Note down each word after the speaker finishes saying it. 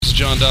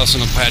John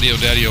Dawson of Patio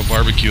Daddy-O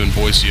Barbecue in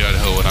Boise,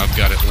 Idaho, and I've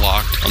got it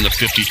locked on the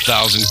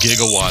 50,000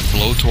 gigawatt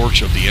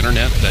blowtorch of the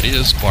internet that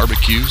is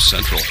Barbecue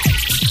Central.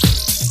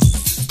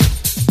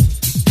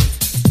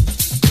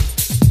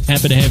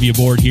 Happy to have you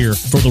aboard here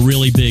for the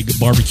really big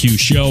barbecue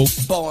show.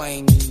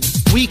 Boing.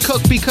 We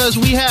cook because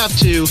we have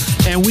to,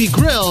 and we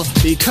grill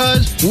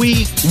because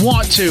we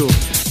want to.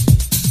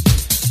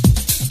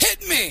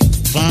 Hit me!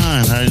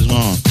 Fine, how's it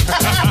going?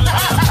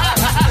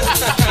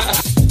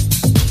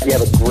 You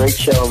have a great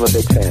show. I'm a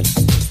big fan.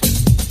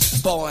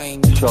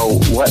 Boing. So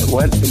what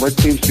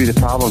seems to be the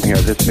problem here?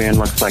 This man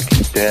looks like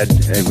he's dead,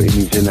 and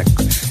he's in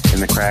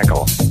the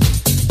crackle.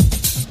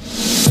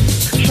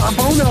 Sean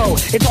Bono!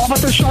 It's all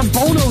about the Sean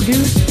Bono,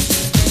 dude!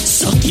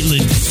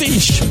 Succulent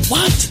fish!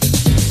 What?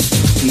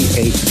 He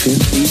ate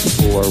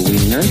 54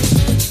 wieners.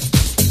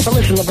 But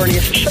listen,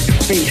 Lavernius, shut your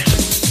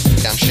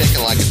face. I'm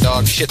shaking like a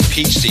dog shit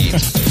peach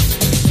seeds.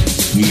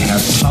 We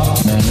have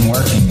top men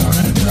working on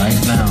it right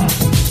now.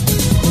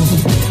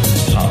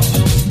 Top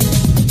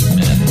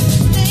men.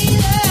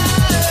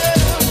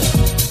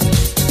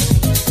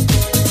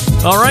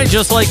 All right,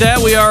 just like that,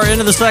 we are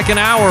into the second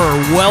hour.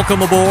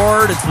 Welcome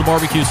aboard. It's the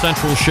Barbecue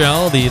Central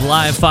Show, the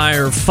live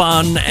fire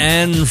fun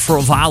and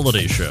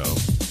frivolity show.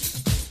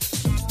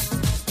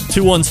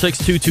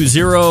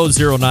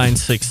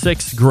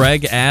 216-220-0966.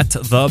 Greg at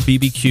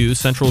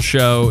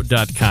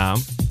thebbqcentralshow.com.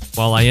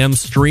 While I am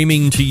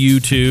streaming to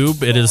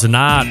YouTube, it is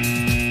not.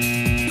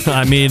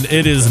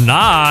 It is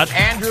not.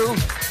 Andrew,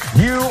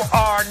 you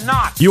are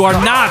not. You are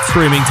not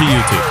streaming to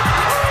YouTube.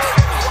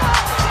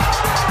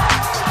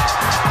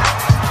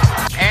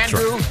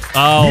 Andrew,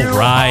 oh, you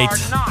right.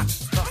 are not.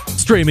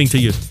 Streaming to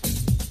you.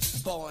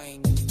 Boing.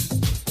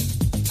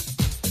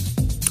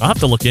 I'll have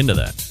to look into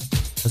that.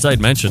 As I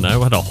had mentioned, I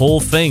had a whole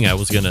thing I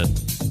was going to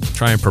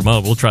try and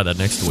promote. We'll try that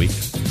next week.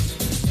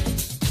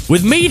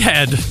 With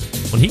Meathead,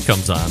 when he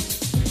comes on.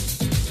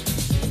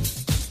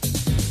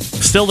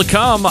 Still to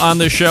come on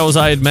this show, as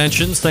I had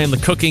mentioned, Sam the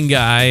Cooking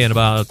Guy in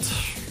about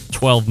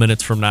 12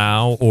 minutes from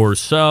now or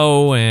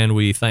so. And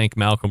we thank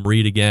Malcolm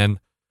Reed again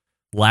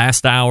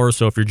last hour.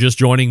 So if you're just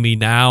joining me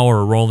now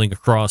or rolling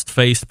across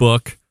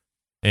Facebook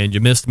and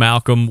you missed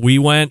Malcolm, we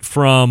went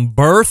from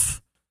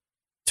birth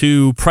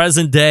to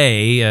present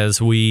day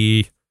as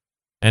we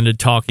ended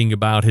talking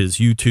about his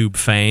YouTube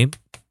fame.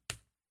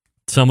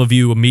 Some of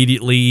you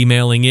immediately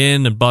emailing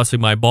in and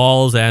busting my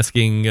balls,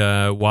 asking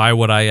why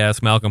would I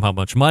ask Malcolm how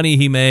much money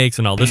he makes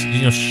and all this.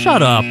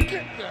 Shut up.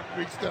 Get that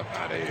big stuff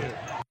out of here.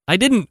 I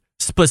didn't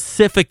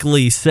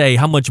specifically say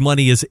how much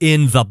money is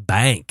in the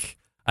bank.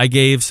 I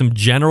gave some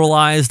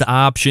generalized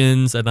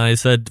options, and I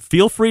said,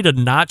 feel free to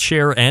not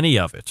share any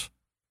of it.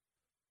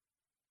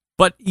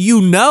 But you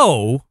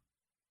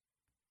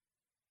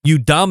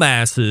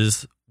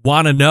dumbasses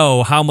want to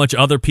know how much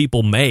other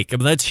people make.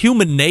 That's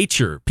human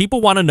nature. People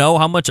want to know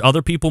how much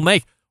other people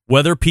make.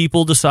 Whether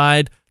people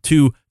decide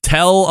to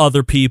tell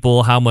other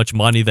people how much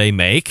money they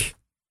make,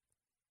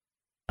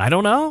 I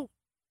don't know.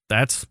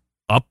 That's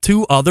up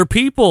to other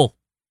people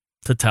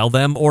to tell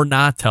them or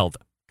not tell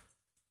them.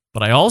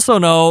 But I also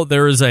know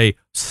there is a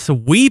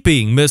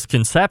sweeping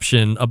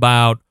misconception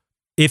about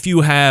if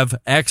you have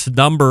X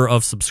number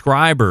of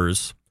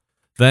subscribers,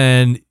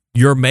 then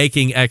you're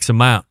making X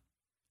amount.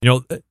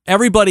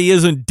 Everybody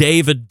isn't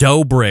David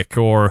Dobrik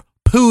or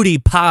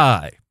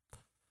PewDiePie,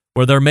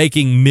 where they're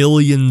making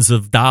millions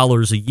of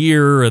dollars a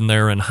year and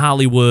they're in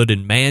Hollywood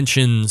in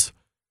mansions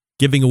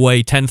giving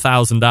away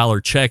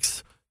 $10,000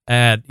 checks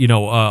at,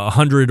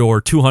 100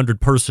 or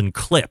 200 person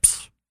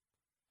clips.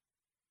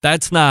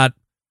 That's not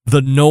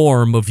the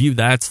norm of you.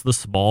 That's the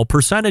small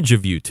percentage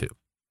of YouTube.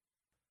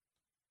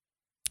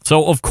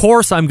 So, of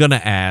course, I'm going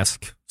to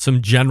ask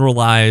some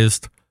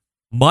generalized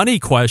money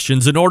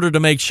questions in order to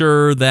make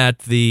sure that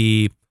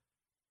the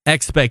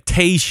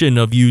expectation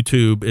of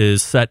YouTube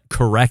is set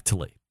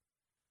correctly.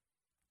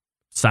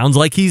 Sounds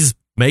like he's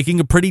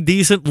making a pretty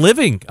decent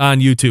living on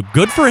YouTube.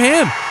 Good for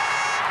him.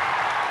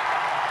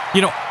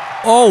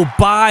 Oh,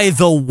 by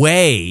the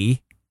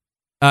way,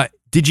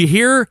 did you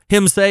hear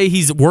him say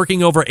he's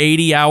working over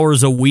 80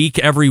 hours a week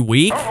every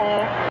week?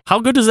 How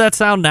good does that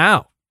sound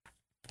now?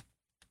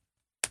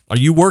 Are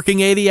you working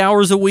 80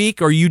 hours a week,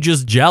 or are you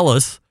just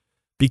jealous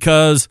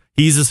because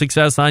he's a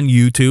success on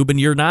YouTube and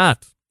you're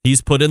not?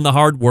 He's put in the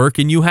hard work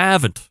and you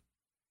haven't.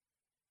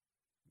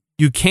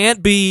 You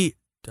can't be,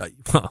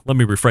 let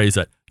me rephrase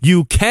that.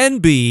 You can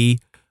be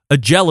a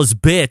jealous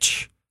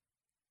bitch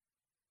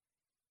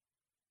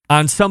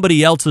on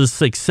somebody else's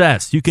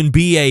success. You can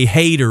be a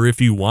hater if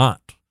you want.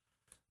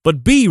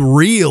 But be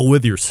real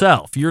with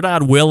yourself. You're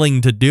not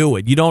willing to do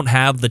it. You don't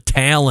have the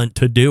talent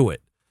to do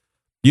it.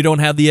 You don't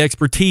have the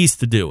expertise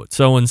to do it.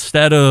 So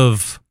instead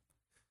of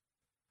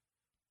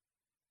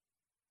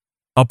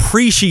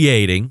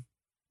appreciating,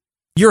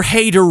 you're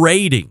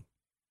hater-rating.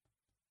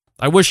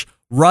 I wish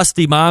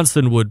Rusty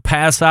Monson would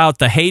pass out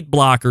the hate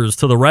blockers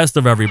to the rest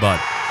of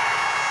everybody.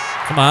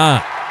 Come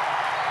on.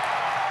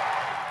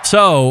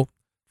 So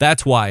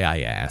that's why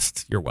I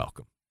asked. You're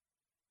welcome.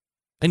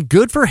 And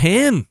good for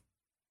him.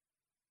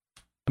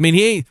 I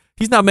mean,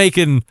 he's not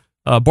making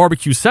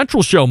Barbecue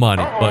Central show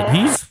money, but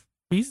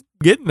he's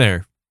getting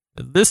there.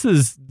 This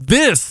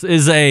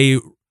is a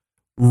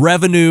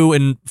revenue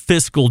and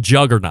fiscal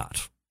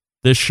juggernaut,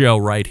 this show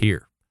right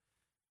here.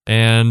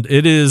 And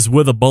it is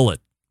with a bullet,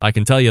 I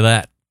can tell you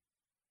that.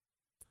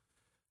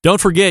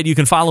 Don't forget, you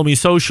can follow me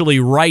socially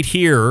right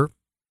here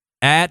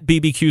at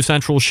BBQ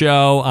Central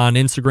Show on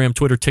Instagram,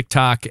 Twitter,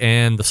 TikTok,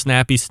 and the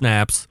Snappy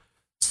Snaps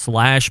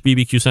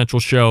 /BBQ Central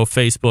Show,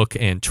 Facebook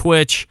and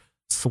Twitch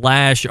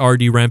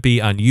 /RD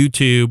Rempe on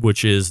YouTube,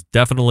 which is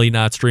definitely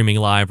not streaming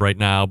live right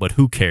now, but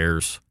who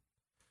cares?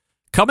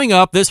 Coming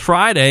up this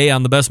Friday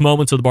on the best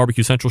moments of the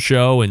Barbecue Central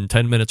Show in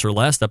 10 minutes or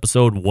less,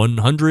 episode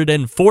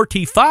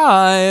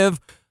 145,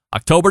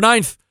 October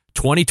 9th,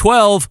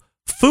 2012,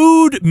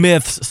 Food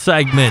Myths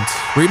segment.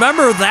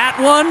 Remember that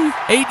one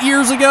 8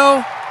 years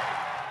ago?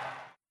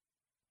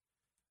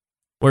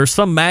 Where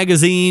some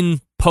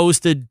magazine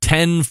posted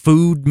 10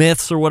 food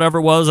myths or whatever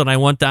it was, and I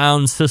went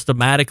down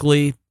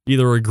systematically,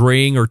 either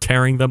agreeing or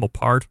tearing them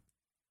apart.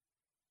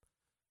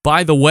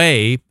 By the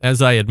way,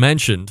 as I had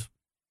mentioned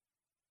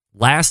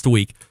last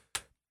week,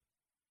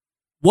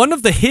 one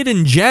of the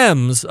hidden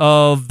gems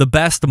of the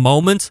best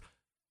moments,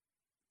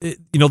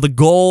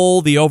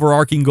 the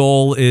overarching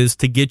goal is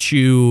to get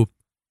you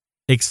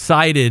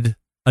excited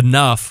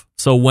enough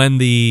so when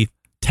the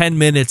 10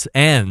 minutes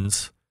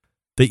ends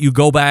that you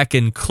go back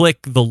and click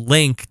the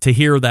link to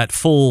hear that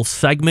full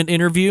segment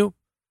interview,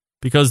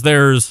 because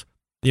there's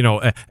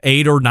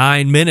 8 or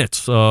 9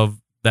 minutes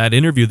of that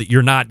interview that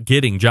you're not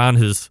getting. John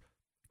has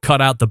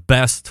cut out the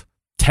best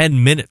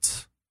 10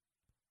 minutes.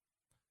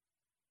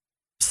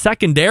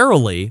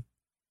 Secondarily,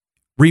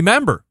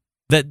 remember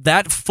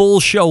that full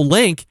show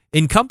link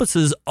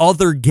encompasses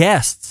other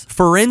guests.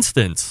 For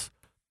instance,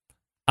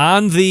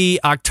 on the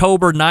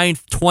October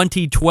 9th,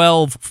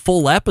 2012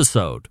 full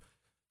episode,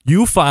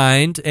 you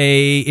find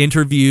a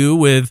interview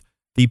with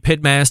the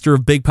pitmaster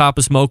of Big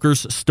Papa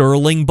Smokers,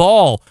 Sterling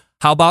Ball.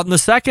 How about in the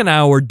second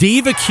hour,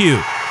 Diva Q,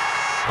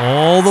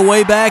 all the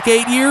way back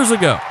 8 years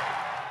ago.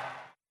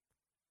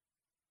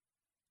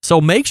 So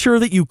make sure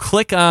that you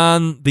click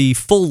on the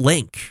full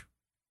link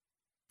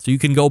so you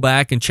can go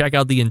back and check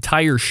out the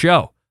entire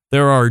show.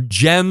 There are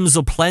gems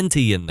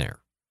aplenty in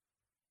there.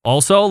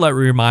 Also, let me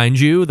remind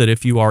you that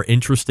if you are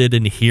interested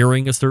in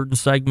hearing a certain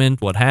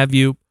segment, what have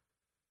you,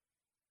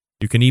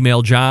 you can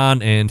email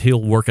John and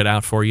he'll work it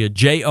out for you.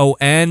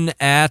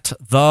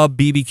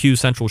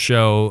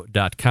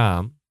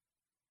 JON@thebbqcentralshow.com.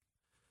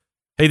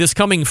 Hey, this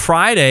coming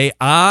Friday,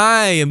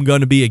 I am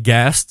going to be a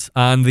guest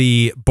on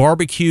the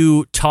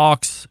Barbecue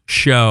Talks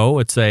show.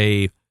 It's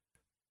a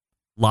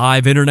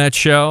live internet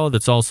show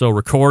that's also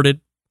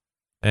recorded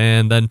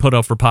and then put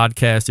up for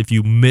podcast if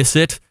you miss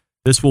it.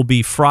 This will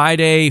be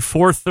Friday,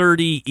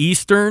 4:30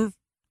 Eastern.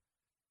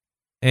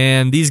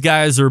 And these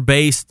guys are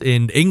based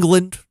in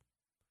England.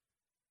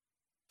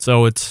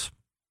 So it's,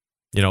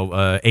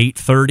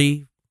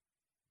 8:30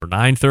 or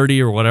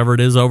 9:30 or whatever it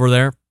is over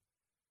there.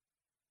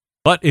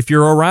 But if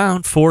you're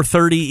around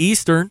 4:30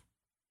 Eastern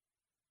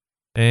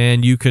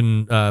and you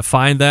can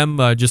find them,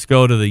 just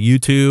go to the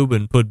YouTube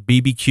and put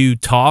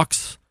BBQ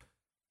Talks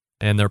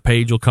and their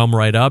page will come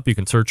right up. You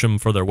can search them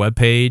for their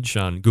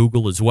webpage on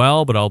Google as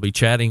well. But I'll be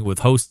chatting with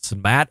hosts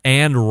Matt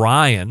and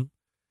Ryan.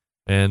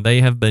 And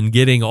they have been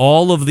getting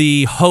all of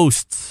the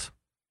hosts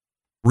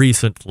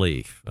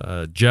recently.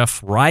 Jeff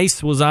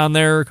Rice was on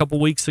there a couple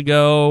weeks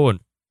ago,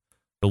 and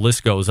the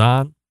list goes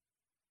on.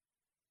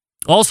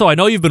 Also, I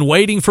know you've been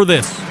waiting for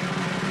this.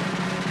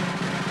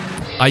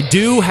 I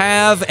do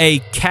have a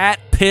cat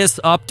piss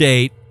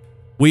update.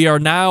 We are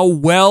now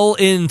well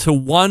into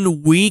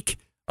 1 week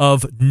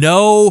of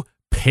no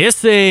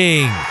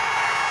pissing.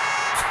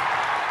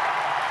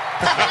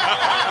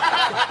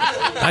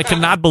 I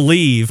cannot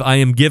believe I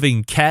am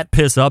giving cat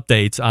piss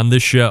updates on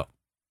this show.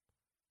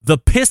 The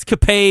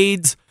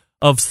Pisscapades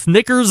of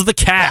Snickers the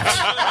cat.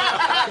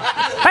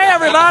 Hey,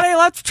 everybody,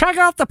 let's check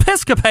out the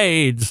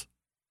Pisscapades.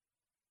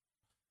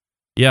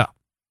 Yeah.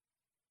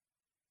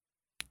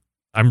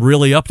 I'm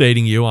really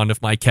updating you on if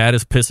my cat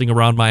is pissing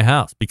around my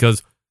house,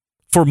 because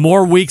for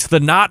more weeks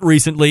than not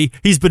recently,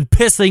 he's been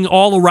pissing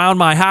all around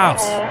my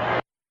house.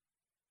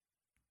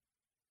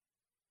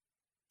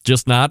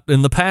 Just not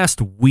in the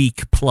past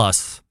week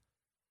plus.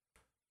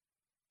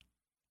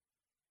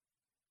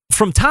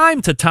 From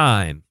time to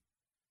time,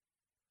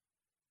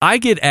 I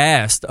get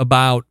asked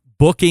about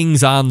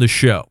bookings on the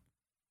show.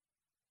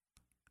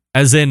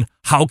 As in,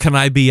 how can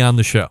I be on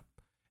the show?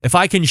 If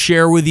I can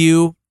share with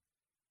you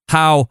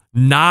how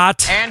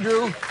not...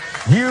 Andrew,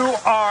 you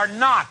are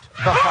not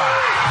the father.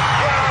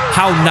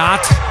 How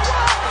not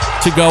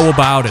to go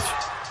about it.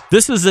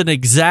 This is an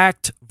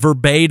exact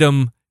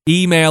verbatim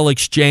email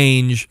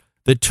exchange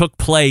that took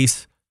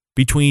place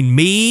between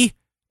me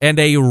and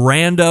a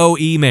rando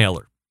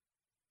emailer.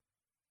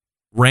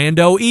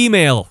 Rando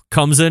email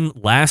comes in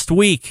last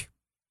week.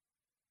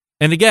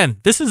 And again,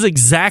 this is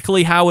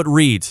exactly how it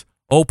reads.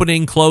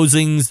 Opening,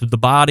 closings, the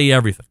body,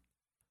 everything.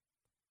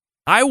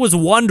 I was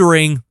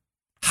wondering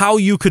how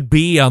you could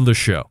be on the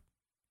show.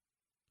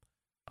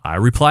 I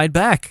replied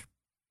back,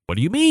 what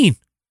do you mean?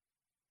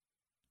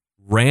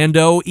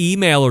 Rando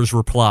emailers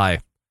reply.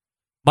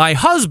 My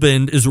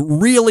husband is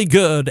really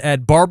good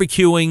at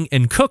barbecuing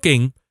and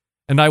cooking,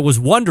 and I was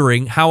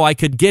wondering how I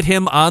could get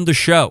him on the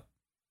show.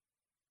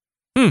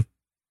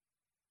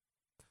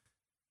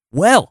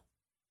 Well,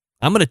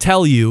 I'm going to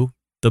tell you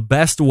the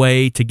best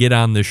way to get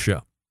on this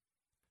show.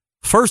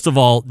 First of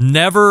all,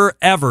 never,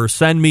 ever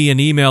send me an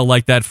email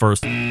like that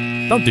first.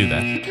 Don't do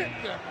that. Get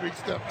that big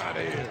stuff out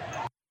of here.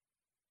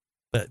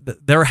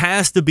 There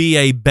has to be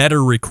a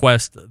better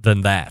request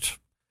than that.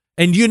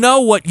 And you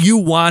know what you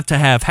want to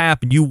have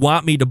happen. You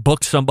want me to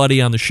book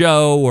somebody on the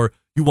show, or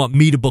you want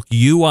me to book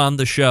you on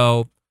the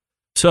show.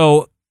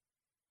 So,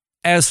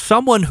 as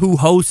someone who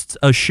hosts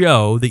a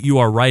show that you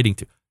are writing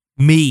to,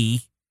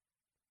 me,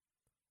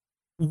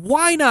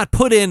 why not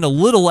put in a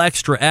little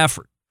extra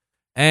effort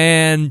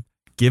and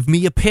give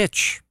me a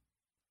pitch?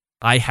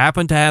 I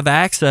happen to have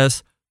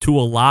access to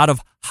a lot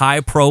of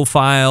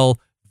high-profile,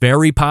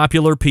 very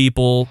popular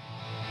people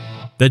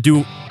that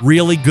do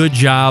really good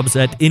jobs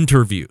at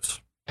interviews.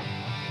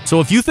 So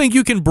if you think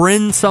you can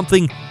bring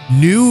something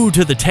new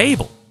to the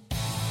table,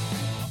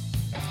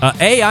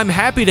 I'm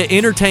happy to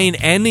entertain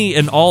any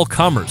and all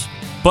comers,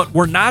 but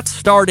we're not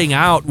starting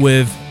out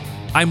with,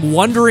 I'm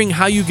wondering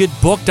how you get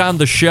booked on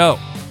the show.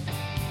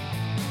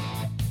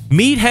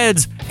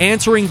 Meatheads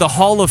answering the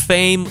Hall of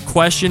Fame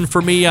question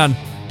for me on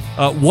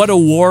what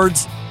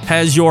awards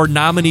has your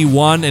nominee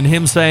won, and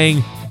him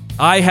saying,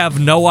 I have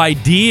no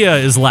idea,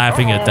 is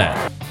laughing at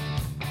that.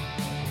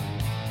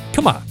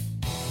 Come on.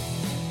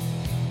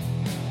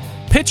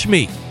 Pitch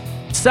me.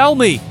 Sell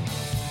me.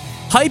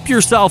 Hype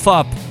yourself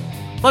up.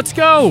 Let's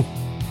go.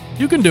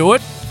 You can do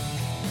it.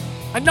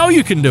 I know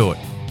you can do it.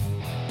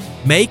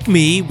 Make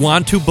me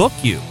want to book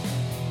you.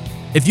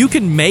 If you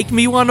can make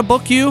me want to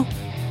book you,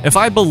 if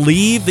I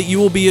believe that you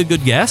will be a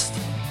good guest,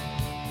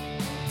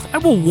 I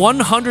will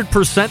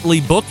 100%ly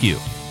book you.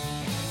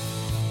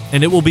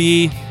 And it will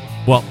be,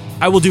 well,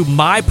 I will do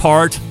my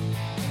part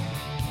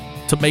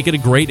to make it a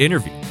great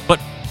interview. But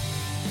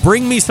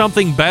bring me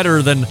something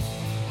better than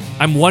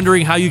I'm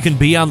wondering how you can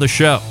be on the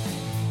show.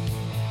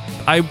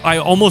 I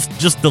almost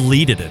just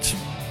deleted it.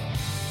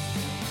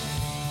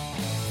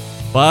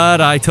 But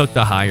I took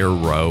the higher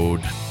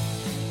road.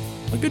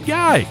 I'm a good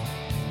guy.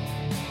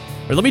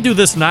 Or let me do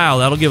this now.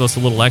 That'll give us a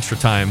little extra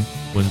time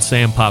when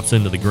Sam pops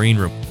into the green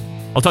room.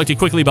 I'll talk to you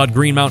quickly about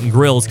Green Mountain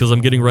Grills because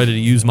I'm getting ready to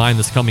use mine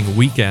this coming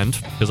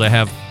weekend because I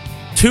have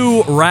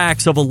 2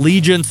 racks of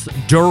Allegiance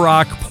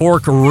Duroc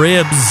pork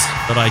ribs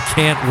that I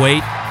can't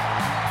wait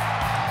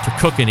to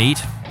cook and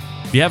eat.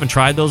 If you haven't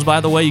tried those, by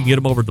the way, you can get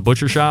them over at the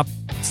butcher shop.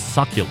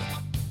 Succulent.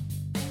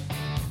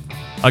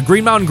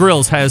 Green Mountain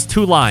Grills has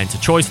 2 lines, a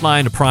choice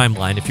line, a prime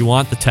line, if you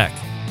want the tech.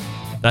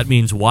 That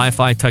means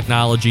Wi-Fi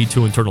technology,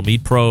 2 internal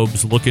meat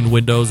probes, look-in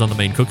windows on the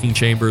main cooking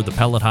chamber, the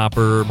pellet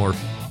hopper, more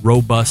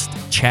robust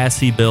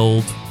chassis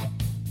build,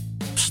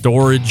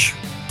 storage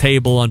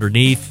table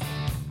underneath,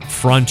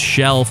 front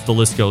shelf, the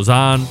list goes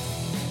on.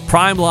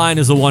 Prime line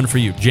is the one for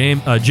you.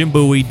 Jim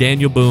Bowie,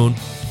 Daniel Boone.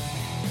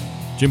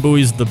 Jim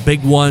Bowie's the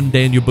big one,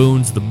 Daniel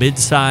Boone's the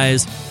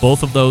mid-size.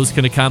 Both of those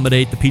can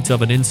accommodate the pizza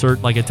oven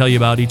insert like I tell you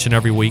about each and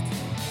every week.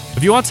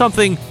 If you want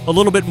something a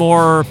little bit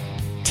more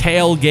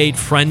tailgate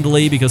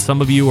friendly, because some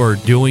of you are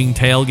doing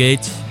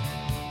tailgates,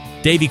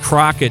 Davy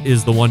Crockett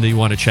is the one that you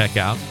want to check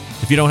out.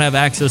 If you don't have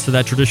access to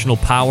that traditional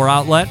power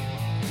outlet,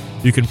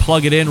 you can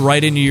plug it in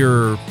right into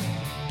your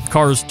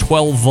car's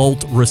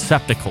 12-volt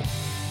receptacle.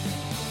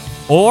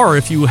 Or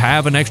if you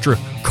have an extra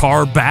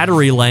car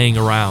battery laying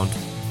around,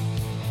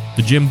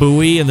 the Jim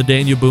Bowie and the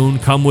Daniel Boone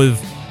come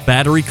with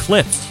battery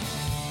clips.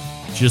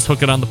 Just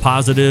hook it on the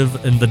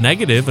positive and the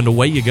negative, and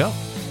away you go.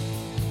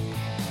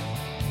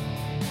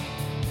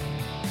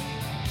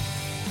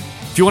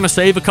 If you want to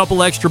save a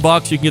couple extra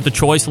bucks, you can get the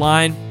choice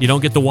line. You don't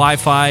get the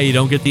Wi-Fi. You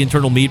don't get the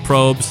internal meat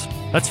probes.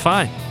 That's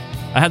fine.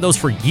 I had those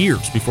for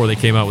years before they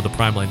came out with the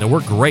prime line. They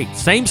work great.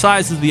 Same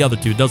size as the other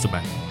two. Doesn't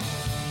matter.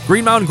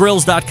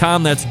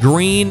 GreenMountainGrills.com. That's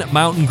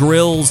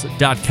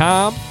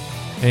GreenMountainGrills.com.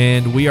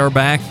 And we are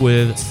back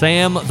with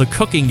Sam, the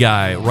cooking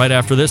guy, right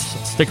after this.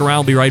 Stick around.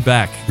 We'll be right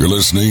back. You're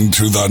listening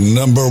to the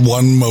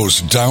 #1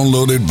 most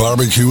downloaded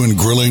barbecue and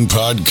grilling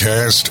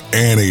podcast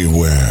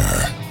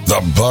anywhere.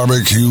 The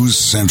Barbecue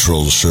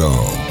Central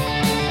Show.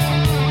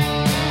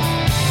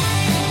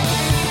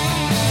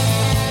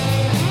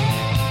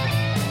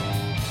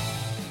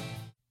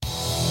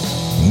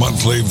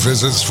 Monthly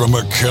visits from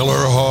a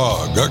killer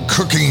hog, a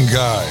cooking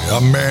guy, a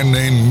man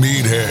named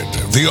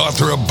Meathead, the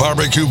author of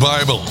Barbecue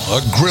Bible,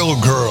 a grill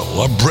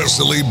girl, a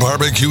bristly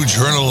barbecue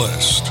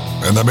journalist,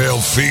 and the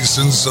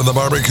malfeasance of the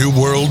barbecue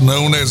world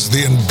known as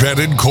the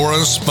embedded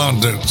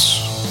correspondents.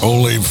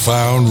 Only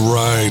found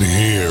right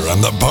here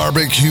on the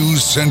Barbecue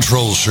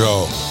Central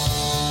Show.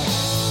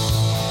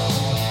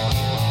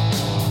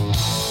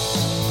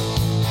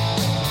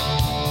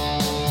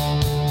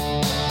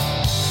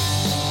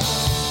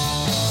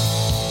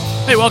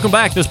 Hey, welcome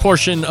back. This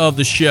portion of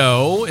the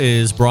show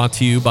is brought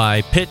to you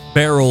by Pit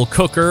Barrel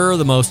Cooker,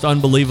 the most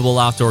unbelievable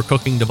outdoor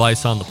cooking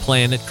device on the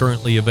planet,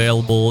 currently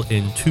available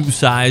in 2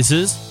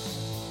 sizes.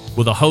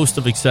 with a host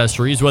of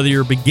accessories. Whether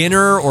you're a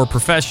beginner or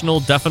professional,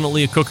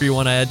 definitely a cooker you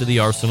want to add to the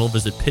arsenal,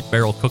 visit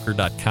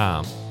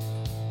pitbarrelcooker.com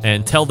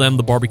and tell them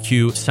the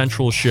Barbecue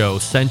Central Show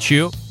sent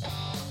you.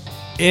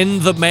 In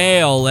the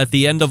mail at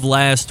the end of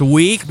last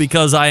week,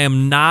 because I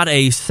am not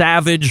a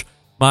savage,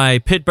 my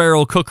Pit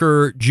Barrel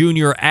Cooker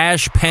Junior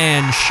Ash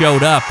Pan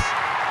showed up.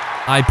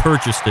 I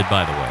purchased it,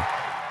 by the way.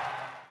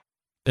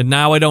 And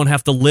now I don't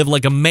have to live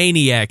like a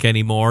maniac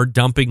anymore,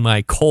 dumping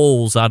my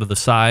coals out of the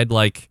side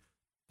like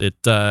it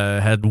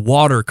had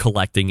water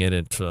collecting in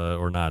it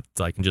or not.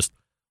 I can just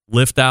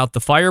lift out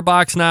the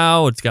firebox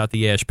now. It's got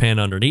the ash pan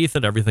underneath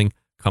it. Everything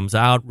comes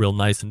out real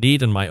nice and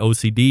neat, and my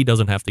OCD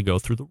doesn't have to go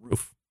through the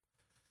roof.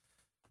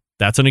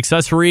 That's an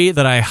accessory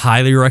that I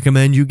highly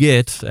recommend you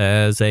get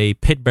as a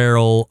Pit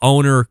Barrel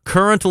owner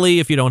currently,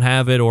 if you don't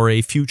have it, or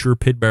a future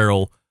Pit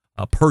Barrel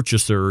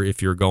purchaser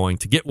if you're going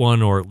to get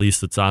one, or at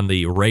least it's on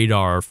the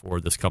radar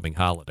for this coming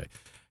holiday.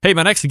 Hey,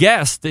 my next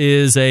guest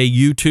is a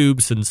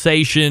YouTube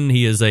sensation.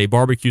 He is a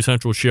Barbecue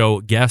Central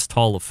Show guest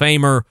Hall of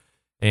Famer,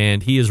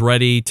 and he is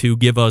ready to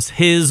give us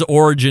his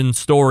origin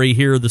story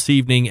here this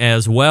evening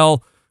as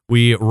well.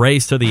 We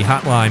race to the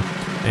hotline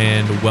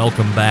and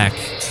welcome back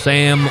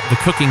Sam, the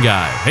cooking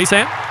guy. Hey,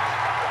 Sam.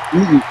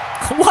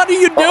 What are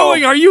you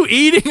doing? Are you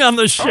eating on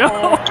the show?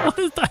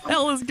 What the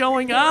hell is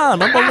going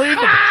on?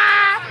 Unbelievable.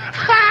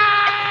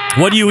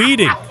 What are you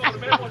eating?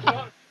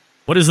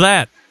 What is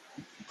that?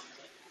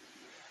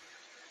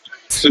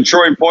 It's a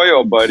Chori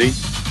Pollo, buddy.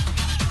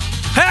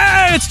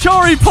 Hey, it's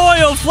Chori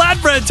Pollo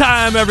flatbread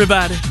time,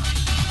 everybody.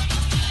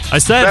 I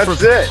said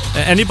that's it.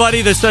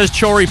 Anybody that says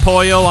Chori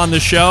Pollo on the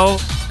show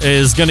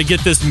is going to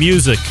get this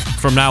music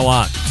from now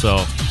on.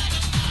 So,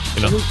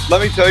 you know. Let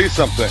me tell you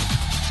something.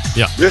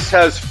 Yeah. This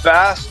has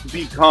fast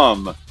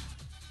become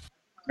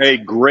a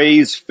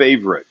Gray's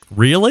favorite.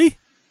 Really?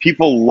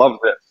 People love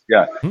this.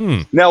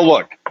 Yeah. Now,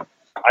 look,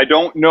 I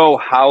don't know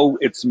how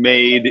it's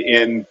made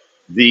in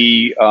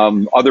the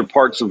other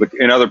parts of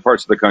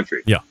the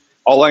country. Yeah.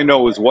 All I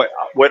know is what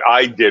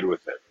I did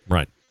with it.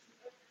 Right.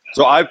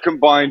 So I've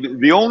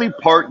combined the only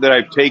part that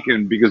I've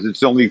taken, because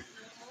it's the only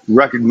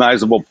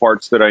recognizable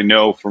parts that I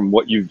know from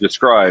what you've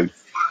described.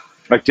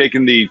 I've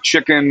taken the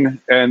chicken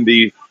and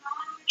the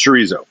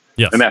chorizo.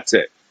 Yes. And that's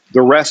it.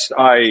 The rest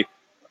I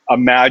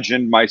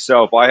imagined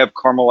myself. I have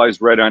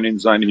caramelized red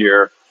onions on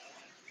here.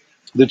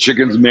 The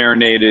chicken's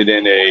marinated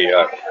in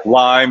a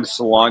lime,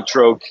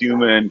 cilantro,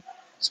 cumin,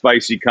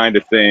 spicy kind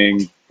of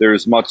thing.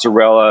 There's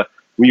mozzarella.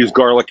 We use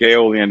garlic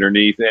aioli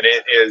underneath, and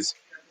it is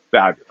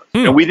fabulous.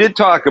 And we did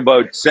talk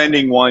about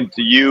sending one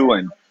to you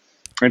and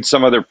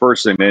some other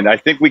person, and I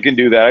think we can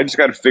do that. I just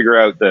got to figure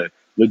out the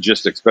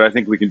logistics, but I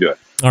think we can do it.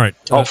 All right.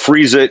 I'll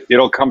freeze it.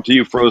 It'll come to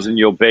you frozen.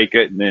 You'll bake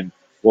it, and then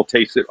we'll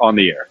taste it on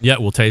the air. Yeah,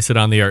 we'll taste it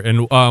on the air.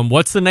 And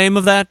what's the name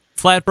of that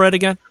flatbread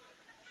again?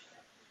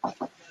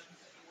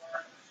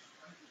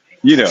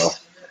 You know.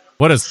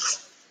 What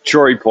is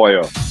Chori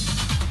Pollo.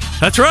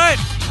 That's right.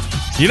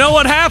 You know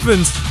what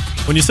happens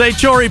when you say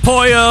Chori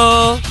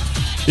Pollo?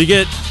 You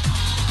get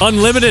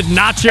unlimited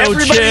nacho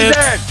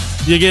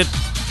chips. You get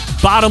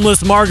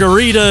bottomless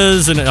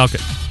margaritas. And okay.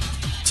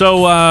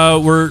 So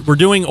we're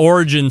doing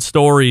origin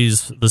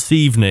stories this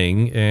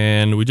evening,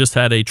 and we just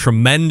had a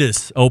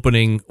tremendous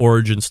opening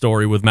origin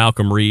story with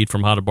Malcolm Reed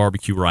from How to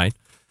Barbecue Right.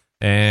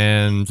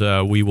 And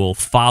we will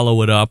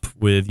follow it up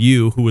with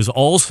you, who is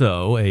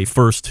also a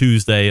first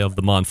Tuesday of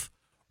the month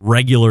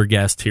regular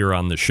guest here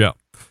on the show.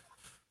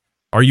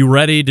 Are you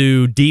ready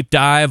to deep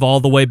dive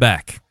all the way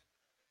back?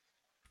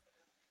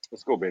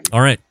 Let's go, baby. All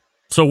right.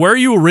 So where are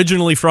you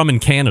originally from in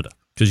Canada?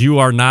 Because you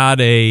are not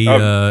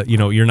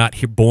you're not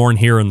born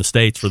here in the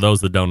States, for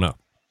those that don't know.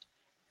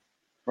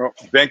 Well,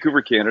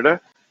 Vancouver,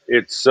 Canada.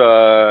 It's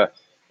about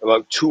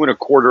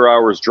 2.25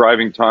 hours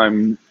driving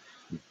time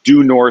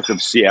due north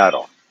of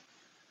Seattle.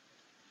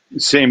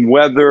 Same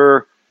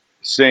weather,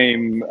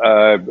 same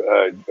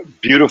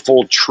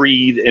beautiful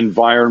treed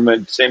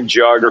environment, same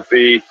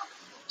geography,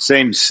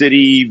 same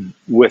city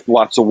with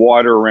lots of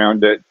water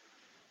around it.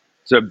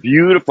 It's a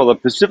beautiful. The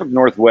Pacific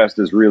Northwest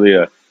is really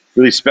a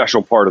really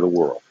special part of the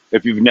world.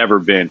 If you've never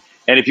been,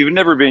 and if you've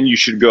never been, you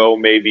should go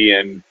maybe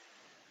in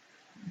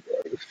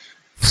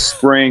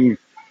spring,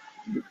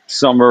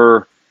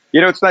 summer.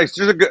 You know, it's nice.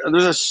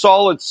 There's a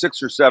solid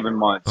 6 or 7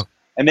 months,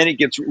 and then it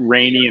gets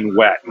rainy and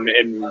wet,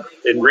 and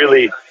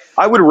really.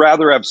 I would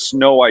rather have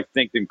snow, I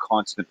think, than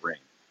constant rain.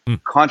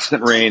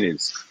 Constant rain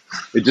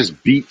it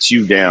just beats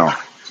you down.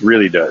 It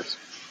really does.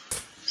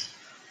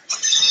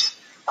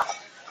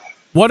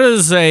 What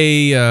does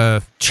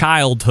a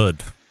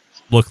childhood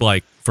look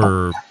like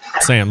for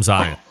Sam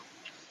Zien?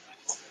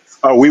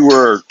 We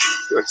were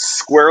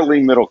squarely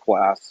middle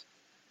class.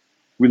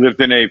 We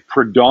lived in a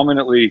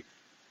predominantly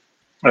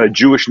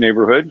Jewish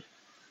neighborhood.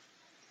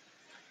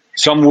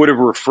 Some would have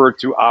referred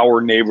to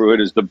our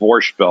neighborhood as the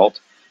Borscht Belt.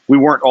 We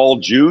weren't all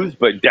Jews,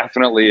 but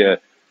definitely a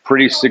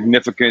pretty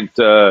significant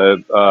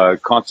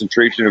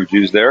concentration of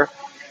Jews there.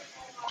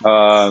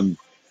 Yeah,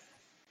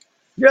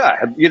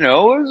 you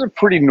know, it was a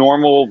pretty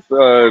normal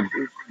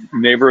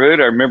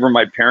neighborhood. I remember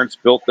my parents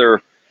built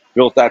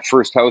that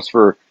first house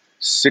for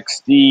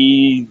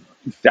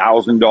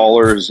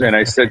 $60,000. And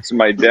I said to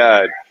my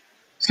dad,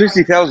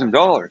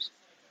 $60,000?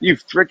 You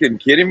freaking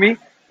kidding me?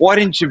 Why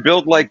didn't you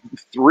build like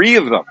 3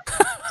 of them?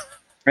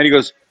 And he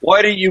goes,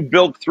 why didn't you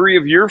build 3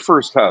 of your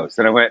first house?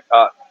 And I went,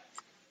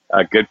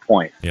 good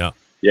point. Yeah.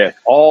 Yeah.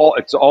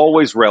 It's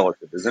always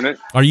relative, isn't it?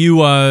 Are you,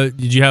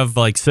 did you have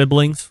like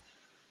siblings?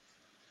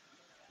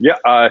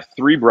 Yeah.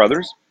 3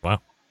 brothers. Wow.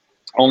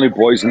 Only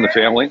boys in the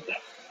family.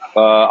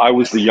 I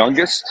was the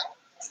youngest,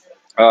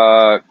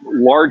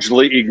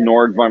 largely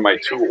ignored by my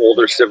 2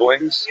 older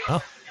siblings.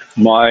 Oh.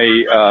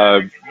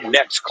 My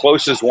next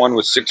closest one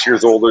was 6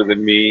 years older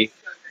than me,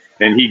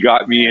 and he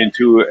got me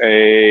into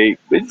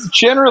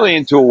generally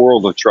into a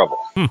world of trouble.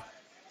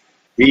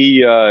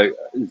 He's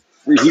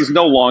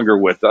no longer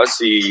with us.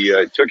 He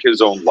took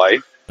his own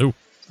life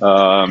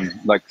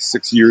like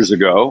 6 years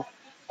ago,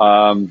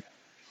 and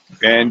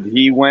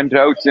he went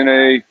out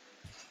in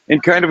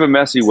kind of a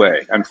messy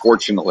way,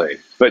 unfortunately.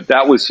 But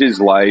that was his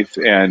life,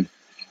 and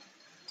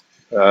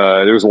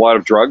there was a lot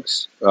of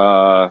drugs.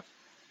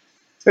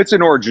 It's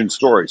an origin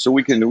story, so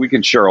we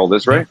can share all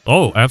this, right?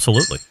 Oh,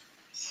 absolutely.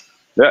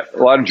 Yeah,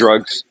 a lot of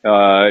drugs.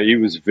 He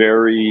was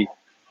very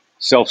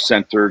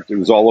self-centered. It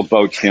was all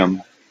about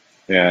him,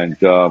 and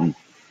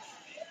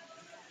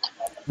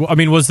I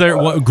mean, was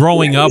there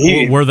growing up?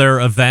 Were there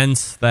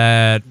events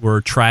that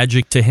were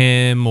tragic to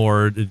him,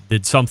 or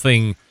did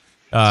something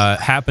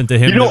happen to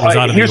him that was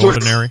out of the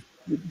ordinary?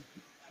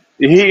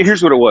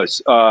 Here's what it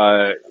was.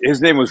 His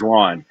name was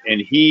Ron,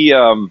 and he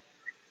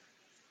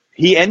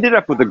ended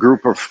up with a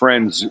group of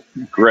friends,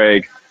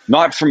 Greg,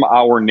 not from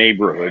our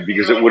neighborhood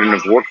because it wouldn't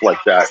have worked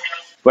like that,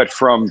 but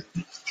from,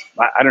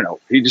 I don't know,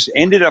 he just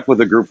ended up with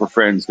a group of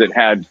friends that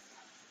had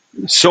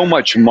so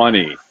much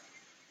money.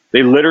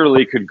 They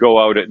literally could go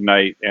out at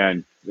night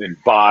and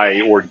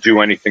buy or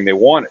do anything they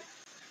wanted.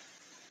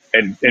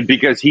 And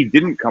because he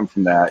didn't come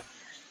from that,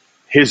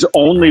 his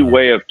only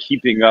way of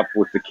keeping up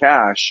with the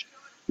cash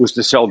was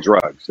to sell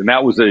drugs. And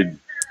that was a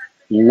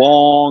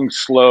long,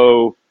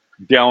 slow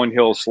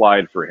downhill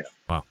slide for him.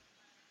 Wow.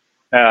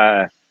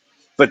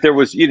 But there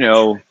was,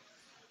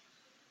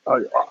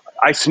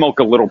 I smoke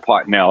a little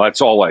pot now.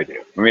 That's all I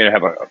do. I mean, I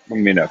have a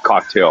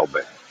cocktail,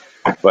 but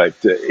back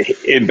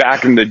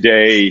in the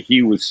day,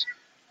 he was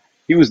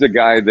the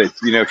guy that,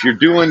 if you're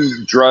doing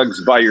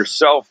drugs by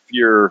yourself,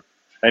 you're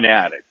an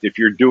addict. If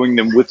you're doing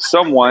them with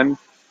someone,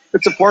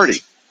 it's a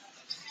party.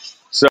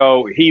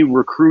 So he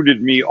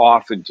recruited me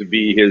often to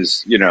be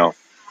his,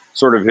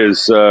 sort of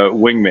his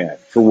wingman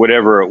for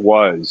whatever it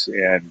was.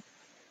 And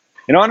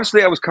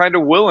honestly, I was kind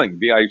of willing.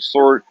 I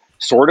sort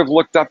of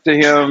looked up to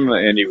him,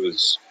 and he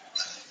was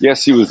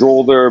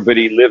older, but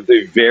he lived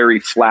a very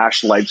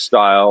flash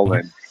lifestyle.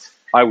 And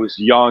I was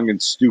young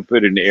and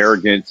stupid and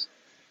arrogant,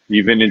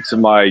 even into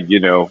my,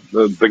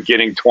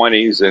 beginning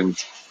 20s. And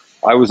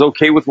I was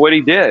okay with what he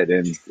did.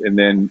 And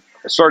then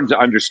I started to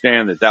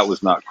understand that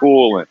was not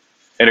cool.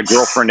 And a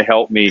girlfriend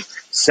helped me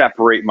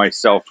separate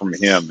myself from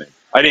him. And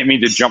I didn't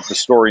mean to jump the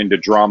story into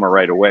drama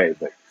right away,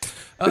 but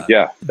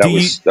yeah, that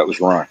was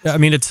wrong. I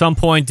mean, at some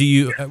point, do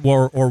you,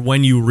 or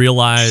when you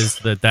realize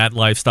that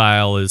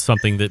lifestyle is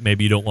something that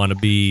maybe you don't want to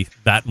be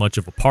that much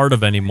of a part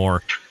of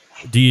anymore,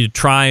 do you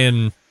try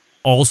and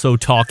also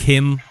talk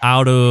him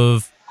out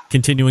of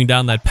continuing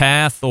down that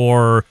path,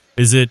 or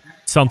is it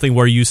something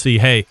where you see,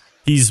 hey,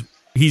 he's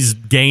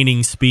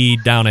gaining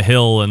speed down a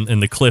hill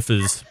and the cliff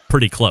is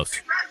pretty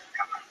close?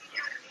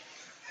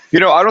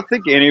 I don't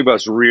think any of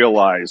us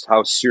realized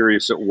how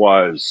serious it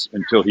was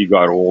until he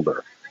got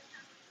older.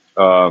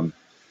 So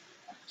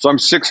I'm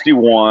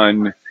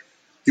 61.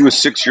 He was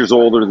 6 years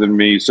older than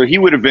me. So he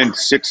would have been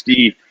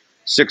 60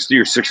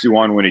 or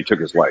 61 when he took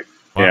his life.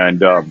 Wow. And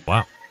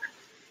wow.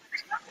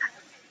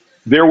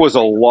 There was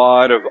a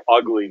lot of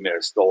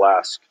ugliness the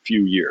last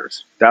few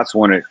years. That's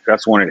when it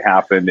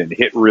happened and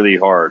hit really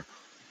hard.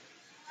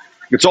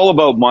 It's all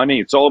about money.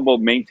 It's all about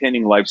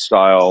maintaining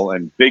lifestyle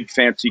and big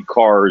fancy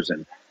cars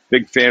and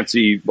big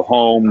fancy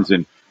homes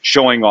and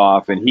showing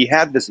off. And he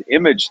had this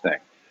image thing.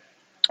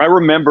 I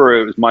remember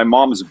it was my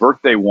mom's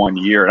birthday one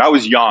year, and I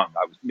was young.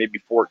 I was maybe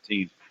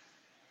 14.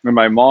 And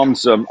my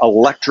mom's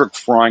electric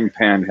frying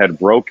pan had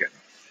broken.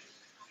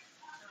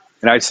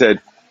 And I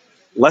said,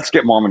 let's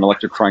get Mom an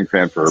electric frying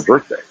pan for her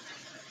birthday.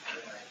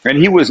 And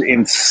he was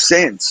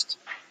incensed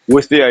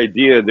with the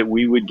idea that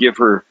we would give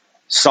her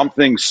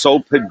something so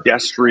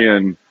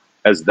pedestrian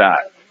as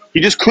that. He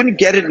just couldn't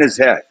get it in his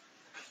head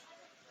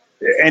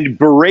and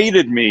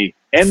berated me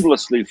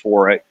endlessly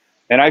for it.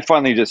 And I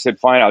finally just said,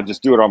 fine, I'll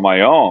just do it on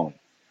my own.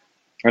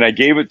 And I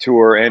gave it to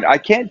her. And I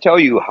can't tell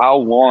you how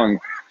long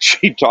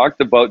she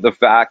talked about the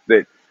fact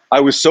that I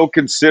was so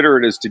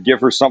considerate as to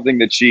give her something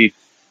that she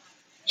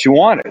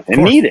wanted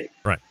and needed.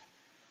 Right.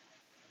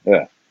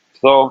 Yeah.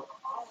 So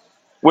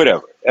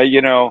whatever,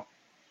 you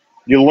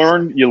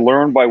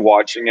learn by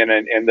watching it.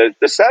 And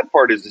the sad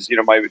part is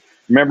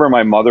remember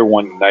my mother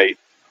one night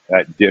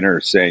at dinner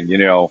saying,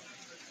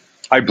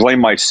 I blame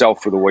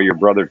myself for the way your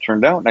brother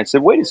turned out. And I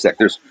said, wait a sec,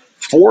 there's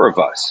 4 of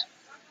us.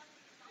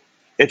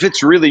 If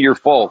it's really your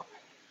fault,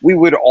 we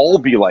would all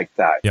be like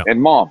that. Yeah.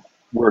 And Mom,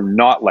 were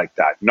not like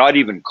that, not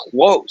even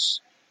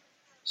close.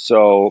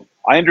 So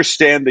I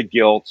understand the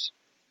guilt,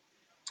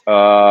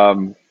 but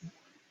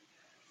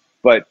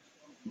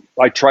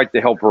I tried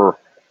to help her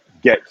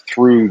get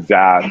through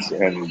that.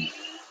 And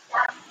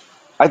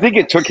I think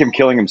it took him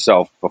killing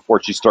himself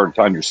before she started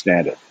to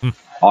understand it,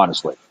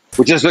 honestly,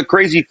 which is a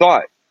crazy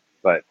thought.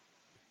 But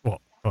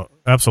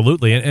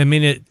absolutely. I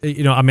mean,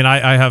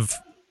 I have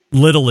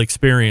little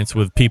experience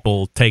with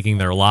people taking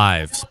their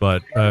lives,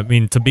 but I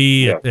mean, to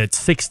be at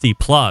 60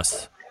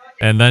 plus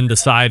and then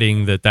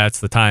deciding that that's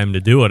the time to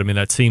do it, I mean,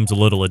 that seems a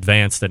little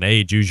advanced in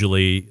age.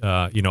 Usually,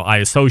 I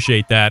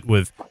associate that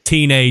with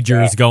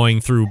teenagers going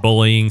through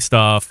bullying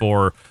stuff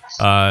or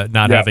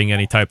not having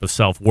any type of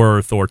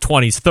self-worth, or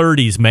 20s,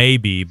 30s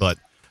maybe, but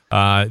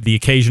the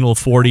occasional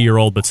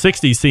 40-year-old, but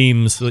 60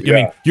 seems, I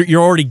mean,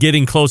 you're already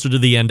getting closer to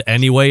the end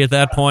anyway at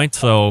that point,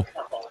 so...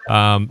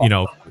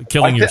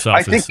 killing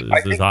yourself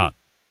is odd.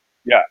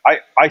 Yeah,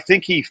 I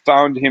think he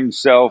found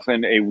himself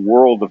in a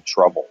world of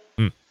trouble.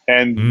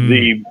 And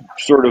the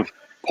sort of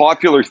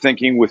popular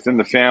thinking within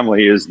the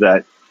family is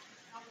that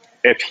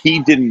if he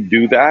didn't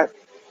do that,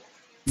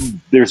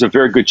 there's a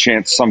very good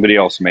chance somebody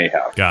else may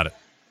have. Got it.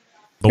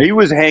 He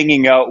was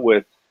hanging out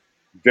with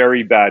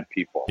very bad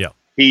people. Yeah.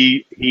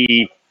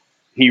 He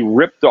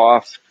ripped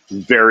off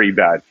very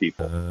bad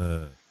people.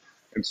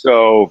 And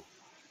so...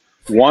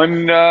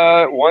 One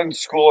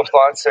school of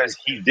thought says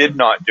he did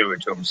not do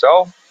it to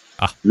himself.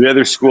 The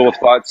other school of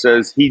thought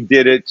says he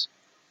did it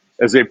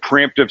as a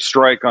preemptive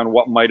strike on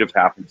what might have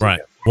happened to him.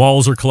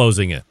 Walls are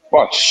closing it.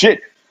 Oh,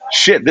 shit.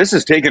 This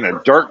is taking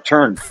a dark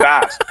turn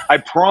fast. I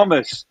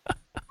promise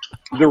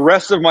the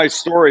rest of my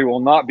story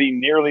will not be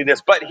nearly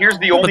this. But here's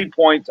the only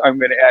point I'm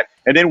going to add,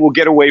 and then we'll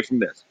get away from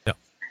this. Yeah.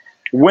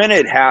 When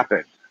it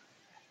happened,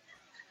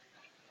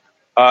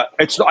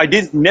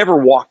 I never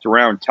walked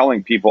around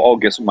telling people, oh,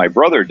 guess what my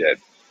brother did.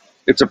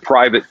 It's a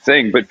private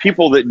thing. But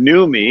people that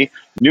knew me,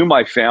 knew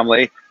my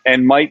family,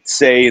 and might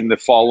say in the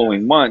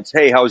following months,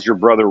 hey, how's your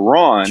brother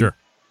Ron? Sure.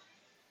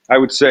 I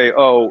would say,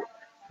 oh,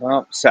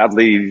 well,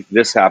 sadly,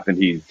 this happened.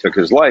 He took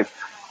his life.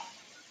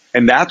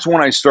 And that's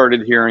when I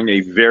started hearing a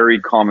very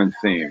common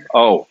theme.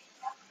 Oh,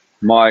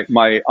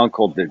 my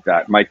uncle did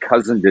that. My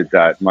cousin did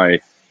that.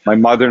 My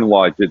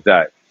mother-in-law did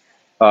that.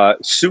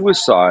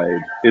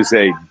 Suicide is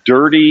a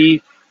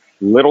dirty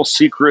little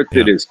secret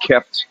that is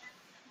kept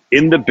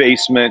in the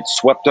basement,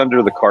 swept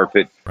under the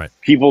carpet. Right.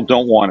 People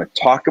don't want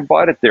to talk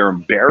about it. They're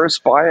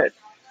embarrassed by it.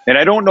 And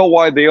I don't know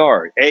why they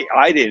are.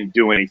 I didn't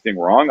do anything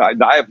wrong.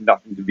 I have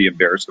nothing to be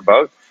embarrassed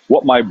about.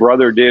 What my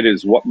brother did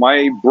is what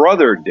my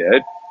brother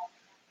did.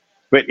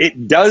 But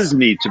it does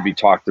need to be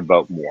talked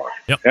about more.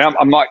 Yep. And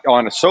I'm not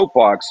on a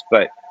soapbox,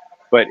 but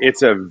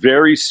it's a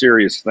very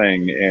serious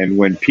thing. And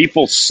when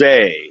people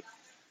say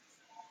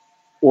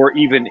or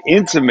even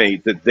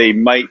intimate that they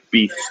might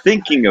be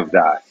thinking of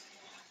that,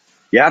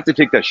 you have to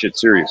take that shit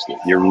seriously.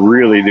 You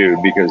really do,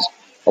 because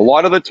a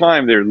lot of the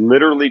time they're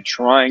literally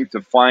trying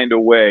to find a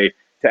way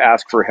to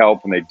ask for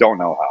help and they don't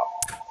know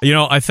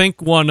how. I think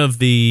one of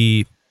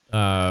the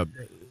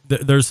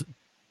there's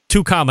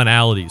two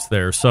commonalities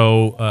there.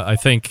 So I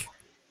think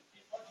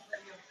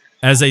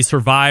as a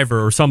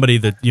survivor or somebody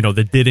that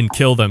that didn't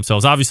kill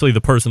themselves, obviously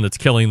the person that's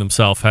killing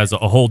themselves has a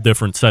whole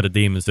different set of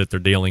demons that they're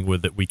dealing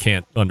with that we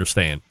can't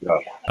understand. Yeah.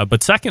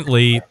 But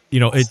secondly,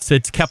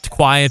 it's kept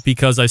quiet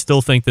because I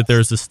still think that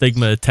there's a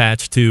stigma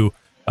attached to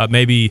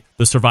maybe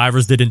the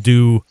survivors didn't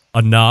do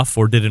enough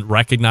or didn't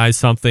recognize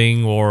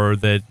something, or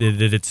that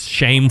it's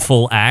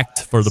shameful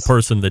act for the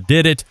person that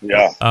did it.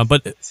 Yeah.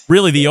 But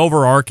really the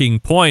overarching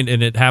point,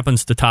 and it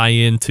happens to tie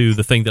into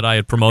the thing that I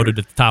had promoted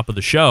at the top of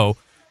the show,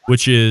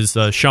 which is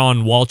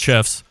Sean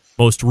Walchef's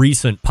most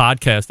recent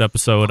podcast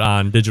episode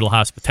on digital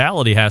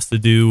hospitality, has to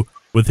do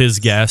with his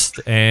guest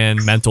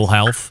and mental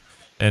health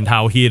and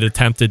how he had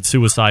attempted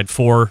suicide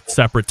 4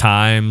 separate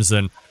times.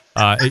 And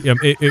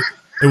it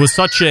was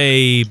such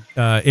a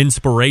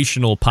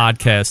inspirational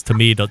podcast to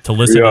me to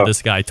listen to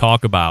this guy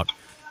talk about.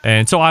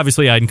 And so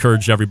obviously I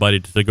encourage everybody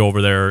to go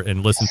over there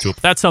and listen to it.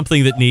 But that's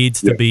something that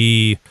needs to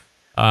be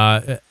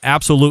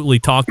absolutely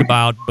talked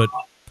about.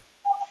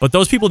 But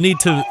those people need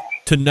to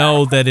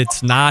know that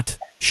it's not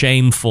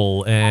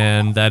shameful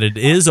and that it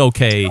is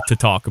okay to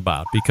talk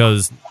about,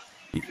 because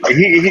I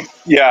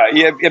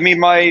mean,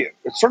 my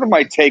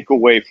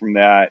takeaway from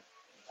that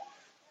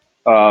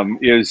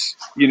is,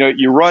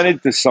 you run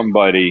into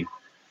somebody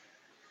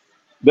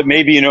that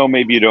maybe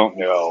maybe you don't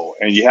know,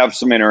 and you have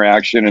some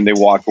interaction and they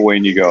walk away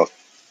and you go,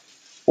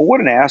 well, what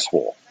an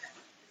asshole.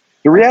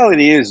 The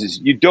reality is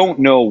you don't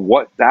know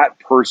what that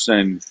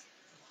person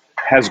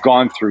has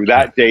gone through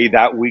that day,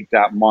 that week,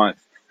 that month,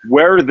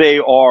 where they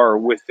are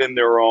within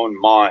their own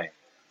mind.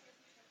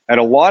 And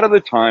a lot of the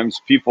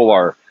times people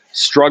are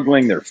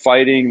struggling, they're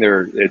fighting,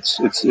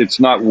 it's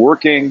not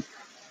working.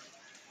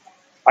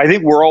 I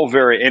think we're all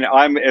and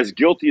I'm as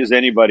guilty as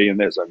anybody in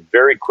this. I'm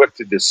very quick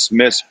to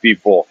dismiss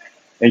people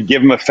and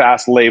give them a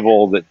fast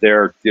label that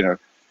they're,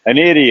 an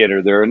idiot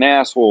or they're an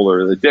asshole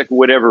or the dick,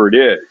 whatever it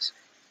is.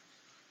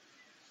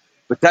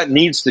 But that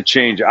needs to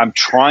change. I'm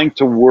trying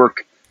to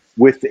work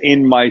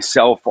within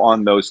myself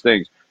on those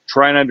things.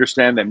 Try and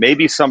understand that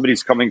maybe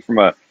somebody's coming from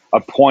a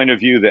point of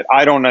view that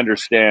I don't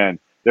understand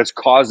that's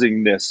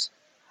causing this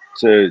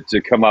to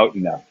come out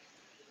in them.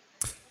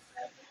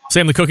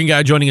 Sam, the cooking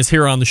guy, joining us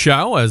here on the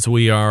show as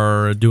we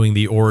are doing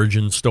the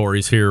origin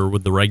stories here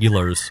with the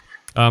regulars.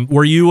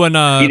 Were you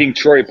eating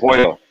chori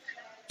pollo?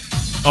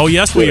 Oh,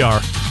 yes, we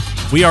are.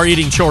 We are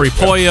eating chori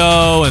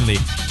pollo, and the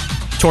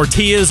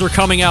tortillas are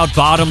coming out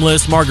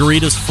bottomless,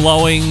 margaritas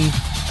flowing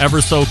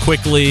ever so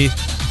quickly,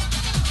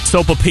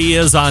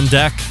 sopapillas on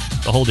deck,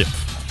 the whole deal.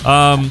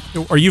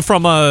 Are you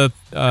from a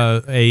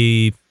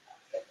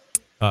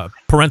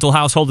parental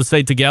household that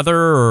stayed together,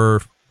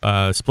 or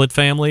split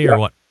family, or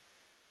what?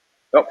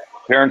 Oh,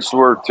 parents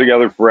were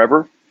together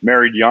forever,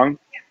 married young.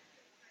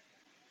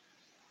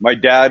 My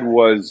dad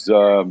was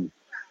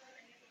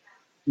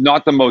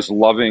not the most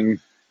loving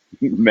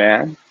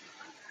man.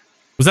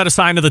 Was that a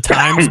sign of the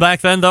times back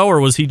then, though, or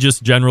was he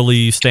just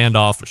generally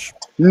standoffish?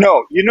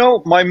 No,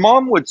 my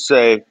mom would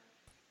say,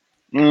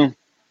 men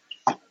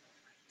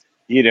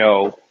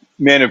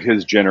of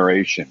his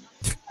generation.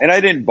 And I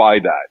didn't buy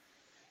that.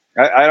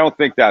 I don't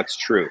think that's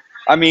true.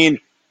 I mean,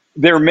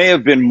 there may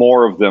have been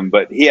more of them,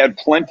 but he had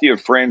plenty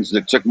of friends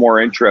that took more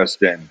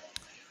interest in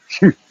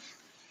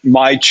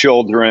my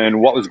children,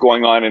 what was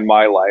going on in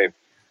my life.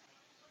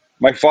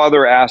 My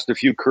father asked a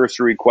few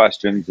cursory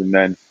questions and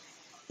then,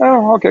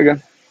 oh, okay,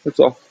 good. That's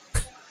all.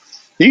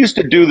 He used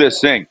to do this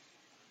thing.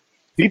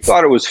 He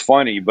thought it was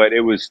funny, but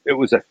it was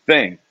a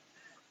thing.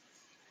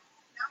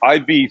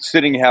 I'd be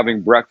sitting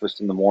having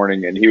breakfast in the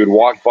morning, and he would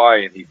walk by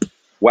and he'd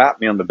whap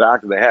me on the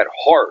back of the head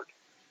hard.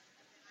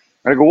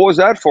 And I go, what was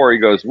that for? He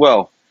goes,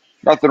 well,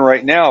 nothing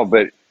right now,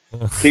 but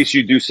in case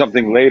you do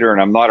something later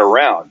and I'm not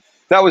around.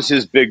 That was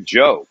his big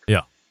joke.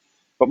 Yeah.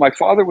 But my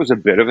father was a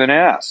bit of an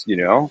ass,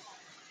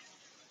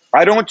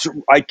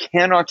 I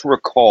cannot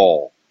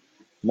recall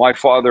my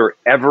father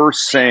ever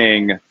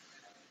saying,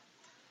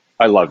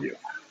 I love you.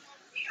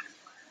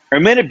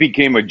 And then it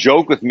became a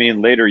joke with me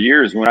in later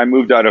years when I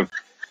moved out of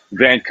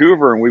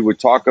Vancouver and we would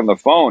talk on the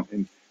phone.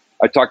 And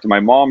I talked to my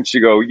mom.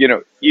 She'd go,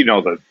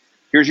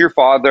 here's your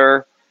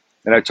father.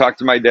 And I talked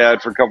to my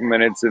dad for a couple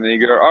minutes. And then he'd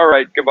go, all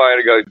right, goodbye.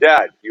 And I go,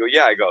 Dad. You go,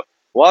 yeah. I go,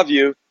 love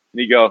you. And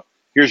he'd go,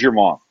 here's your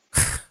mom.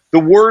 The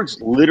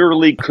words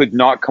literally could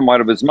not come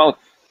out of his mouth.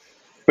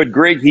 But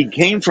Greg, he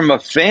came from a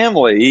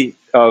family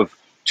of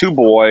 2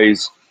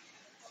 boys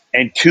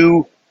and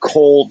 2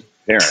 cold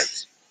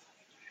parents.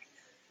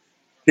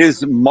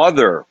 His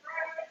mother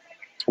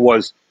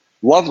was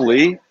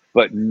lovely,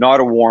 but not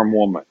a warm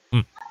woman.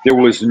 There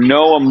was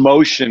no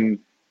emotion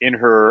in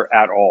her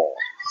at all.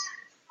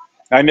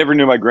 I never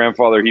knew my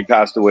grandfather. He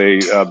passed away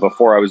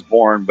before I was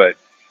born, but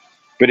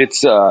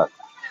it's, the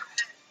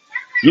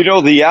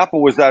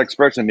apple was that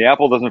expression. The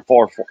apple doesn't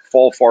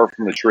fall far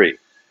from the tree.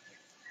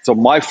 So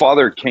my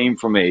father came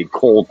from a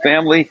cold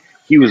family.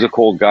 He was a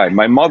cold guy.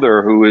 My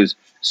mother, who is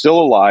still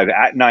alive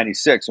at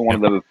 96, one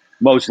of the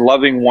most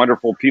loving,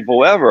 wonderful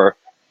people ever,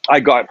 I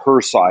got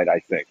her side, I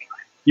think.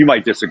 You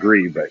might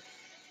disagree,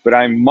 but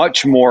I'm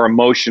much more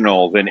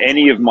emotional than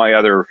any of my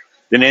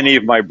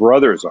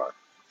brothers are,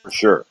 for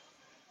sure.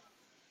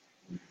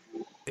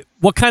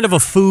 What kind of a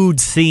food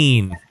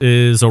scene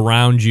is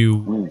around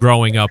you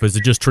growing up? Is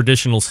it just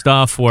traditional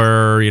stuff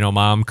where,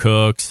 mom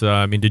cooks?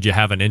 Did you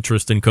have an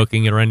interest in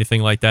cooking or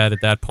anything like that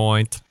at that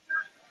point?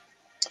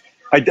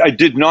 I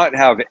did not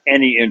have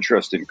any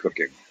interest in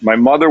cooking. My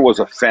mother was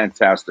a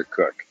fantastic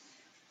cook.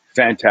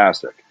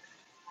 Fantastic.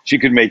 She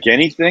could make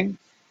anything.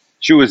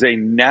 She was a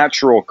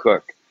natural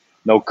cook.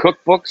 No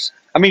cookbooks.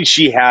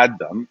 She had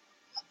them,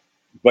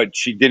 but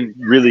she didn't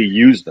really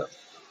use them.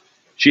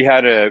 She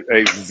had a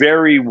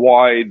very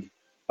wide,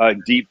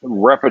 deep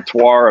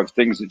repertoire of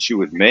things that she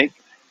would make.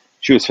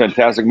 She was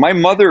fantastic. My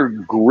mother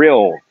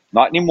grilled,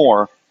 not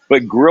anymore,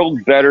 but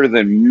grilled better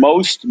than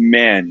most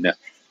men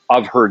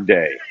of her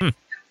day.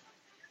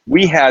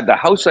 We had, the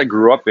house I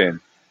grew up in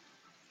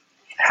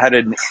had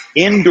an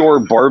indoor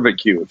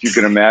barbecue, if you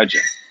can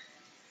imagine.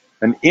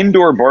 An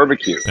indoor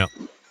barbecue. Yep.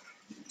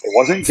 It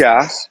wasn't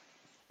gas.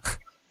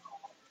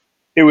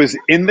 It was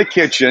in the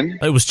kitchen.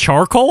 It was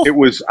charcoal? It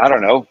was, I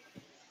don't know.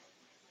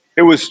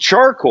 It was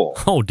charcoal.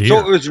 Oh, dear. So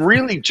it was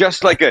really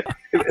just like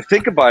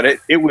think about it.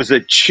 It was a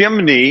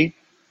chimney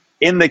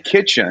in the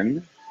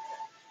kitchen.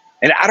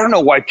 And I don't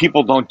know why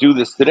people don't do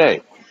this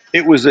today.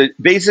 It was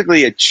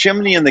basically a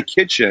chimney in the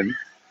kitchen,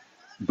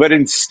 but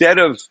instead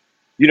of,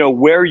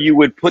 where you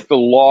would put the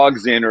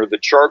logs in or the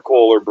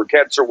charcoal or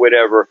briquettes or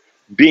whatever,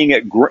 being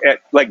at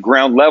like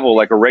ground level,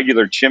 like a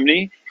regular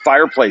chimney,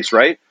 fireplace,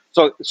 right?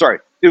 So, sorry,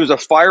 it was a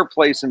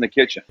fireplace in the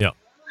kitchen. Yeah.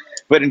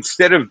 But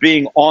instead of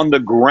being on the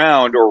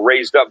ground or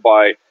raised up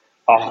by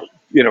a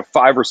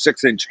 5 or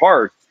 6 inch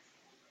hearth,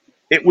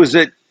 it was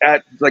at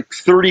like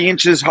 30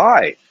 inches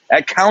high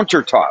at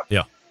countertop.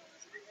 Yeah.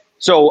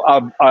 So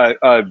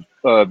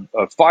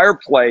a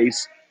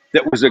fireplace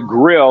that was a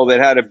grill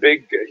that had a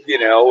big,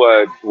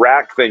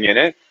 rack thing in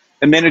it,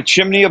 and then a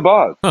chimney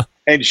above. Huh.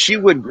 And she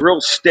would grill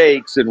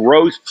steaks and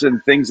roasts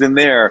and things in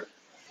there.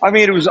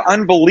 It was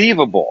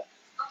unbelievable.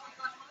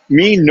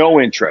 Me, no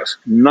interest,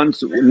 none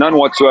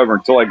whatsoever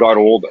until I got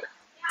older.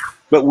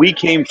 But we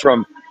came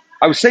from,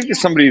 I was saying to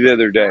somebody the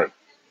other day,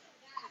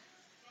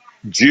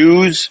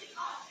 Jews,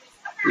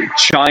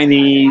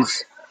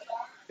 Chinese,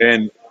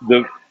 and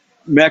the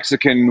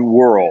Mexican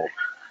world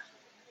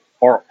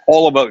are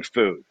all about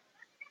food.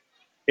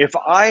 If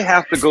I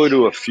have to go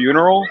to a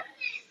funeral,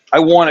 I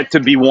want it to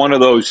be one of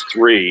those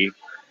three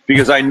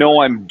because I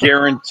know I'm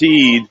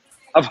guaranteed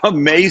of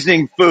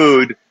amazing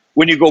food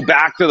when you go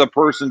back to the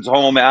person's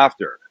home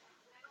after.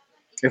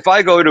 If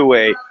I go to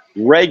a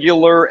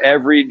regular,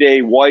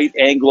 everyday, white,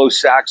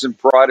 Anglo-Saxon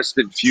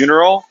Protestant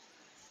funeral,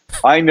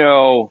 I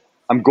know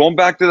I'm going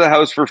back to the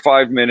house for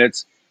 5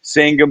 minutes,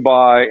 saying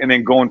goodbye, and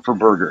then going for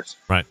burgers.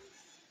 Right.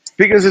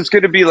 Because it's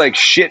going to be like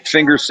shit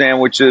finger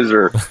sandwiches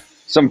or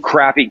some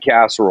crappy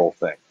casserole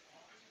thing.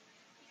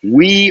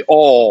 We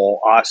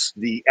all, us,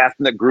 the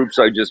ethnic groups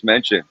I just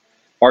mentioned,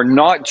 are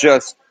not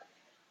just,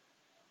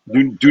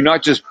 do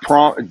not just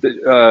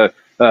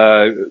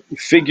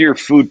figure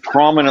food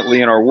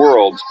prominently in our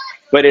worlds,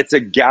 but it's a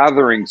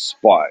gathering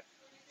spot.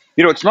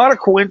 You know, it's not a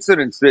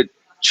coincidence that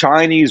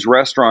Chinese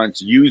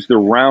restaurants use the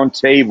round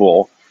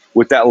table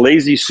with that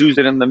lazy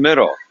Susan in the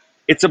middle.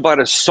 It's about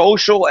as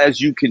social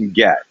as you can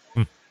get.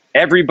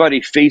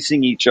 Everybody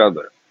facing each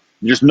other.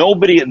 There's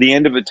nobody at the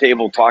end of a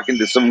table talking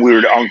to some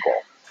weird uncle.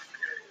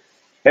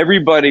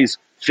 Everybody's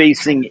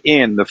facing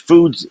in. The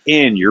food's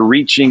in. You're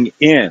reaching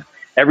in.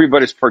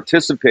 Everybody's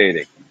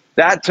participating.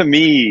 That, to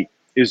me,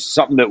 is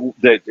something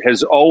that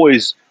has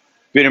always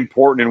been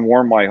important and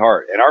warmed my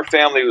heart. And our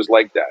family was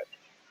like that.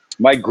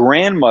 My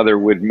grandmother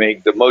would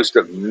make the most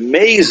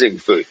amazing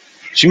food.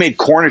 She made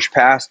Cornish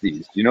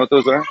pasties. Do you know what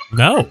those are?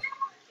 No.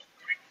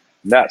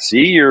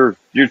 See, you're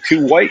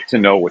too white to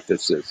know what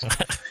this is.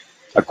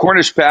 A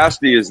Cornish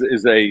pasty is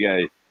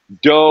a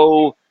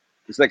dough.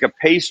 It's like a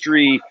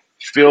pastry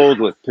filled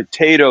with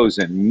potatoes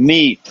and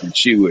meat, and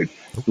she would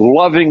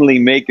lovingly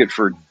make it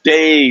for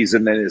days,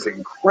 and then this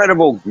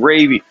incredible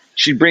gravy.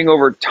 She'd bring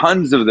over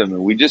tons of them,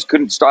 and we just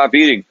couldn't stop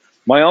eating.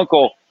 My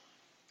uncle,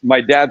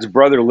 my dad's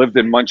brother, lived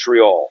in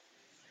Montreal.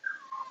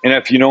 And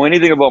if you know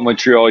anything about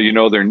Montreal, you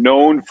know they're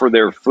known for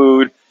their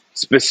food,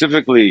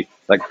 specifically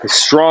like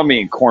pastrami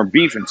and corned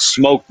beef and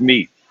smoked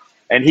meat.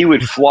 And he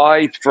would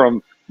fly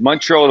from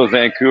Montreal to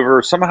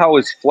Vancouver. Somehow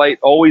his flight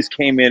always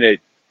came in at,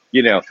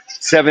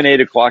 7,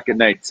 8 o'clock at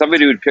night.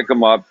 Somebody would pick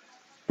him up,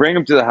 bring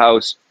him to the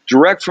house,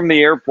 direct from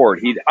the airport.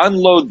 He'd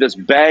unload this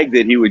bag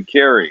that he would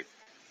carry,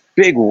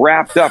 big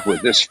wrapped up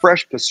with this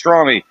fresh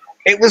pastrami.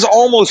 It was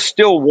almost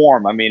still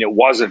warm. I mean, it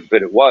wasn't,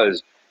 but it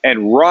was.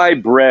 And rye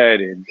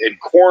bread and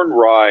corn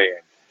rye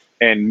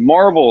and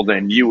marbled,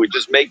 and you would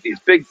just make these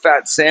big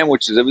fat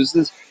sandwiches. It was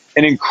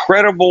an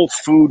incredible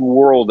food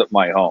world at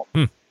my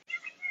home.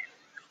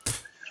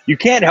 You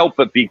can't help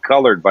but be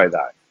colored by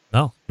that.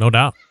 No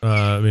doubt.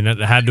 I mean, it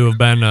had to have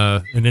been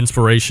an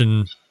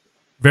inspiration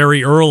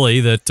very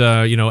early that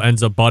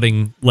ends up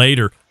budding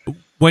later.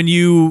 When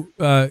you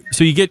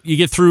so you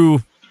get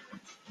through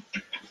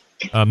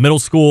middle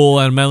school,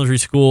 elementary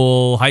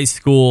school, high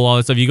school, all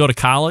that stuff. You go to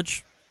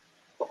college.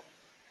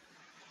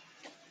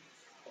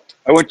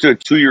 I went to a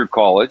 2-year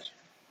college.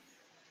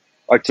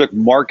 I took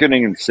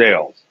marketing and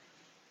sales.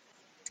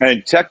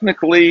 And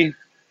technically,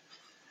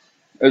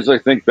 as I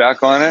think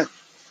back on it,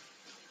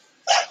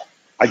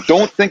 I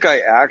don't think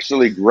I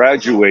actually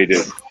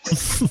graduated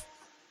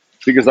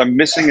because I'm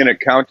missing an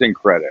accounting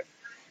credit.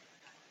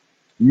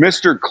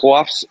 Mr.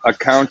 Clough's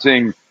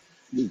accounting,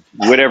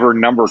 whatever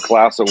number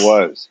class it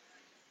was,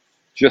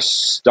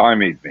 just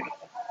stymied me.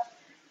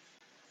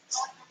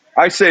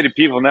 I say to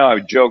people now, I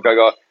joke, I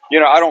go,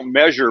 I don't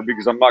measure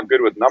because I'm not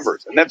good with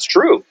numbers. And that's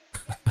true.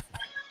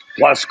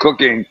 Plus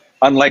cooking,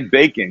 unlike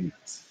baking,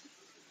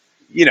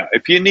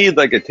 if you need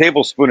like a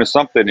tablespoon of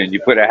something and you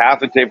put a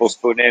half a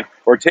tablespoon in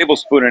or a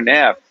tablespoon and a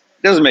half,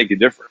 it doesn't make a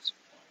difference.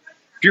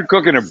 If you're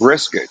cooking a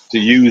brisket, to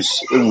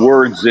use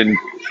words in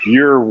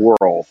your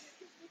world,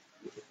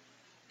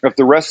 if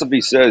the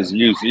recipe says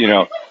use,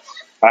 a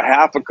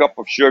half a cup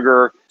of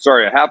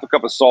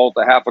salt,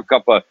 a half a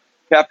cup of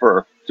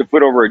pepper to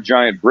put over a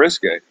giant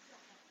brisket,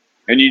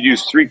 and you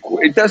use 3,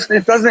 it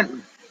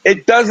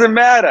doesn't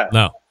matter.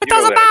 No, it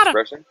doesn't matter.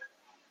 Expression?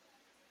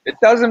 It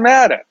doesn't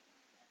matter.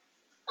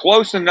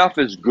 Close enough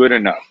is good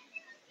enough.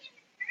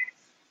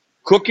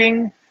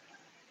 Cooking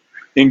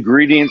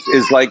ingredients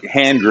is like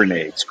hand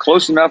grenades.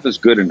 Close enough is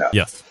good enough.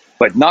 Yes.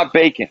 But not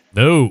baking.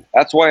 No.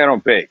 That's why I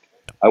don't bake.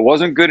 I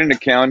wasn't good in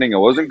accounting. I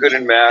wasn't good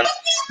in math.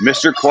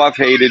 Mr. Clough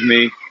hated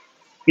me.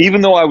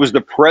 Even though I was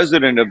the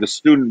president of the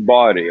student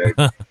body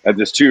at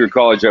this 2-year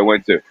college I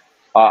went to,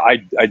 I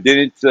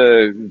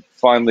didn't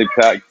finally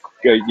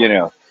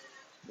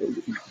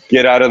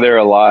get out of there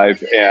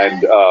alive,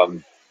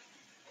 and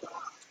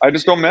I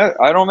just don't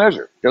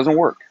measure. It doesn't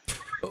work.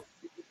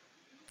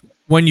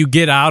 When you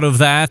get out of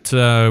that,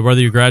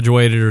 whether you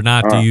graduated or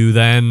not, do you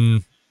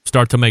then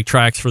start to make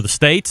tracks for the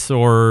States,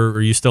 or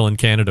are you still in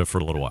Canada for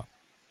a little while?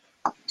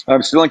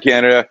 I'm still in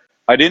Canada.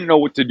 I didn't know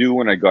what to do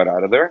when I got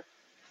out of there.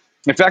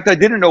 In fact, I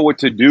didn't know what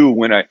to do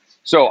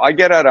so I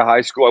get out of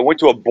high school. I went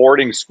to a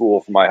boarding school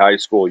for my high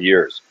school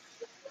years.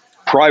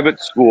 private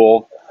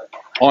school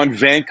on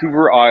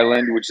Vancouver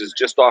Island, which is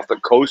just off the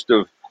coast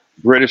of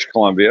British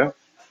Columbia.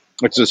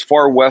 It's as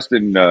far west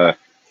in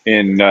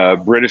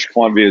British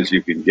Columbia as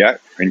you can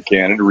get in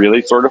Canada,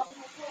 really, sort of.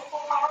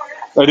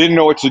 I didn't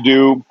know what to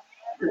do.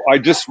 I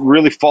just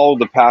really followed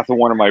the path of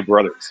one of my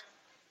brothers.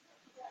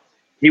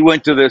 He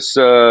went to this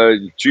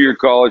junior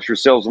college for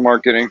sales and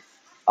marketing.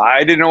 I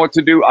didn't know what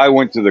to do. I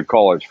went to the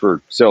college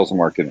for sales and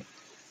marketing.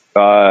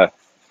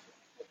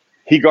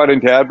 He got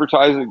into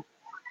advertising,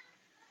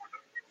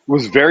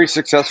 was very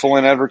successful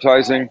in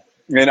advertising,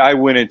 and I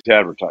went into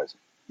advertising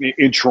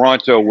in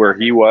Toronto where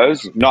he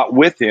was, not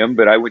with him,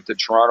 but I went to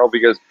Toronto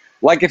because,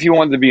 like, if you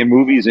wanted to be in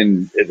movies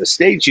in the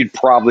States, you'd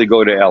probably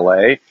go to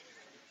LA.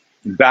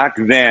 Back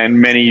then,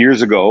 many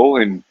years ago,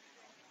 in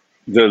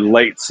the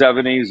late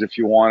 70s, if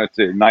you wanted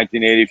to,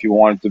 1980, if you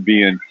wanted to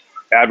be in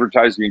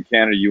advertising in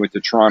Canada, you went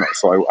to Toronto.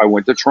 So I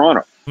went to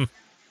Toronto.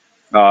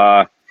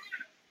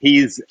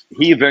 He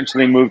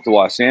eventually moved to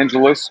Los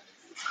Angeles,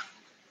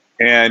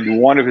 and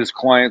one of his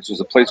clients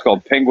was a place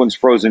called Penguin's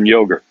Frozen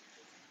Yogurt.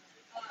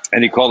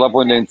 And he called up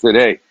one day and said,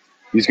 "Hey,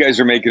 these guys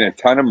are making a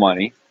ton of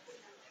money.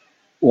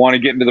 Want to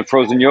get into the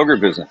frozen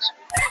yogurt business?"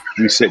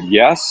 We said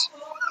yes.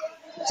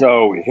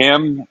 So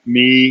him,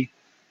 me,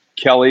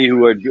 Kelly,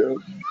 who had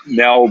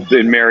now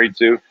been married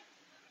to,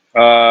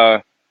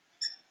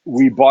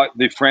 we bought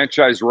the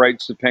franchise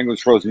rights to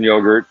Penguin's Frozen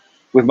Yogurt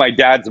with my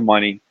dad's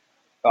money,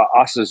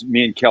 us as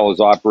me and Kel as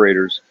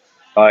operators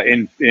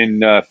in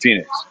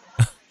Phoenix.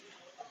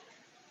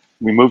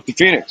 We moved to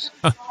Phoenix.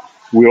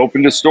 We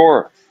opened a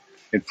store.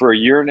 And for a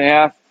year and a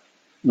half,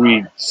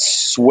 we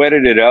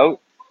sweated it out.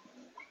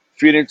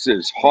 Phoenix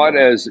is hot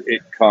as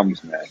it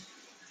comes, man.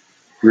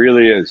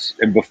 Really is.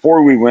 And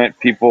before we went,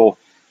 people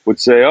would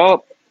say,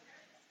 "Oh,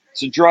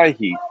 it's a dry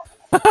heat."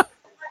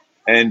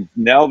 And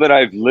now that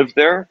I've lived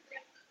there,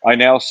 I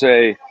now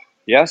say,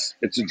 yes,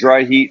 it's a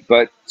dry heat,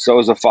 but so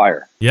is a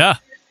fire. Yeah.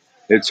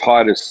 It's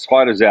hot as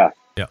that.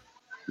 Yeah.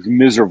 It's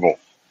miserable.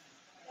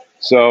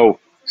 So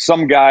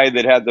some guy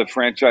that had the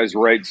franchise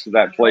rights to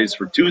that place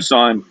for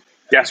Tucson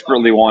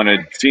desperately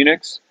wanted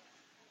Phoenix,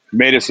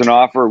 made us an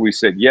offer. We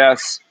said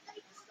yes.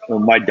 Well,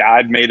 my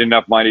dad made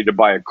enough money to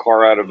buy a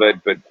car out of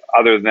it, but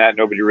other than that,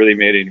 nobody really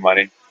made any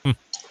money.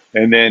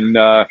 And then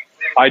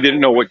I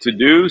didn't know what to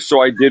do,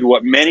 so I did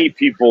what many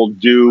people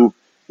do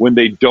when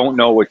they don't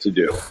know what to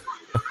do.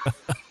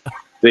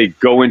 They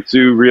go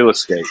into real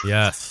estate.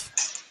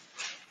 Yes.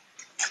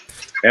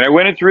 And I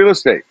went into real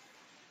estate.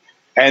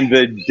 And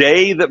the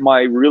day that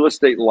my real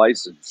estate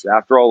license,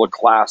 after all the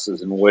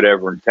classes and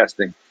whatever and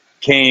testing,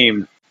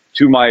 came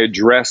to my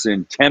address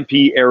in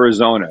Tempe,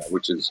 Arizona,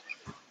 which is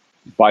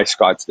by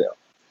Scottsdale.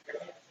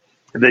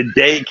 The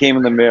day it came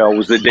in the mail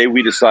was the day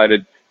we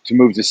decided to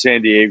move to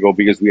San Diego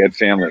because we had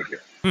family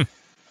here.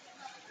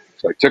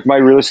 So I took my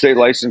real estate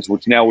license,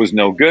 which now was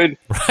no good,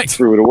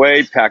 threw it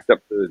away, packed up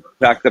the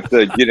like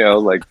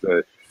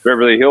the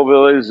Beverly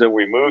Hillbillies, and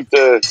we moved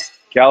to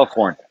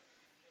California.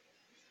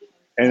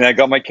 And I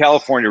got my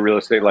California real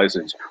estate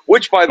license,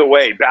 which, by the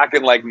way, back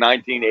in like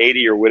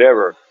 1980 or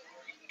whatever,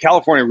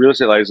 California real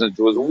estate license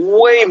was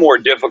way more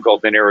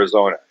difficult than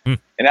Arizona.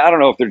 And I don't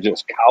know if they're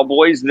just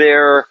cowboys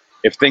there,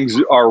 if things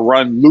are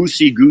run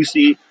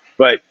loosey-goosey,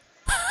 but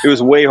it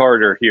was way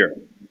harder here.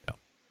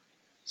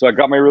 So I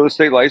got my real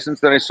estate license,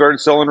 then I started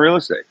selling real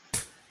estate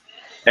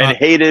and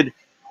hated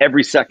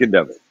every second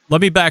of it. Let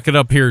me back it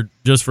up here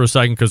just for a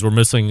second because we're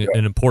missing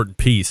an important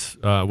piece,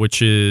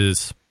 which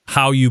is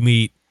how you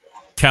meet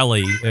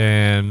Kelly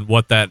and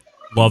what that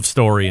love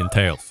story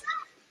entails.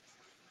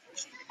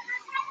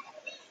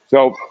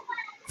 So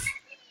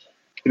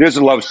it is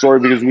a love story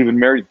because we've been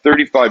married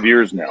 35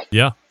 years now.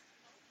 Yeah.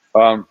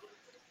 I've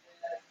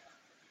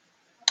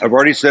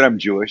already said I'm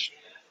Jewish,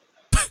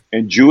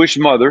 and Jewish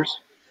mothers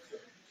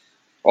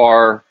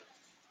are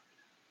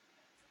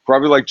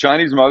probably like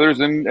Chinese mothers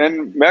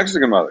and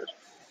Mexican mothers.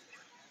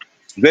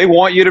 They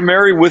want you to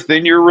marry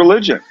within your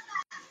religion.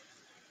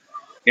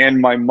 And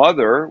my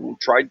mother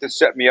tried to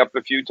set me up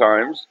a few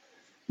times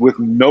with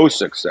no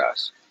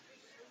success.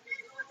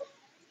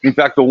 In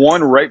fact, the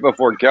one right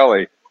before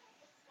Kelly,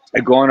 I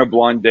go on a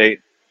blonde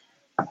date,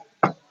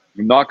 I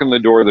knock on the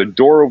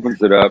door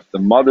opens it up, the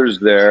mother's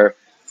there.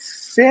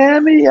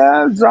 "Sammy,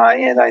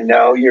 Zion, I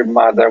know your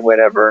mother,"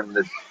 whatever.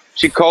 And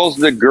she calls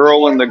the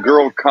girl, and the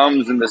girl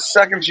comes, and the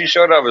second she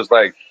showed up, I was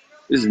like,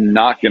 this is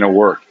not going to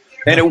work.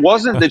 And it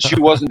wasn't that she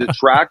wasn't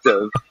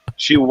attractive.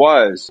 She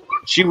was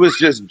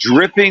just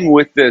dripping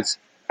with this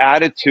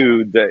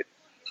attitude that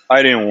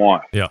I didn't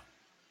want. Yeah.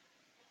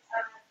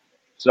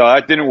 So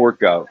that didn't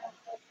work out.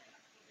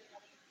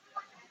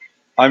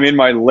 I'm in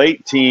my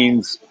late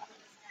teens.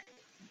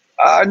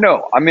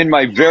 No, I'm in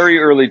my very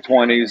early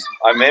 20s.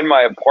 I'm in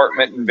my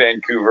apartment in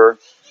Vancouver.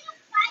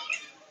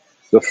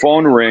 The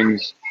phone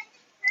rings.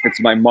 It's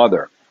my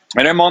mother.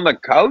 And I'm on the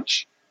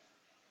couch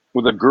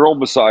with a girl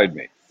beside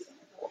me.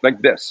 Like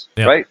this,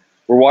 right?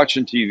 We're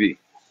watching TV.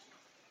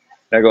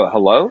 And I go,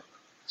 "Hello?"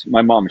 It's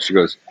my mom. She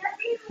goes,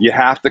 "You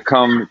have to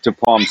come to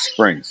Palm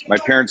Springs." My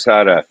parents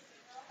had a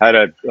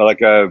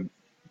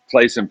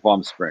place in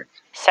Palm Springs,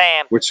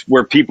 Sam,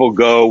 where people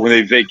go when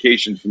they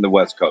vacation from the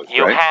West Coast,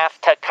 you right? have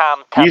to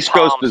come to East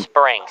Coast Palm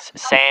Springs.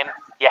 Sam,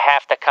 you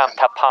have to come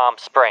to Palm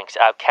Springs,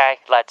 okay?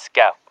 Let's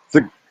go.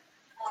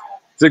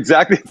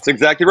 It's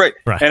exactly right.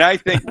 And I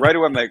think right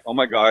away, I'm like, oh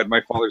my God,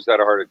 my father's had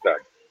a heart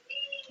attack.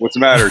 What's the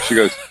matter? She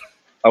goes,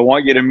 I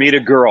want you to meet a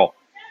girl.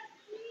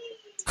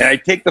 And I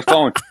take the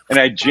phone and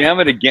I jam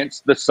it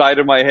against the side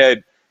of my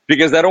head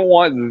because I don't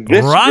want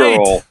this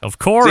girl of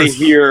course.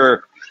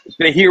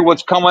 to hear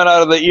what's coming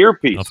out of the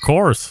earpiece. Of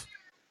course.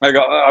 I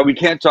go, we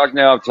can't talk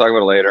now. I'll talk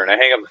about it later. And I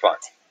hang up the phone.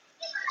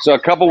 So a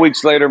couple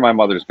weeks later, my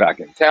mother's back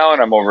in town.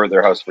 I'm over at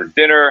their house for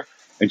dinner.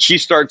 And she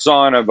starts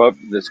on about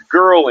this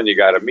girl, and you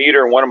got to meet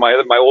her. One of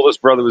my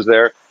oldest brother was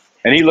there.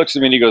 And he looks at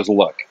me and he goes,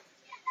 look,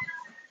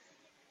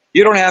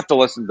 you don't have to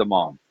listen to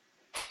Mom.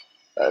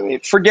 I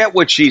mean, forget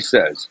what she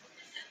says.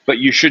 But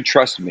you should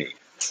trust me.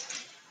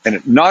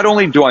 And not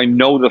only do I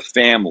know the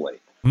family,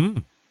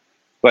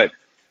 but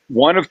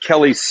one of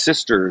Kelly's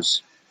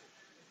sisters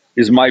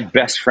is my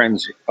best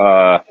friend's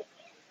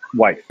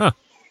wife. Huh.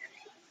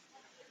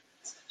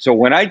 So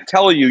when I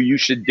tell you you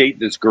should date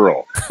this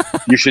girl,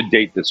 you should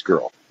date this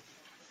girl.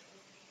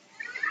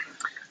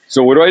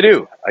 So what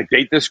do? I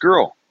date this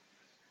girl.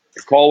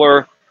 I call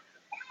her.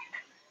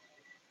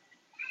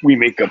 We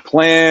make a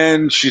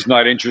plan. She's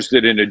not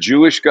interested in a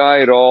Jewish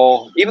guy at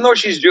all. Even though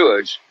she's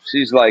Jewish,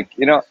 she's like,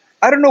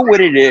 I don't know what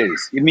it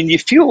is. I mean, you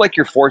feel like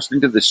you're forced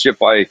into this shit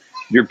by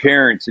your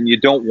parents and you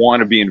don't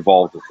want to be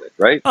involved with it,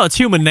 right? Oh, it's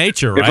human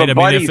nature, right? I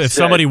mean, if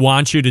somebody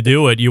wants you to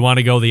do it, you want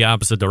to go the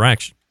opposite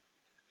direction.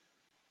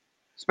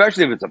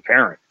 Especially if it's a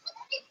parent.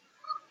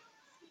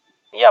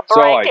 You're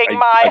breaking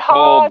my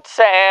heart,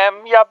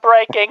 Sam. You're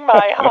breaking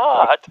my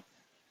heart.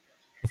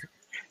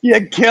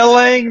 You're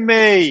killing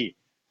me.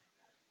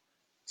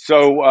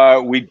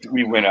 So we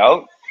went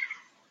out,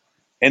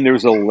 and there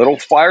was a little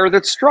fire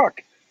that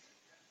struck.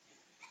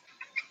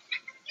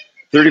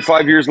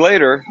 35 years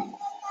later,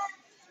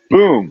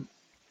 boom.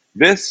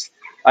 This,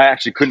 I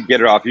actually couldn't get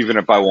it off even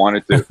if I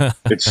wanted to.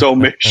 It's so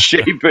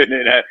misshapen.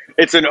 And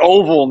it's an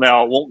oval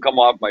now. It won't come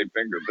off my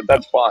finger, but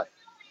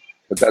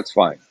that's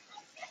fine.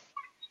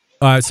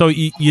 So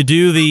you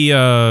do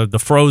the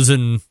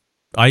frozen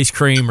ice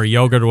cream or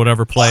yogurt or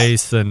whatever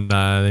place, and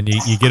then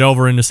you get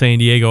over into San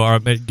Diego.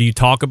 Do you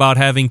talk about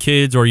having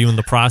kids, or are you in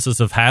the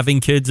process of having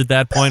kids at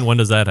that point? When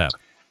does that happen?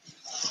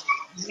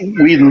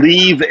 We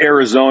leave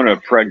Arizona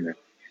pregnant.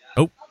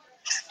 Oh,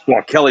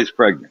 well, Kelly's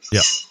pregnant.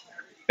 Yeah.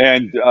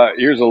 And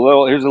here's a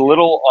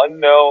little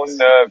unknown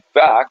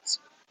fact.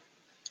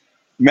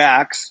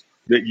 Max,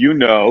 that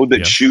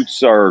that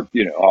shoots our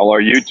all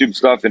our YouTube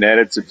stuff and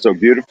edits it so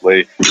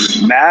beautifully.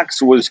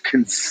 Max was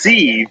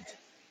conceived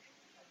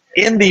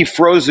in the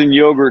frozen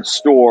yogurt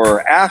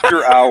store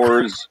after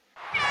hours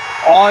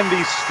on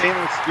the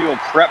stainless steel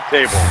prep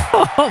table.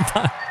 Oh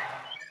my.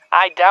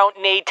 I don't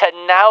need to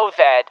know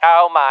that.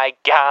 Oh my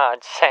God,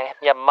 Sam,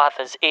 your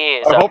mother's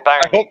ears are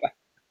burning.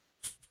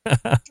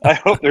 I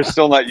hope they're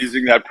still not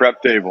using that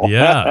prep table.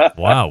 Yeah.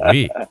 Wow.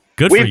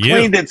 Good for you. We've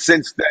cleaned it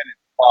since then.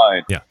 It's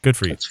fine. Yeah. Good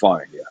for you. It's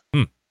fine.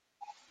 Yeah.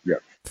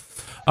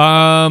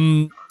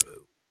 Yeah.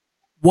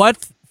 What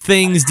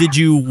things did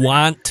you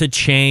want to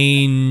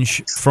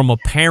change from a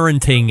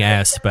parenting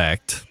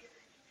aspect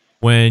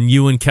when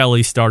you and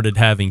Kelly started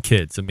having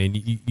kids? I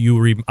mean,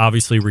 you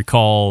obviously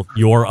recall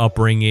your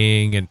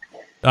upbringing, and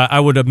I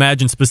would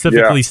imagine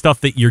specifically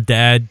stuff that your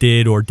dad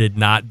did or did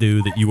not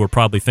do that you were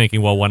probably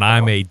thinking, well, when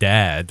I'm a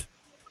dad,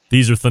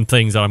 these are some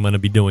things that I'm going to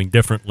be doing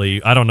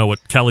differently. I don't know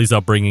what Kelly's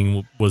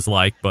upbringing was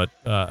like, but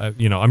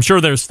I'm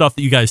sure there's stuff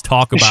that you guys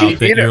talk about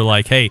that you're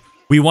like, hey,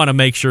 we want to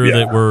make sure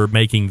that we're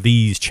making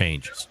these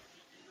changes.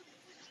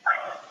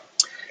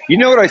 You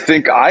know what I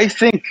think? I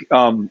think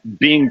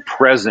being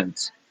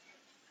present,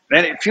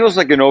 and it feels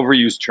like an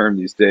overused term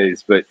these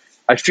days, but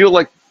I feel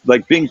like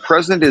being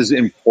present is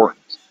important.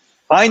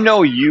 I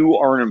know you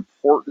are an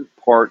important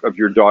part of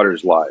your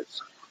daughter's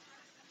lives.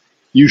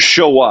 You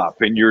show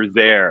up and you're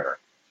there.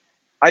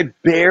 I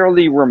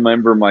barely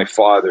remember my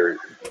father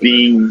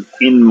being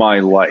in my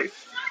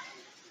life.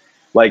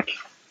 Like,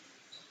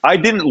 I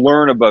didn't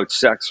learn about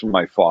sex from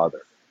my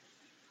father.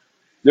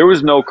 There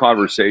was no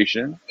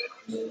conversation.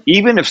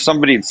 Even if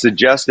somebody had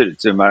suggested it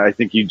to him, I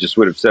think he just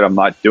would have said, I'm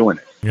not doing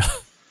it. Yeah.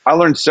 I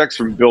learned sex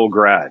from Bill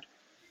Grad.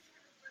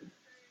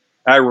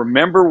 I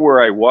remember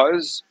where I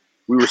was.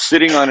 We were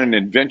sitting on an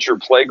adventure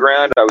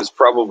playground. I was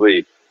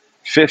probably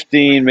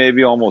 15,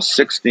 maybe almost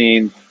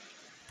 16.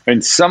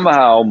 And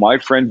somehow my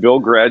friend Bill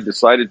Grad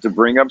decided to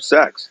bring up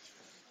sex.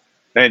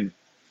 And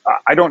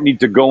I don't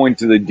need to go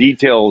into the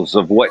details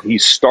of what he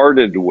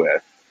started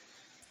with,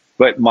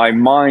 but my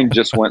mind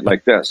just went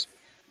like this.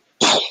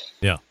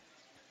 Yeah.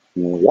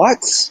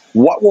 What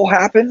will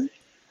happen?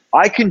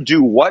 I can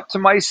do what to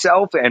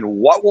myself, and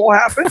what will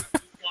happen?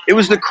 It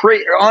was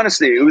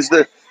honestly, it was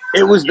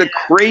the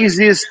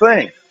craziest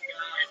thing.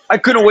 I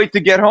couldn't wait to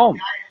get home.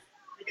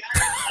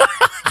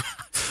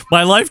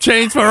 My life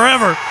changed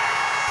forever.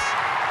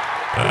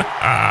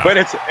 But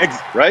it's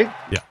right.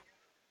 Yeah.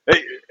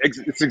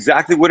 It's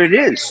exactly what it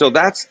is. So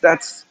that's.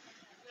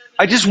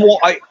 I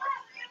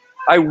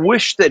I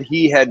wish that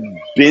he had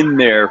been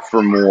there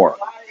for more.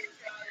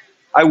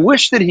 I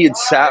wish that he had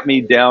sat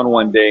me down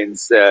one day and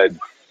said,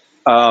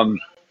 how's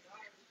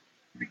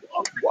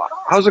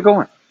it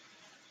going?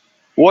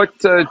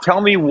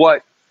 Tell me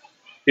what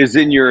is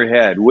in your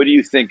head. What are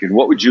you thinking?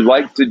 What would you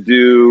like to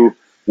do?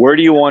 Where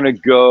do you want to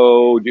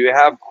go? Do you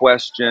have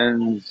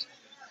questions?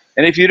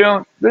 And if you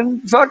don't,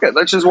 then fuck it.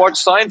 Let's just watch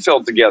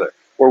Seinfeld together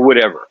or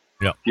whatever.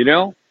 Yeah. You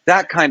know,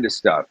 that kind of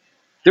stuff.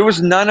 There was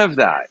none of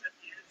that.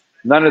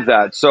 None of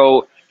that.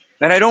 So,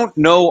 and I don't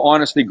know,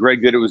 honestly,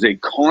 Greg, that it was a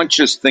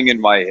conscious thing in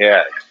my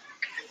head.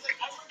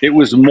 It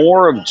was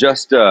more of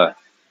just a,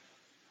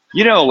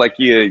 you know, like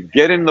you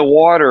get in the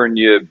water and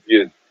you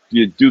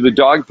do the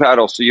dog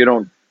paddle so you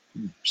don't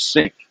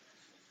sink.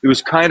 It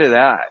was kind of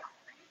that.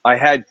 I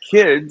had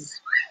kids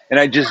and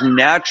I just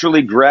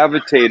naturally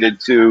gravitated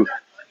to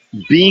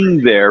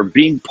being there,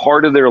 being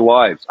part of their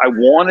lives. I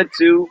wanted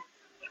to,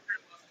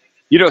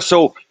 you know,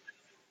 so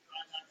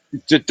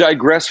to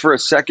digress for a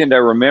second, I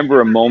remember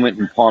a moment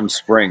in Palm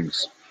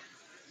Springs.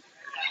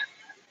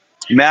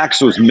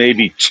 Max was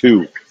maybe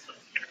 2.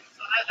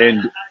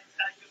 And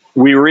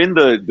we were in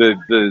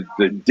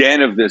the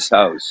den of this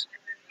house.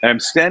 And I'm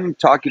standing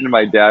talking to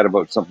my dad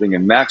about something,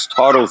 and Max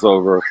toddles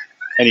over,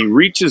 and he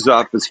reaches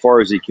up as far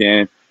as he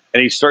can,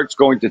 and he starts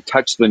going to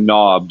touch the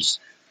knobs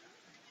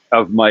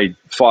of my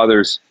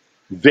father's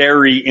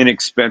very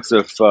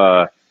inexpensive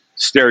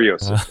stereo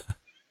system.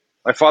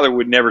 My father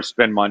would never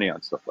spend money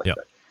on stuff like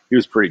that. He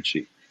was pretty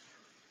cheap.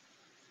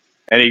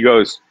 And he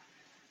goes,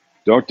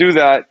 don't do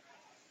that.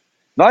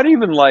 Not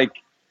even like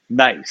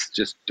nice,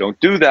 just don't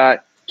do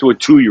that to a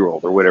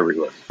 2-year-old or whatever he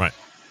was. Right.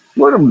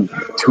 What a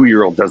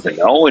 2-year-old doesn't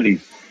know, and he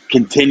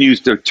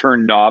continues to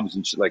turn knobs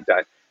and shit like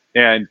that.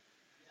 And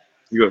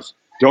he goes,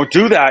 don't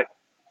do that.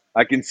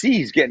 I can see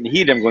he's getting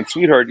heated. I'm going,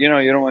 sweetheart, you know,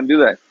 you don't want to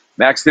do that.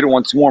 Max did it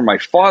once more. My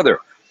father,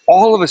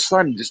 all of a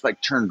sudden, just like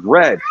turned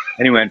red,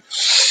 and he went,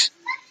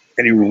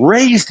 and he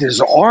raised his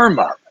arm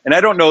up. And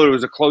I don't know that it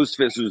was a closed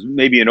fist, it was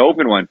maybe an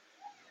open one.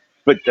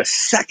 But the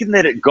second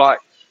that it got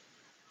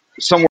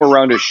somewhere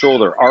around his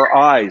shoulder, our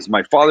eyes,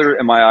 my father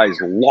and my eyes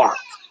locked.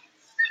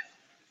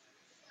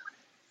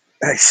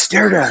 And I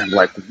stared at him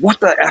like, what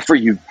the F are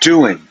you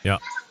doing? Yeah.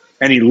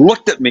 And he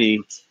looked at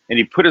me and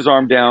he put his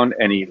arm down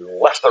and he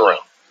left the room.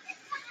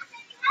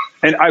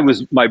 And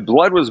my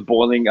blood was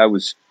boiling. I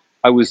was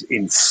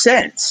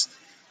incensed.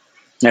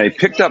 And I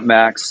picked up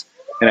Max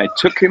and I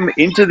took him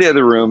into the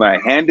other room. I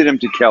handed him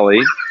to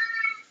Kelly.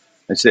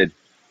 I said,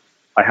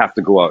 I have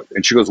to go out.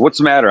 And she goes, what's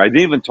the matter? I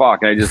didn't even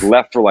talk. And I just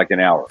left for like an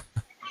hour.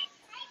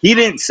 He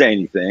didn't say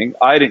anything.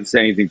 I didn't say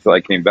anything until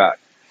I came back.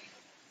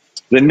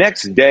 The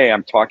next day,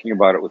 I'm talking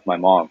about it with my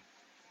mom.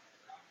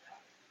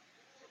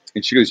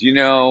 And she goes, you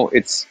know,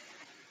 it's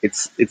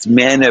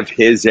men of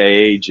his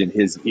age and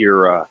his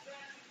era,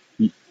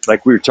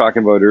 like we were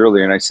talking about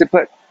earlier. And I said,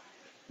 but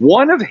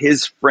one of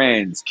his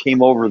friends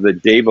came over the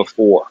day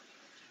before,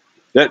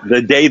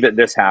 the day that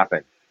this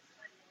happened,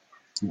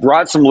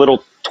 brought some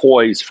little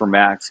toys for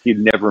Max. He'd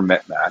never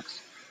met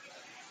Max.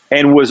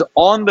 And was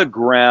on the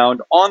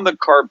ground, on the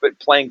carpet,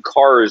 playing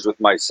cars with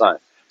my son.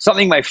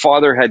 Something my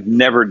father had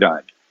never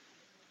done.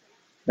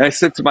 And I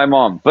said to my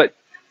mom, but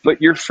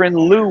your friend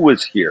Lou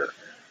was here,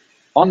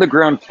 on the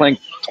ground playing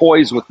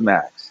toys with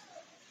Max.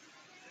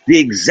 The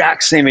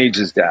exact same age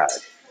as Dad.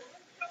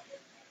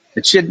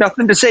 And she had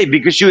nothing to say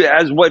because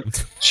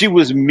she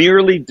was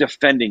merely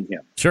defending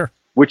him. Sure.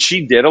 Which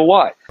she did a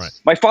lot. Right.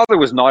 My father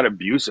was not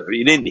abusive.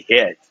 He didn't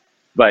hit.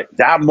 But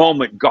that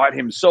moment got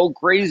him so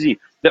crazy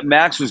that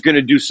Max was going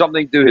to do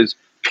something to his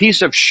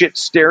piece of shit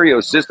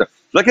stereo system.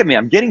 Look at me.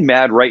 I'm getting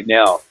mad right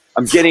now.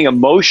 I'm getting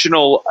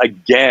emotional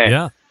again.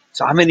 Yeah.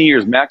 So how many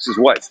years? Max is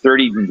what,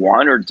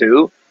 31 or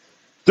 2?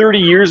 30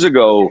 years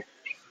ago,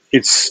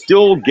 it's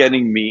still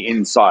getting me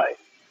inside.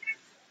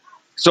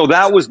 So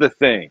that was the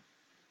thing.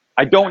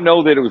 I don't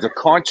know that it was a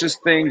conscious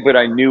thing, but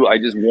I knew I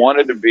just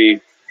wanted to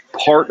be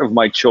part of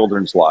my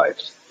children's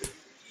lives.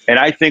 And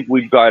I think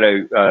we've got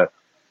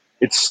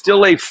it's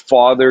still a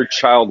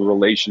father-child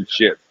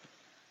relationship.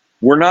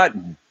 We're not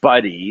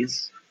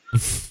buddies,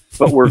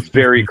 but we're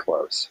very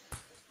close.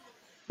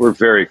 We're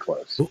very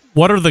close.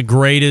 What are the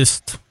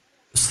greatest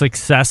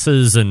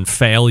successes and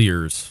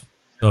failures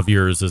of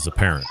yours as a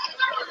parent?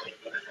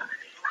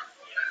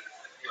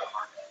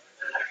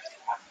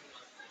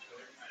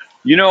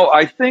 You know,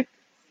 I think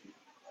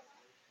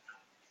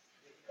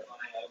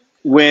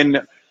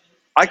when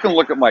I can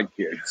look at my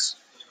kids,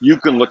 you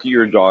can look at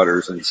your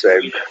daughters and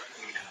say,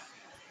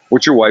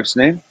 what's your wife's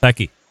name?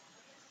 Becky.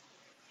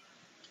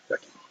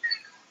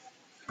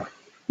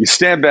 You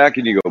stand back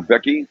and you go,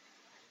 Becky,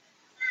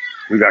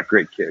 we got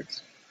great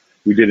kids.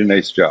 We did a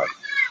nice job.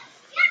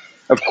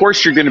 Of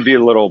course, you're going to be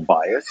a little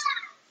biased,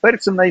 but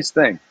it's a nice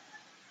thing.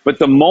 But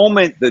the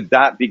moment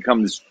that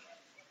becomes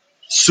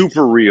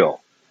super real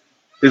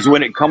is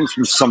when it comes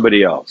from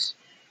somebody else.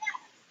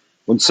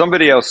 When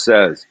somebody else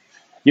says,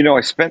 you know,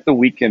 I spent the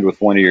weekend with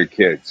one of your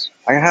kids.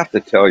 I have to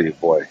tell you,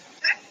 boy,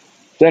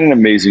 done an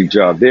amazing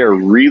job. They are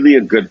really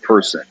a good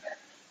person.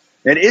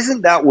 And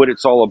isn't that what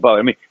it's all about?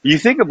 I mean, you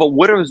think about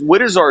what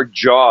is our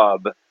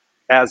job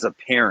as a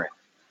parent?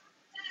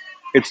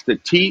 It's to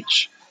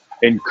teach,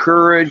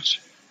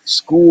 encourage,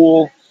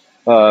 school,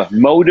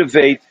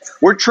 motivate.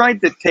 We're trying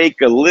to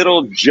take a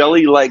little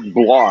jelly-like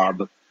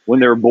blob when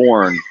they're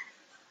born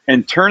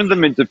and turn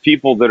them into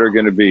people that are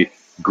going to be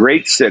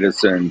great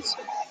citizens,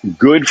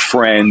 good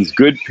friends,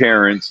 good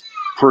parents,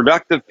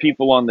 productive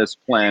people on this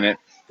planet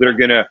that are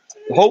going to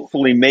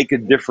hopefully make a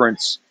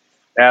difference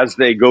as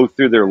they go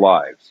through their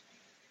lives.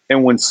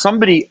 And when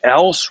somebody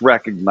else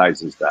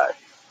recognizes that,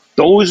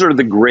 those are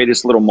the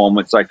greatest little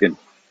moments I can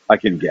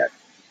get.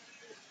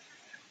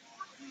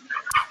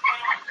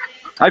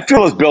 I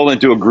feel it's built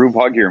into a group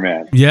hug here,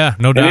 man. Yeah,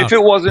 no doubt. And if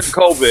it wasn't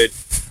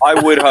COVID,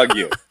 I would hug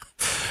you.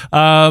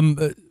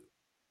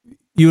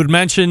 You had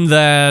mentioned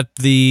that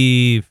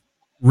the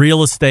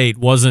real estate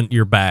wasn't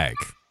your bag.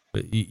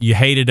 You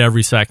hated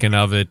every second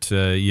of it.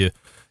 You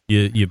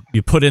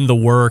put in the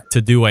work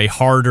to do a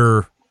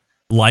harder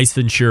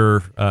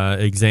licensure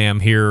exam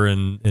here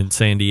in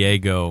San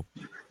Diego.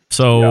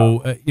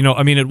 So,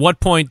 at what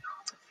point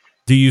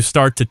do you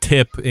start to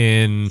tip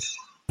in,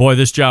 boy,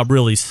 this job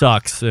really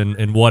sucks,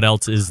 and what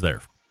else is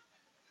there?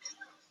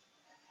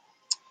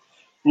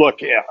 Look,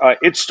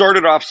 it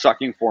started off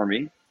sucking for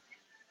me.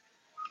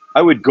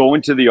 I would go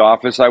into the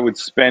office. I would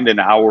spend an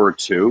hour or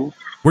two.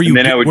 Were you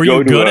good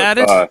at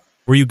it?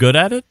 Were you good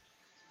at it?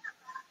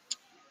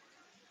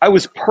 I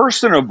was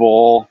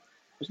personable.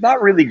 I was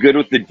not really good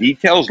with the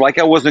details. Like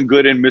I wasn't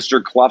good in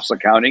Mr. Clough's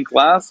accounting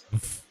class.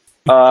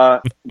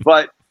 But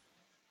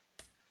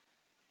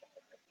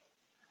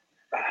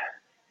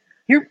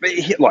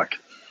look,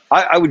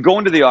 I would go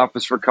into the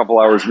office for a couple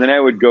hours, and then I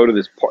would go to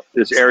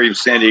this area of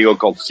San Diego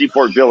called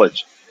Seaport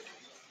Village,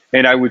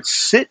 and I would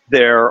sit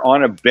there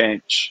on a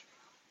bench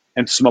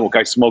and smoke.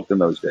 I smoked in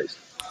those days.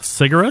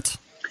 Cigarettes?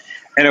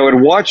 And I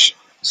would watch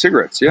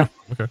cigarettes, yeah.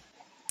 Oh, okay.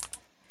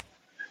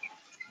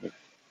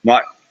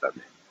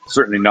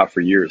 Certainly not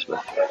for years,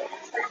 but.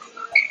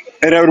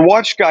 And I would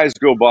watch guys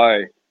go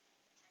by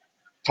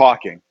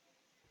talking,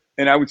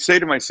 and I would say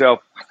to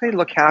myself, they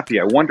look happy.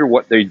 I wonder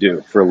what they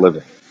do for a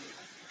living.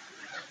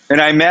 And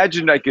I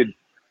imagined I could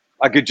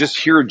just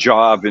hear a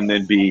job and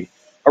then be,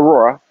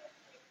 Aurora,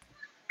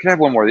 can I have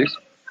one more of these?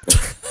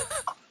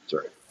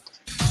 Sorry.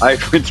 I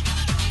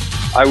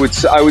would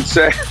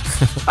say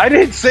I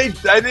didn't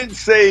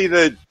say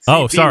the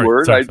CT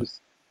word. Sorry. I just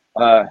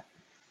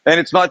and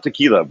it's not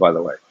tequila, by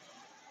the way.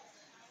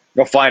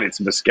 You'll find it's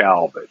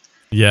mezcal, but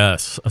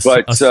yes, a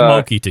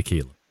smoky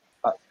tequila.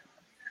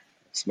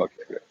 Smoky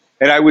tequila.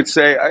 And I would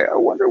say, I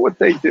wonder what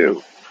they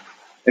do.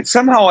 And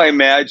somehow I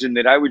imagined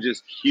that I would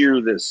just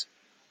hear this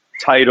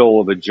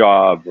title of a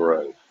job or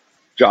a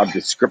job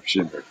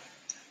description or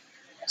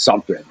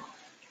something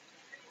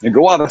and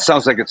go, wow, that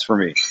sounds like it's for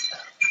me.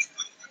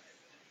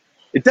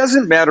 It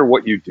doesn't matter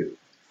what you do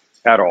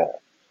at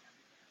all.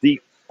 The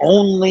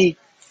only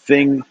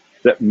thing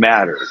that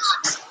matters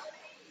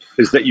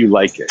is that you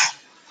like it.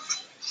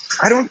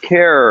 I don't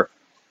care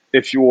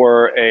if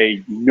you're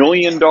a $1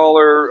 million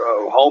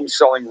home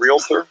selling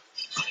realtor,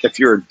 if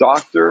you're a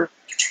doctor,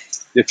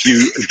 if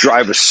you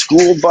drive a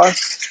school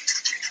bus,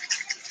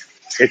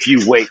 if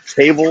you wait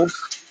tables,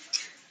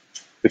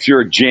 if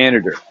you're a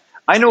janitor.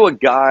 I know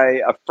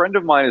a friend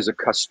of mine is a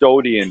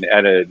custodian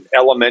at an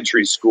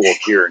elementary school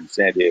here in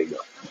San Diego.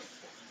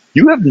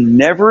 You have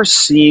never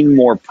seen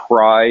more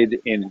pride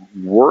in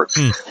work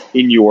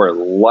in your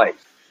life.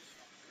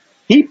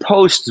 He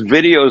posts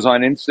videos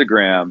on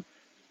Instagram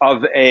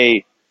of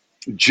a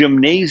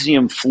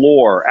gymnasium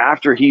floor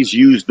after he's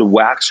used the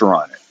waxer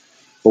on it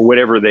or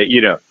whatever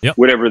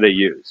whatever they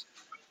use.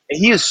 And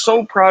he is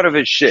so proud of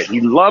his shit. He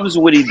loves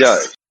what he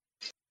does.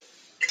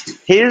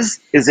 His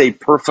is a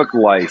perfect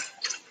life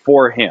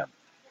for him.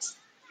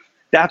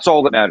 That's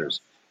all that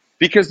matters.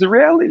 Because the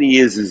reality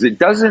is it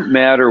doesn't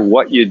matter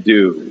what you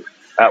do.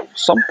 At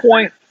some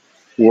point,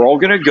 we're all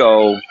going to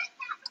go,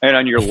 and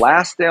on your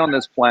last day on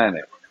this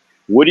planet,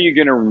 what are you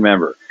going to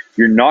remember?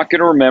 You're not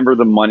going to remember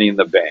the money in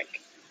the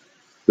bank,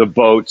 the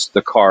boats,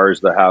 the cars,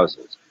 the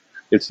houses.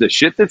 It's the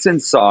shit that's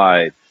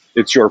inside.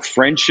 It's your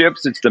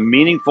friendships. It's the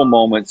meaningful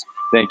moments,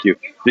 thank you,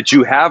 that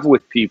you have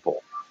with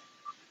people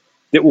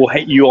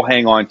that you'll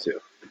hang on to.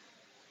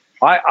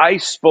 I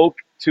spoke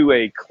to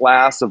a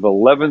class of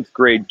 11th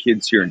grade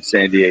kids here in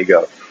San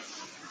Diego.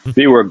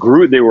 They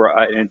were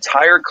an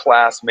entire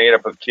class made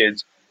up of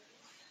kids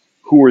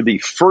who were the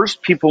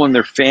first people in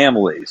their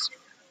families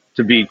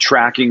to be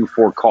tracking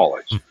for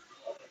college.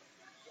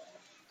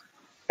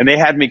 And they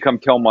had me come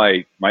tell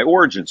my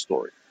origin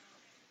story.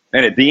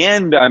 And at the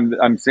end,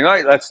 I'm saying, all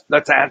right,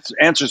 let's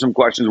answer some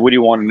questions. What do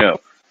you want to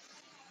know?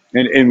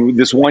 And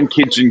this one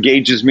kid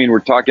engages me, and we're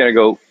talking. I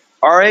go,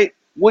 all right,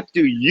 what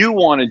do you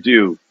want to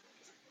do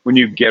when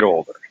you get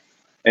older?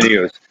 And he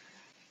goes,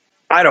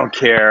 I don't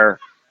care.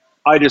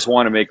 I just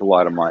want to make a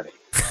lot of money.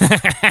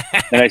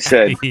 And I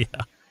said, yeah.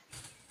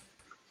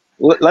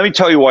 Let me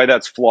tell you why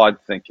that's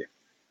flawed thinking.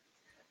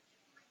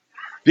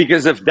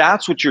 Because if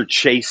that's what you're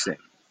chasing,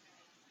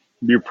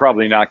 you're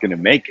probably not going to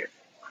make it.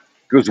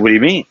 He goes, what do you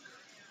mean?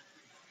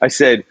 I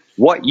said,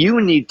 What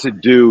you need to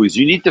do is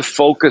you need to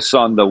focus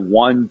on the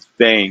one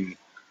thing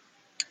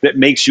that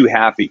makes you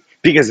happy.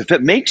 Because if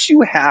it makes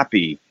you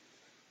happy,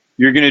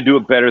 you're going to do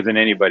it better than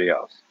anybody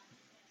else.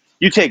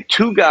 You take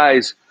two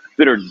guys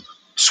that are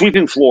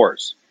sweeping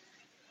floors.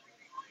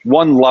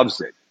 One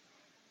loves it.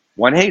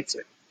 One hates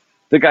it.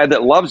 The guy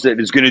that loves it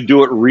is going to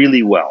do it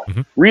really well.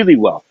 Really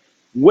well.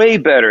 Way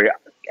better.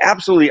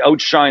 Absolutely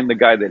outshine the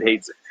guy that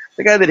hates it.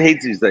 The guy that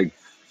hates it is like,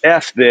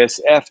 F this,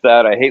 F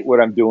that. I hate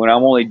what I'm doing.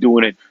 I'm only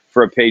doing it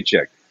for a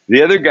paycheck.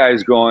 The other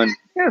guy's going,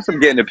 yes, I'm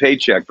getting a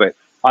paycheck, but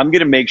I'm going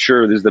to make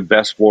sure this is the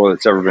best floor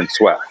that's ever been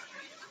swept.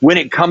 When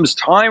it comes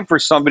time for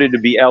somebody to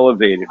be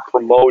elevated,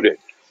 promoted,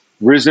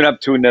 risen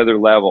up to another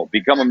level,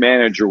 become a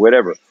manager,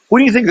 whatever, who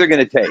do you think they're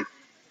going to take?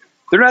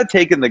 They're not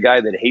taking the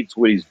guy that hates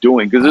what he's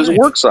doing because his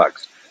work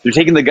sucks. They're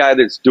taking the guy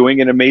that's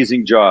doing an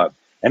amazing job.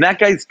 And that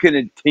guy's going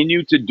to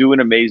continue to do an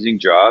amazing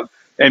job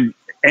and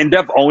end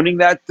up owning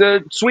that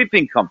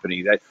sweeping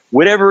company, that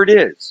whatever it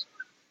is.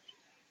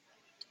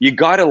 You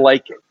got to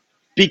like it.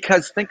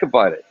 Because think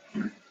about it.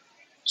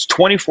 It's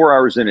 24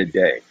 hours in a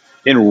day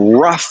in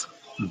rough,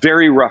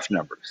 very rough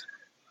numbers.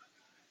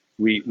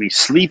 We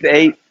sleep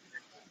 8,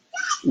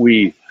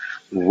 we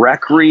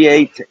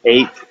recreate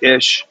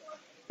 8-ish,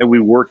 and we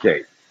work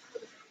 8.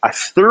 A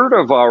third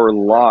of our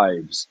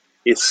lives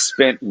is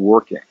spent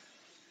working.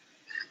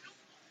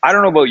 I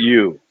don't know about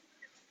you,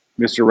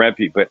 Mr.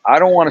 Rempe, but I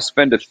don't want to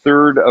spend a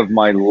third of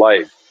my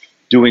life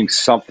doing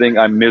something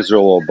I'm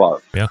miserable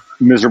about.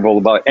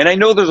 And I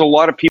know there's a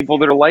lot of people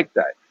that are like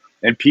that.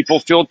 And people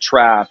feel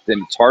trapped,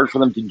 and it's hard for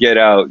them to get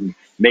out and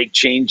make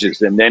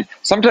changes. And then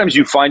sometimes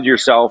you find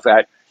yourself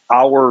at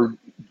our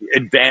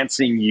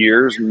advancing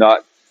years,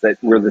 not that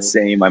we're the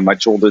same, I'm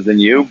much older than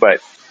you,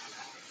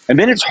 and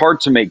then it's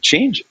hard to make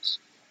changes.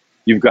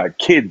 You've got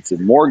kids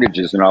and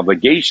mortgages and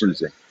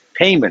obligations and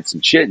payments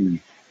and shit, and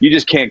you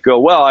just can't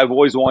go, well, I've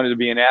always wanted to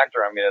be an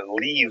actor. I'm going to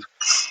leave,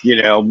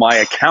 my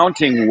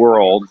accounting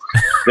world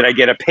that I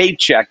get a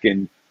paycheck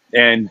and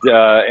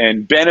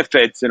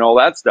benefits and all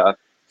that stuff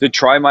to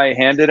try my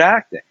hand at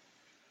acting.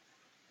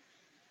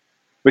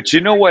 But you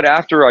know what?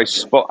 After I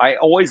spoke, I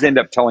always end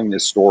up telling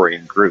this story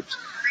in groups.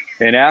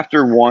 And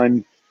after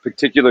one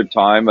particular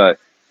time, a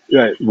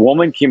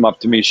woman came up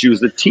to me. She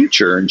was a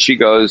teacher, and she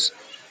goes,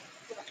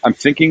 I'm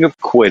thinking of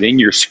quitting.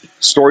 Your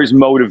stories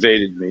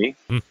motivated me.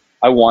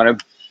 I want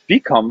to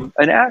become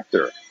an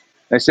actor.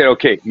 And I said,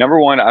 okay, number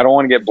one, I don't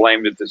want to get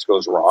blamed if this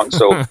goes wrong,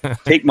 so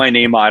take my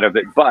name out of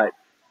it. But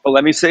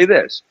let me say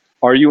this.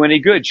 Are you any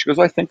good? She goes,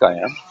 I think I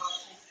am.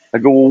 I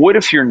go, well, what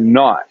if you're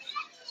not?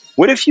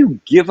 What if you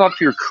give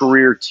up your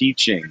career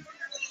teaching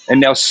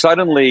and now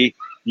suddenly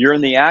you're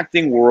in the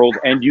acting world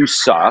and you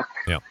suck?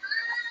 Yeah.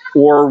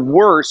 Or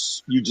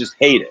worse, you just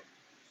hate it.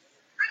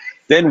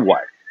 Then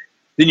what?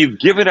 Then you've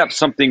given up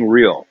something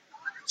real.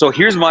 So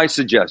here's my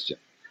suggestion.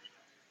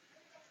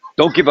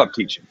 Don't give up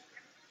teaching.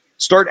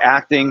 Start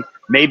acting,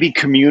 maybe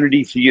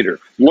community theater.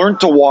 Learn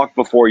to walk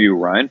before you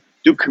run.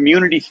 Do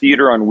community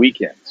theater on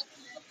weekends.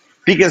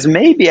 Because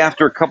maybe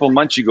after a couple of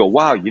months you go,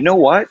 wow, you know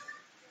what?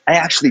 I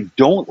actually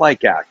don't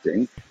like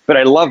acting, but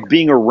I love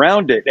being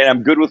around it, and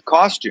I'm good with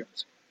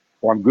costumes,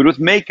 or I'm good with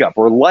makeup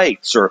or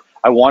lights, or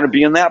I want to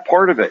be in that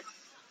part of it.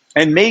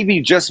 And maybe,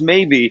 just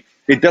maybe,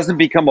 it doesn't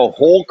become a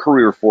whole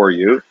career for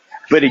you,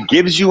 but it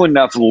gives you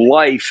enough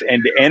life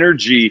and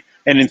energy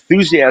and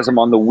enthusiasm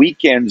on the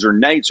weekends or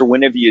nights or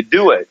whenever you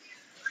do it,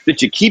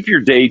 that you keep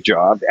your day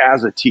job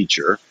as a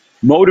teacher,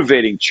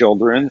 motivating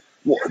children.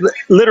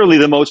 Literally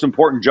the most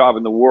important job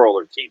in the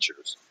world are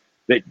teachers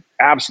that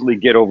absolutely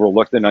get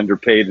overlooked and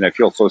underpaid, and I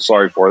feel so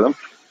sorry for them,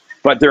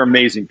 but they're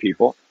amazing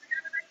people.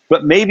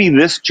 But maybe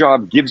this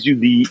job gives you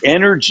the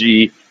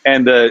energy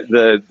and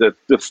the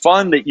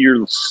fun that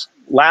you're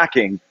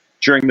lacking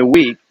during the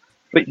week,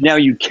 but now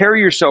you carry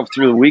yourself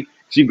through the week,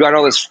 so you've got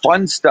all this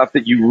fun stuff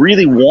that you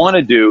really want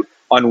to do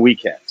on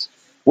weekends.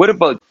 What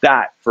about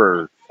that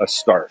for a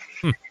start?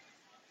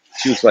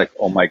 She was like,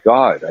 oh my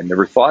God, I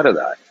never thought of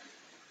that.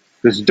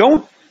 Because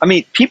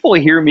people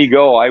hear me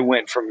go, I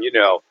went from,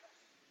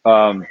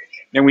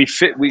 and we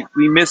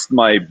missed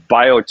my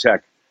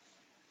biotech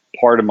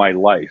part of my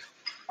life.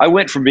 I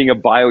went from being a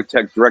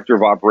biotech director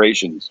of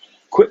operations,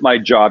 quit my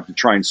job to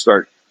try and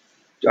start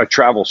a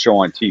travel show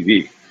on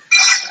TV.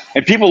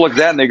 And people look at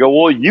that and they go,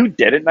 well, you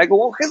did it. And I go,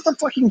 well, it's a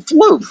fucking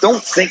fluke.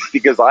 Don't think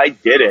because I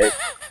did it,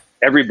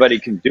 everybody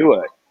can do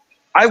it.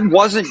 I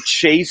wasn't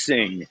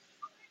chasing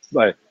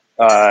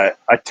a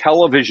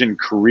television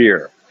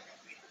career.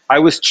 I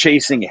was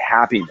chasing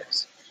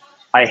happiness.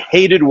 I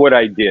hated what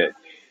I did.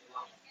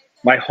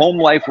 My home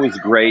life was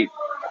great.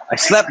 I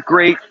slept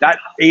great. That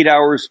 8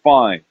 hours,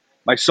 fine.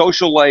 My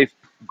social life,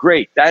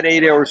 great. That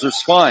 8 hours was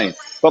fine.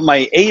 But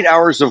my 8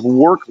 hours of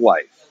work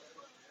life,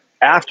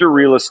 after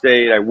real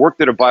estate, I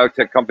worked at a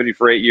biotech company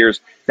for 8 years.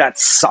 That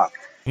sucked.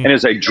 And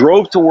as I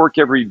drove to work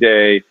every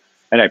day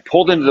and I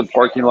pulled into the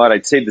parking lot,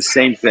 I'd say the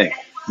same thing.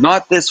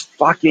 Not this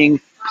fucking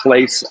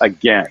place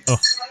again. Oh.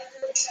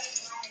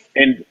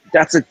 And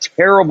that's a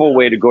terrible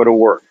way to go to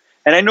work.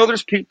 And I know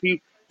there's people,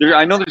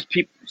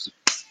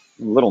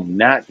 little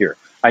gnat here.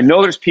 I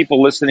know there's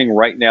people listening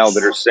right now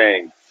that are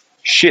saying,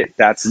 shit,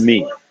 that's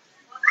me.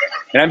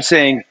 And I'm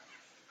saying,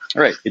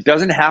 all right, it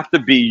doesn't have to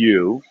be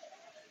you,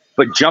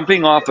 but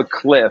jumping off a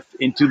cliff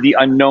into the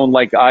unknown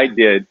like I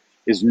did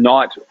is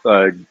not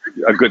a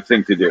good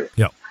thing to do.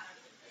 Yeah.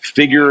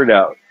 Figure it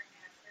out.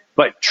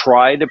 But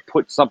try to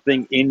put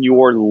something in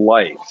your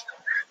life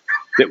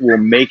that will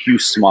make you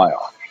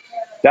smile.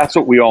 That's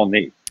what we all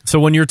need. So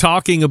when you're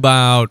talking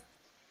about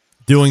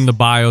doing the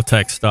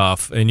biotech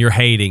stuff and you're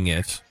hating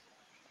it,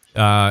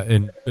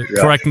 and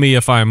correct me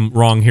if I'm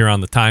wrong here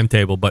on the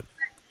timetable, but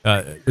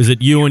is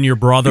it you and your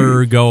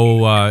brother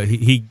go?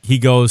 He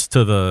goes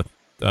to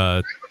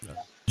the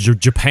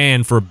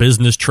Japan for a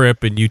business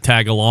trip, and you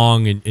tag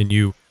along and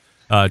you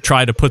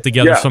try to put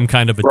together some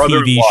kind of a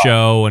TV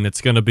show, and it's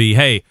going to be,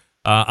 hey,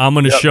 I'm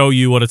going to show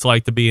you what it's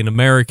like to be an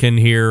American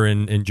here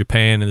in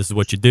Japan, and this is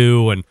what you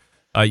do, and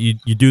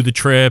you do the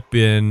trip,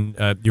 and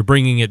you're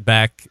bringing it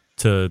back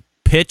to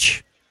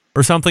pitch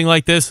or something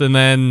like this, and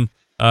then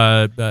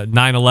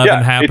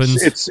 9/11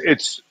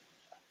 happens.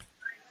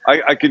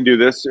 I can do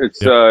this. It's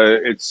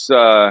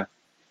the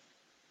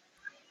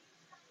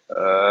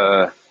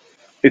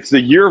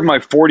year of my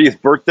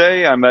 40th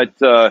birthday. I'm at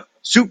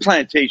Soup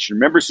Plantation.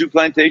 Remember Soup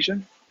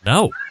Plantation?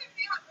 No.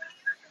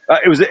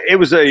 It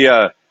was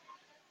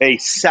a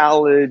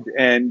salad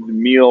and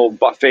meal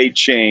buffet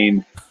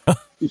chain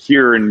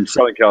here in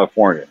Southern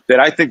California. That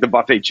I think the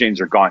buffet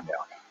chains are gone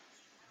now.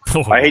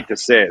 Oh, I hate to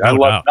say it.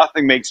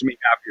 Nothing makes me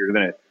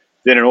happier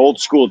than an old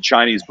school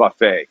Chinese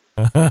buffet,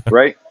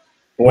 right?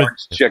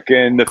 Orange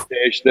chicken, the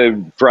fish,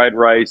 the fried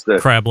rice, the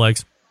crab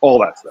legs, all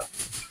that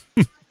stuff.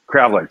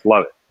 Crab legs,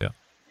 love it. Yeah.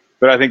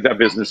 But I think that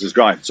business is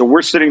gone. So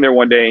we're sitting there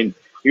one day, and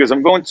he goes,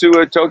 "I'm going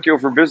to Tokyo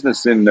for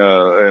business in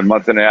a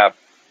month and a half."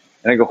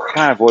 And I go,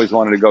 I've always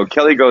wanted to go.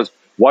 Kelly goes,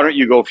 "Why don't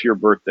you go for your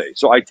birthday?"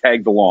 So I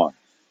tagged along,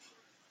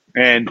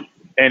 and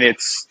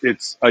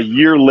it's a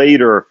year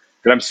later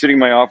that I'm sitting in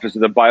my office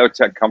at the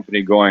biotech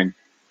company going,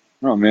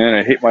 "Oh man,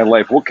 I hate my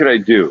life. What could I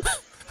do?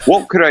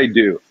 What could I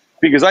do?"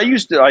 Because I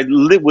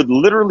would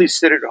literally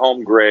sit at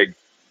home, Greg,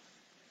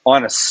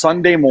 on a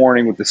Sunday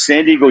morning with the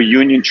San Diego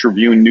Union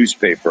Tribune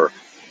newspaper,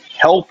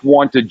 help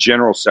wanted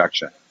general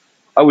section.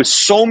 I was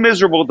so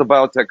miserable at the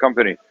biotech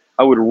company.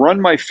 I would run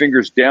my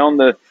fingers down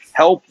the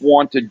help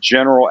wanted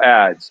general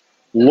ads,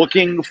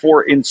 looking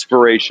for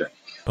inspiration,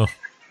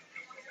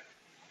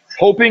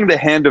 hoping the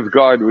hand of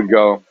God would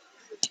go,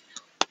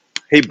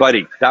 "Hey,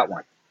 buddy, that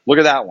one. Look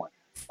at that one."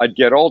 I'd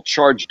get all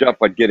charged up.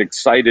 I'd get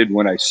excited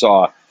when I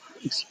saw.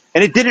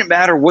 And it didn't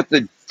matter what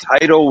the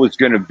title was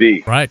going to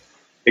be. Right.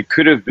 It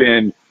could have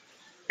been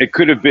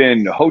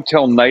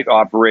hotel night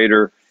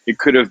operator. It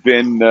could have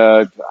been,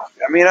 I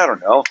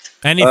don't know.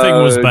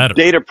 Anything was better.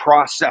 Data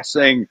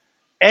processing.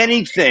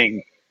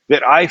 Anything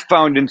that I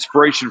found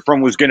inspiration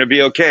from was going to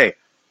be okay.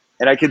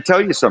 And I can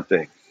tell you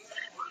something.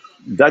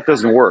 That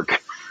doesn't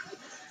work.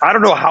 I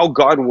don't know how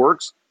God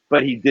works,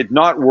 but he did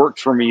not work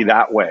for me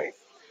that way.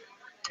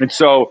 And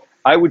so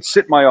I would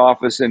sit in my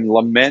office and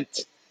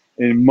lament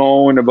and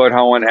moan about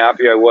how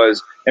unhappy I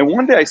was. And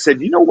one day I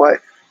said, you know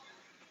what?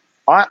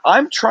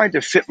 I'm trying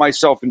to fit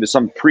myself into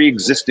some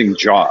pre-existing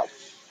job.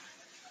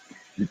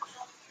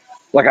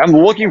 Like I'm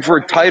looking for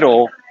a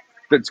title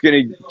that's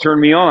going to turn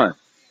me on.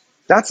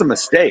 That's a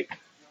mistake.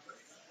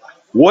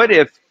 What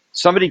if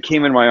somebody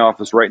came in my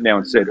office right now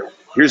and said,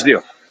 here's the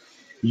deal.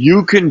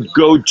 You can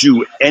go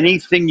do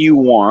anything you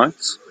want,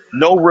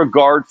 no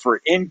regard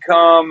for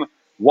income,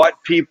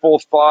 what people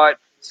thought,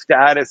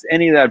 status,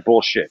 any of that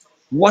bullshit.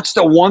 What's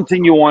the one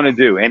thing you want to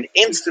do? And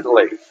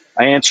instantly,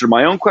 I answered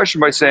my own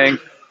question by saying,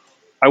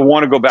 I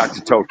want to go back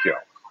to Tokyo.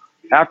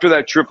 After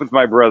that trip with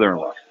my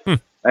brother-in-law, I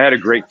had a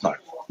great time.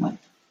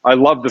 I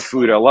loved the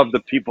food. I loved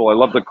the people. I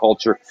loved the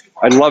culture.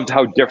 I loved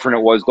how different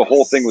it was. The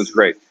whole thing was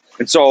great.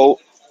 And so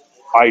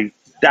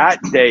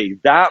that day,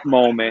 that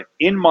moment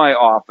in my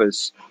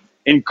office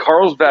in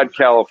Carlsbad,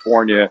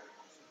 California,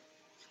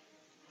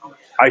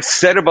 I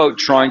set about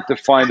trying to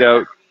find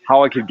out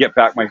how I could get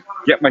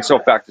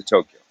myself back to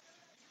Tokyo.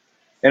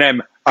 And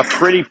I'm a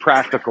pretty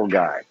practical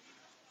guy.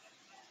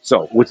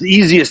 So what's the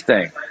easiest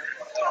thing?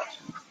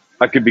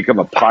 I could become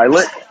a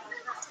pilot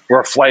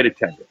or a flight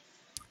attendant.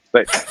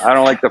 But I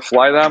don't like to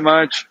fly that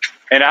much.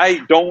 And I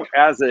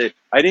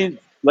didn't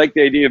like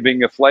the idea of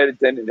being a flight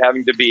attendant,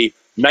 having to be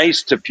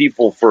nice to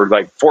people for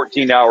like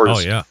 14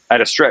 hours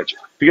at a stretch.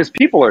 Because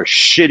people are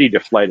shitty to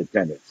flight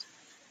attendants.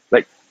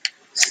 Like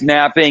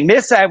snapping,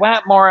 "Miss, I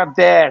want more of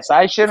this.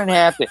 I shouldn't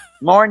have to.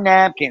 More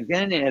napkins."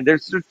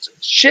 There's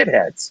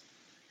shitheads.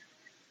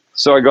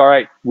 So I go, all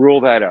right,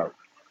 rule that out.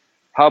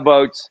 How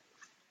about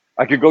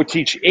I could go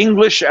teach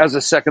English as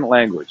a second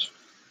language?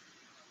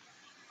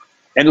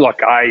 And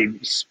look, I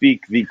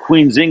speak the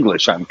Queen's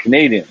English. I'm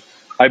Canadian.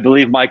 I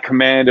believe my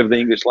command of the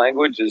English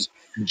language is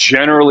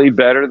generally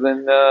better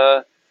than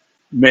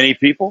many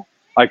people.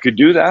 I could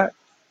do that.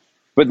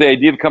 But the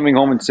idea of coming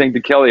home and saying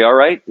to Kelly, all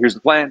right, here's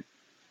the plan.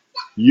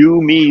 You,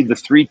 me, the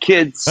 3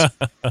 kids,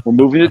 we're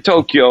moving to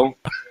Tokyo.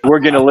 We're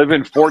going to live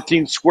in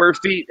 14 square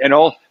feet and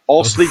all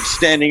sleep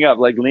standing up,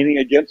 like leaning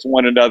against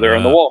one another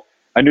on the wall.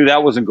 I knew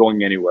that wasn't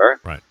going anywhere.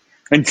 Right.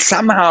 And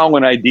somehow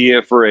an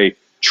idea for a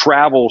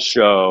travel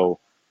show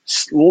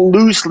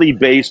loosely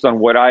based on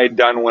what I had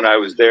done when I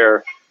was there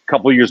a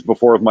couple of years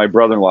before with my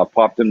brother-in-law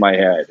popped in my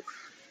head.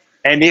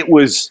 And it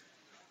was,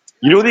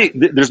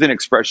 there's an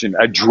expression,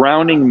 a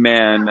drowning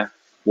man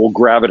will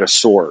grab at a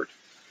sword.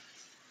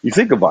 You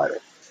think about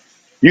it.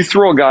 You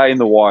throw a guy in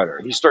the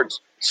water. He starts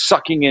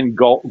sucking in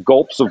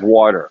gulps of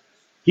water.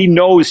 He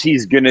knows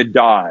he's going to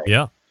die.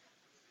 Yeah.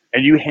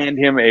 And you hand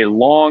him a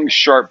long,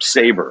 sharp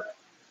saber.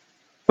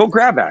 He'll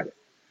grab at it.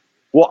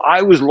 Well,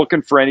 I was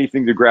looking for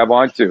anything to grab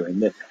onto.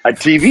 And a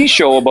TV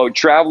show about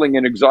traveling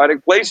in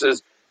exotic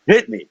places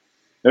hit me.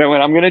 And I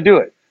went, I'm going to do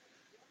it.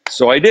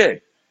 So I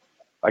did.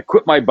 I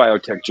quit my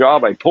biotech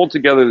job. I pulled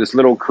together this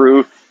little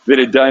crew that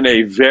had done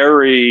a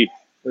very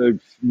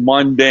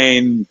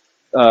mundane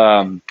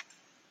not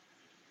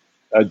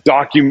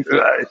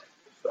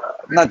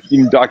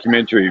even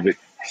documentary, but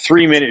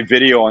 3-minute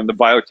video on the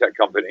biotech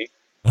company.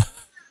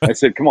 I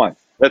said, come on,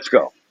 let's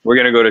go. We're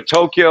going to go to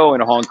Tokyo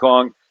and Hong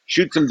Kong,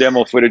 shoot some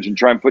demo footage and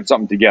try and put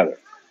something together.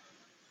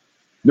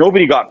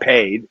 Nobody got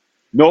paid.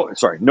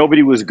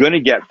 Nobody was going to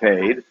get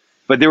paid,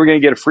 but they were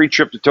going to get a free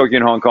trip to Tokyo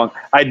and Hong Kong.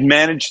 I'd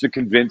managed to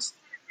convince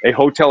a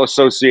hotel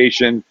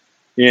association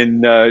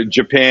in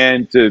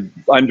Japan to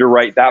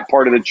underwrite that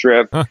part of the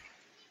trip. Huh.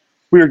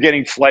 We were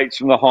getting flights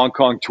from the Hong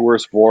Kong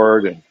Tourist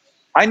Board, and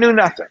I knew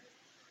nothing.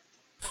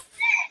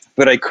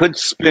 But I could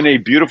spin a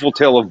beautiful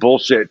tale of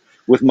bullshit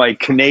with my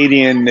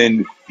Canadian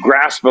and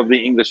grasp of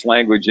the English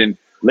language in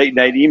late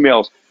night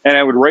emails. And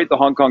I would write the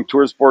Hong Kong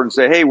Tourist Board and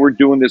say, hey, we're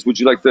doing this. Would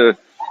you like to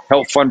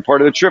help fund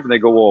part of the trip? And they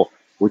go, well,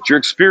 what's your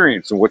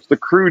experience? And what's the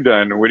crew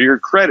done? And what are your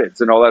credits?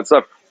 And all that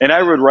stuff. And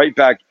I would write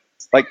back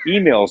like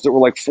emails that were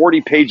like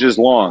 40 pages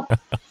long.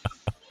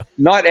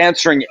 Not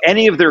answering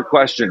any of their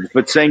questions,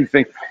 but saying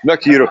things.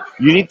 Look, you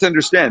need to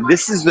understand,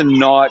 this is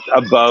not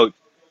about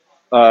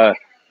the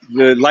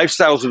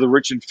lifestyles of the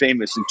rich and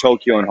famous in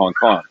Tokyo and Hong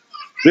Kong.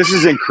 This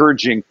is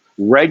encouraging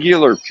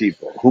regular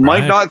people who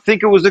might not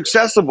think it was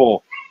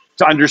accessible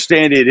to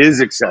understand it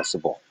is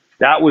accessible.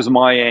 That was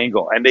my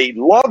angle, and they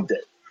loved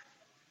it.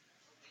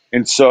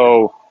 And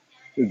so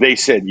they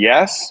said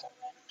yes.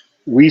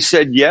 We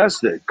said yes.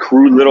 The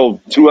crew,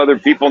 two other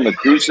people in the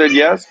crew said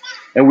yes.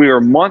 And we were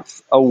a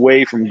month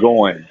away from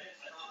going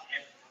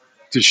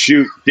to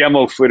shoot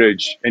demo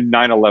footage and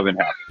 9/11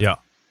 happened. Yeah.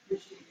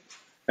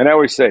 And I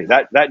always say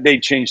that day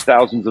changed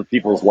thousands of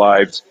people's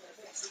lives,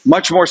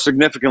 much more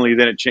significantly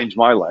than it changed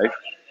my life.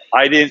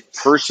 I didn't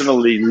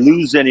personally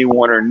lose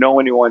anyone or know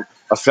anyone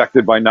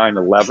affected by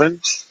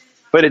 9/11,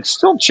 but it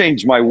still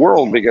changed my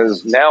world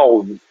because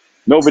now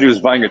nobody was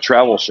buying a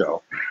travel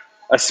show,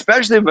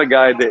 especially if a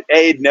guy that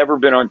A, had never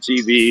been on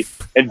TV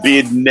and B,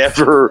 had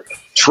never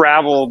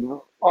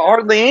traveled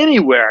hardly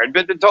anywhere. I'd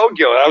been to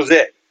Tokyo. That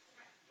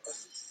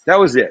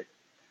was it.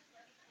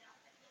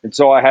 And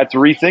so I had to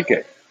rethink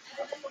it.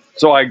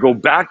 So I go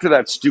back to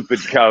that stupid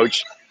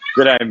couch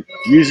that I'm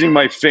using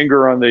my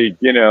finger on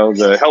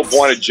the Help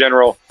Wanted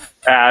General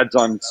ads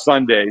on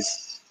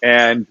Sundays.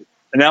 And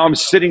now I'm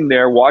sitting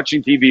there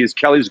watching TV as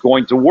Kelly's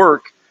going to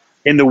work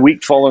in the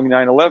week following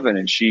 9/11.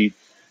 And she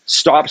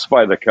stops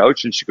by the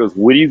couch and she goes,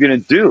 what are you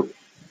going to do?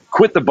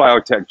 Quit the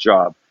biotech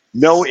job.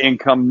 No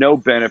income, no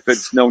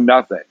benefits, no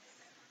nothing.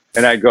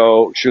 And I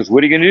go, she goes,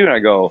 what are you going to do? And I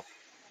go,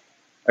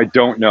 I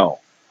don't know,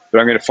 but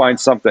I'm going to find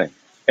something.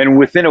 And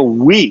within a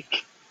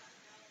week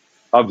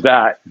of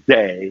that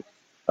day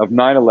of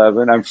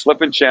 9/11, I'm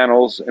flipping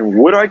channels. And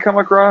what do I come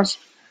across?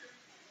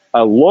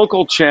 A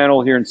local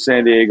channel here in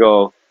San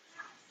Diego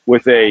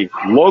with a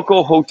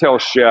local hotel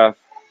chef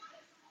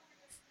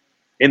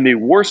in the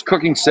worst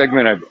cooking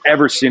segment I've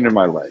ever seen in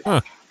my life.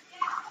 Huh.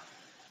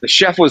 The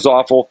chef was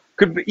awful.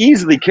 Could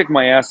easily kick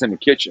my ass in the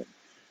kitchen.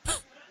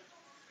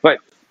 But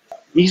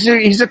he's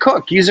a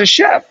cook. He's a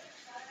chef.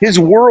 His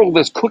world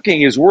is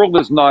cooking. His world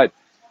is not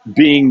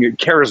being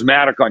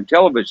charismatic on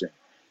television.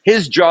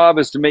 His job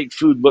is to make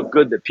food look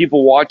good, that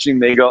people watching,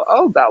 they go,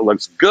 oh, that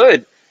looks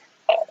good.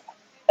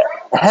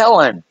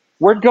 Helen,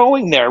 we're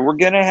going there. We're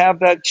going to have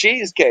that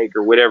cheesecake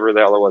or whatever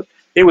the hell it was.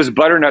 It was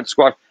butternut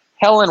squash.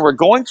 Helen, we're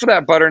going for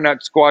that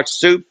butternut squash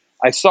soup.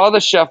 I saw the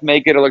chef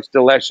make it. It looks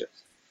delicious.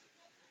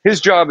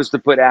 His job is to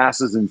put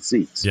asses in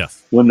seats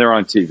when they're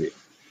on TV.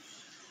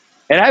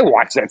 And I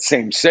watched that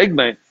same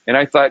segment, and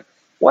I thought,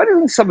 why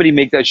doesn't somebody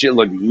make that shit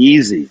look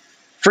easy?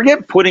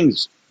 Forget putting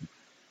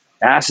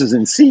asses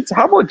in seats.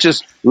 How about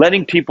just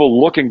letting people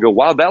look and go,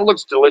 wow, that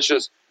looks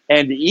delicious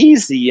and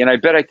easy, and I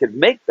bet I could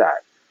make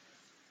that.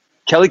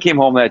 Kelly came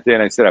home that day,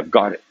 and I said, I've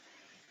got it.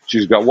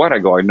 She's got what? I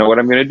go, I know what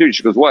I'm going to do.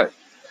 She goes, what?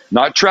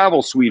 Not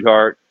travel,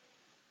 sweetheart.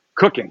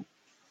 Cooking.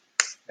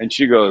 And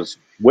she goes,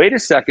 wait a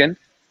second.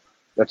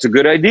 That's a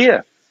good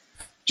idea.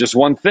 Just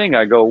one thing.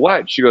 I go,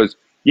 what? She goes,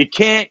 you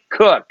can't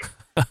cook.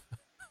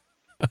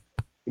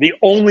 The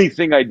only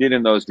thing I did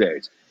in those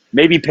days,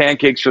 maybe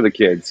pancakes for the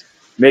kids,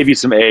 maybe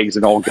some eggs,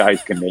 and all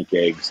guys can make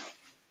eggs.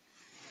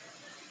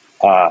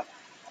 But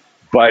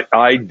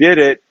I did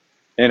it,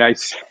 and I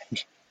said,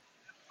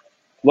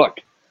 look,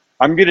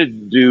 I'm going to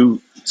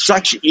do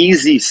such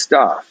easy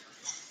stuff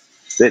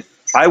that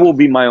I will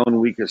be my own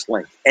weakest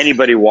link.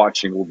 Anybody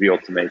watching will be able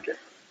to make it.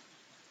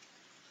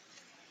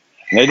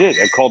 And I did.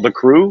 I called the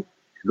crew.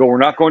 Go, we're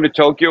not going to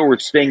Tokyo. We're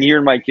staying here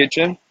in my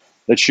kitchen.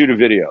 Let's shoot a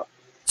video.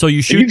 So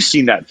you shoot. And you've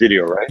seen that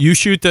video, right? You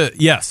shoot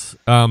yes.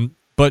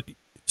 But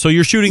so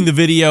you're shooting the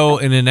video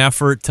in an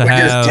effort to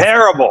have. It's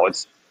terrible.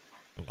 It's.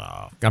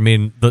 I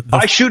mean,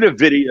 I shoot a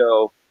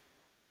video.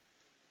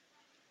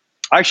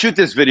 I shoot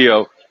this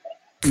video,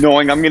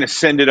 knowing I'm going to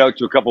send it out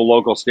to a couple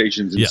local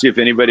stations and see if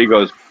anybody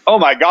goes, "Oh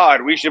my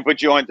God, we should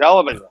put you on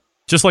television."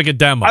 Just like a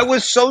demo. I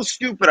was so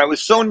stupid. I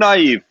was so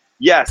naive.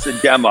 Yes,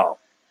 a demo.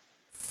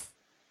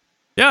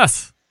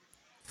 Yes.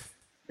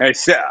 I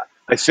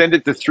sent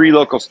it to 3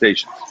 local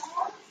stations.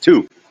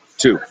 Two.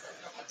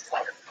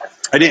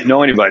 I didn't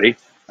know anybody.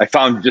 I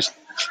found just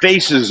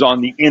faces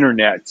on the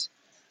internet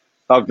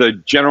of the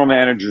general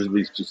managers of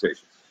these 2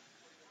 stations.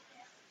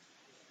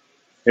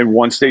 And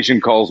one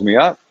station calls me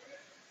up.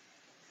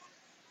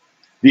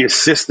 The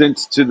assistant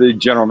to the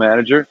general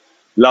manager,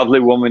 lovely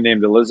woman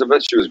named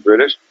Elizabeth, she was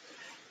British.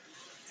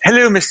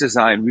 Hello, Mr.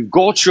 Zien, we've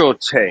got your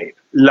tape.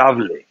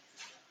 Lovely.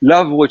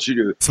 Love what you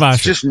do. Smash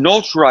it's just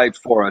not right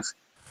for us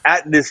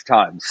at this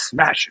time.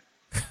 Smash it.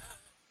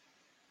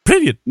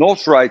 Brilliant.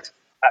 Not right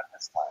at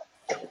this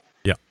time.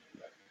 Yeah.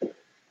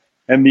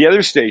 And the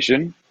other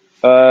station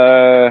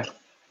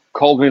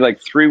called me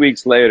like 3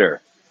 weeks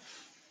later.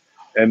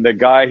 And the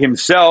guy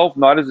himself,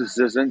 not his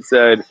assistant,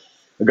 said,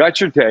 I got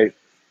your tape.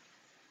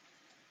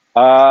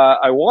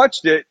 I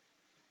watched it.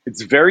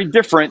 It's very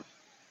different.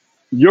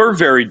 You're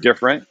very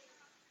different.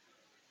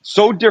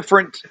 So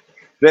different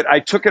that I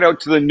took it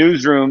out to the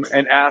newsroom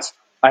and asked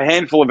a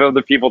handful of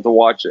other people to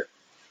watch it.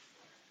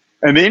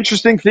 And the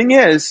interesting thing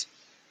is,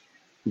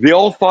 they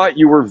all thought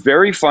you were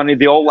very funny.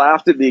 They all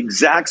laughed at the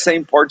exact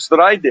same parts that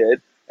I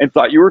did and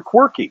thought you were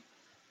quirky.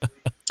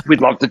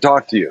 We'd love to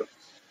talk to you.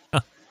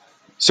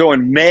 So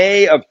in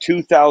May of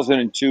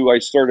 2002, I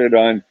started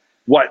on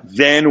what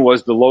then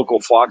was the local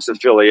Fox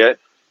affiliate,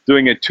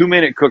 doing a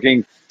 2-minute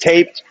cooking,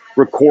 taped,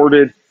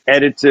 recorded,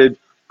 edited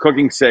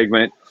cooking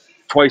segment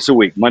twice a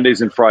week,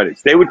 Mondays and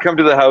Fridays. They would come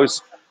to the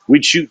house.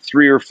 We'd shoot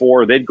 3 or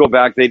 4. They'd go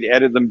back. They'd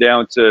edit them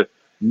down to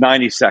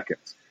 90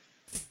 seconds.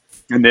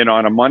 And then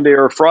on a Monday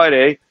or a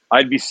Friday,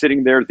 I'd be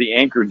sitting there at the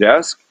anchor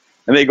desk,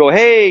 and they go,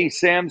 hey,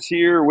 Sam's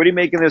here. What are you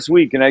making this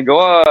week? And I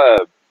go,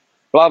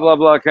 blah, blah,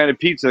 blah kind of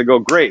pizza. They go,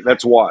 great,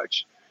 let's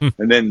watch.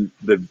 And then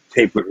the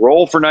tape would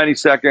roll for 90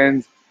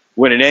 seconds.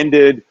 When it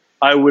ended,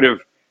 I would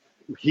have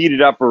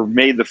heated up or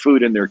made the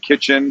food in their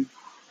kitchen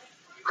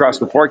across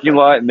the parking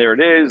lot, and there it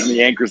is. And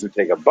the anchors would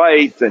take a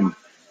bite, and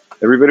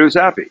everybody was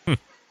happy.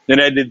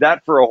 And I did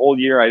that for a whole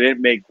year. I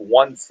didn't make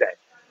 1 cent.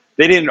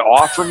 They didn't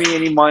offer me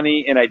any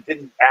money, and I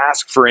didn't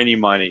ask for any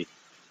money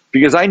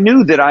because I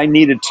knew that I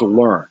needed to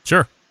learn.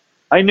 Sure.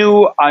 I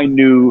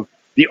knew.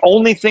 The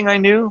only thing I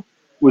knew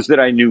was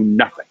that I knew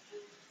nothing.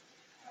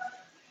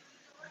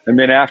 And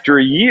then after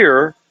a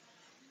year,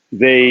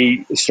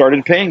 they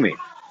started paying me.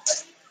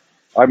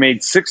 I made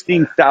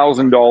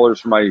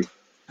 $16,000 for my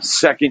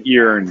second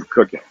year in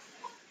cooking,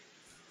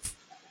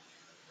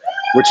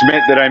 which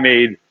meant that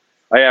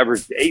I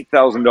averaged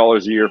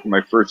 $8,000 a year for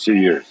my first 2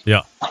 years.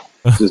 Yeah.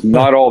 Which is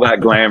not all that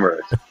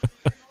glamorous,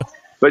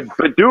 but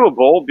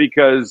doable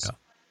because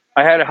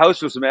I had a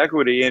house with some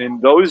equity. And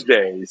in those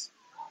days,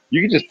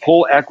 you could just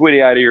pull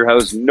equity out of your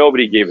house.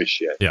 Nobody gave a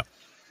shit. Yeah.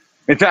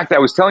 In fact, I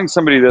was telling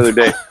somebody the other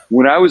day,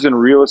 when I was in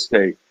real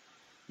estate,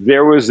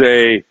 there was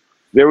a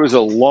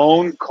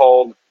loan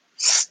called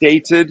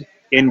stated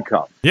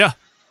income. Yeah.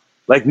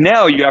 Like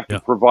now you have to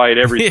provide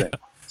everything. Yeah.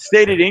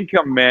 Stated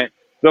income meant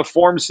the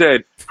form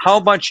said, how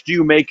much do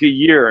you make a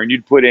year? And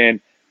you'd put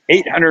in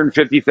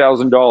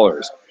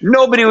 $850,000.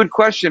 Nobody would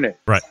question it.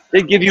 Right.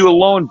 They'd give you a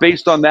loan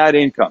based on that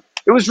income.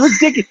 It was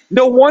ridiculous.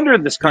 No wonder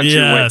this country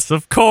went. Yes,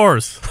 of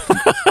course.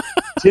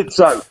 tits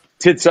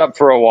up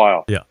for a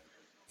while. Yeah.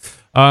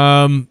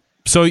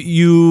 So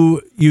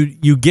you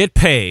get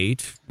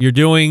paid. You're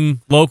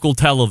doing local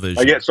television.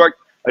 I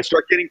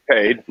start getting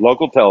paid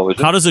local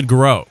television. How does it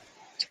grow?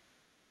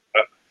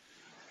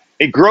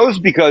 It grows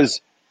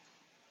because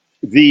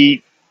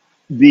the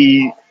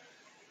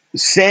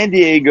San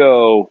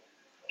Diego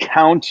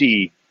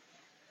County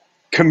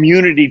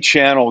community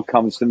channel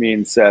comes to me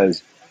and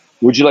says,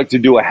 would you like to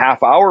do a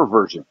half-hour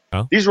version?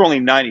 Oh. These are only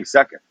 90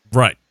 seconds.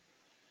 Right.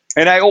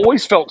 And I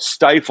always felt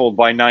stifled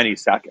by 90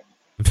 seconds.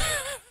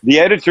 The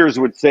editors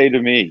would say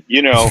to me,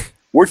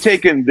 we're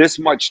taking this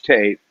much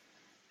tape,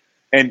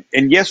 and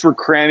yes, we're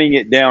cramming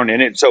it down,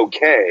 and it's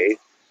okay,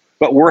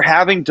 but we're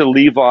having to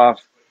leave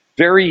off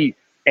very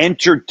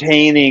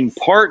entertaining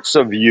parts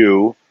of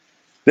you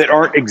that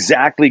aren't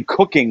exactly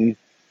cooking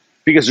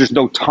because there's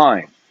no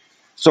time.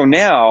 So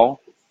now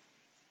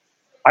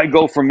I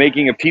go from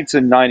making a pizza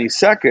in 90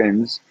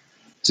 seconds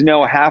to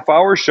now a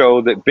half-hour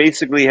show that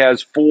basically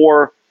has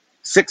 4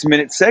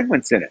 6-minute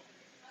segments in it.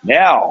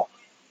 Now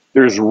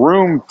there's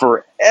room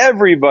for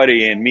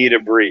everybody in me to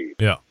breathe.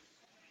 Yeah.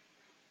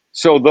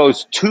 So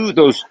those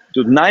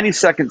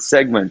 90-second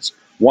segments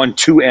won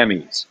 2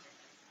 Emmys.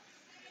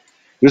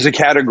 There's a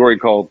category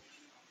called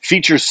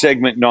feature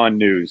segment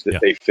non-news that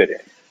they fit in.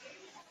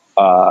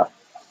 Now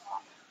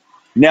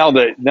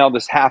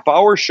this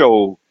half-hour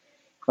show,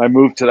 I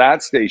moved to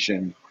that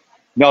station.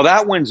 Now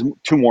that wins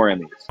 2 more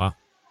Emmys. Wow.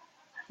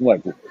 I'm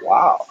like,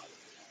 wow,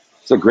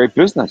 it's a great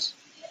business.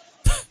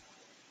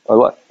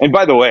 And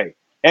by the way,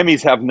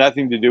 Emmys have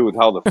nothing to do with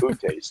how the food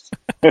tastes.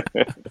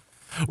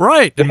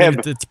 Right. I mean,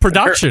 it's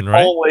production,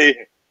 right?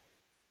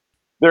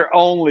 They're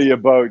only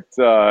about,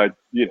 how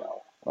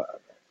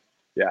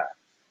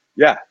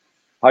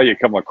you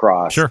come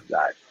across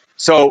that.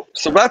 So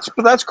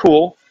that's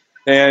cool.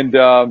 And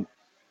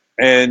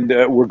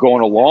we're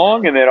going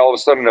along, and then all of a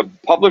sudden a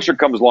publisher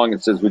comes along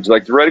and says, would you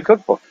like to write a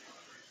cookbook?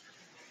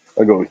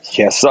 I go,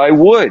 yes, I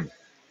would.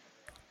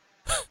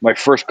 My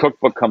first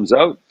cookbook comes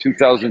out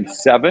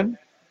 2007,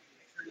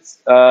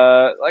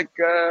 like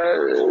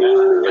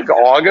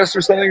August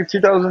or something,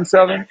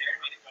 2007.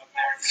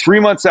 3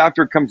 months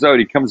after it comes out,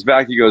 he comes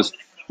back. He goes,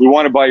 we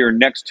want to buy your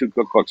next 2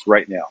 cookbooks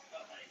right now.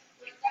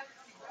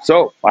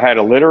 So I had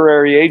a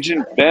literary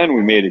agent then.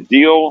 We made a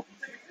deal.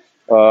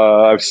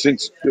 I've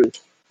since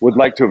would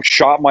like to have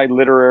shot my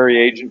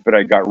literary agent, but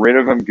I got rid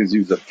of him because he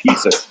was a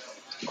piece of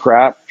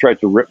crap.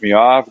 Tried to rip me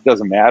off. It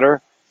doesn't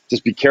matter.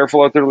 Just be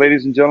careful out there,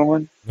 ladies and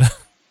gentlemen.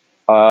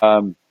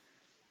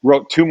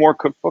 Wrote 2 more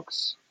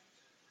cookbooks.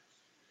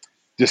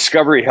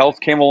 Discovery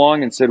Health came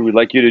along and said, we'd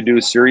like you to do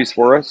a series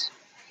for us.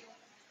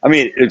 I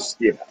mean,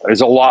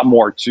 there's a lot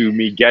more to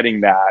me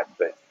getting that,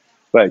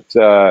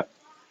 but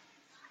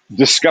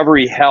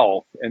Discovery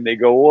Health, and they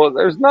go, well,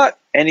 there's not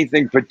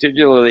anything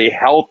particularly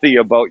healthy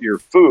about your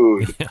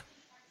food.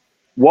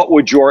 What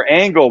would your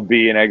angle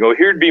be? And I go,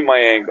 here'd be my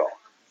angle.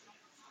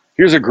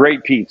 Here's a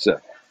great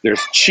pizza.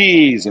 There's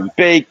cheese and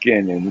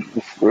bacon and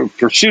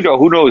prosciutto,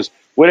 who knows,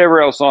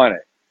 whatever else on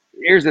it.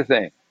 Here's the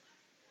thing.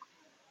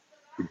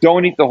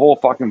 Don't eat the whole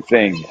fucking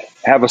thing.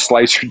 Have a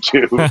slice or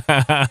 2.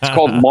 It's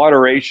called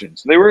moderation.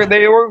 So they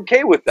were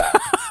okay with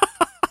that.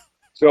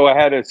 So I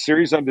had a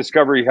series on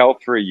Discovery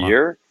Health for a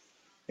year.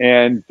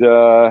 And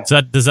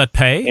does that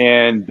pay?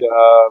 And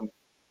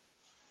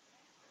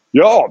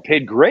it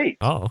paid great.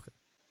 Oh, okay.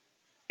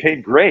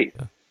 Paid great.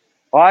 Yeah.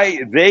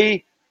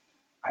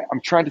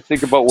 I'm trying to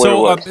think about what it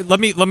was. Let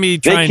me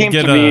try and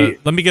get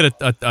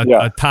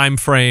a time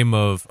frame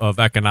of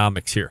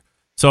economics here.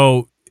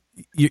 So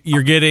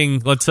you're getting,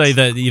 let's say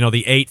that the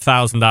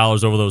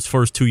 $8,000 over those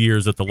first 2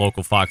 years at the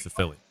local Fox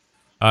affiliate.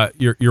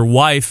 Your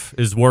wife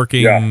is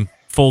working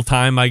full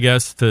time, I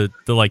guess, to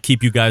like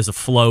keep you guys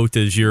afloat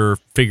as you're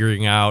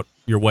figuring out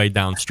your way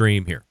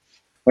downstream here.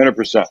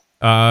 100%.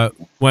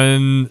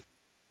 When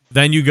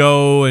then you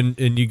go and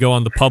you go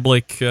on the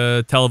public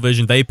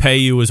television, they pay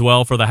you as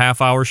well for the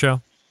half-hour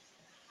show?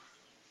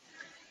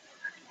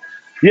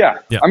 Yeah.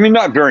 I mean,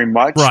 not very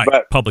much, right?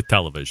 But public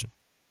television,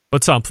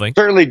 but something.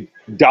 Certainly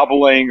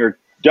doubling or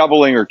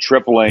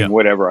tripling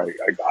whatever I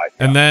got.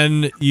 And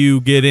then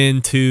you get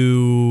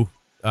into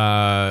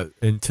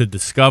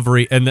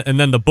Discovery, and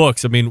then the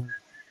books. I mean,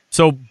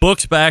 so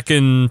books back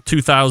in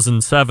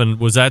 2007,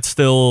 was that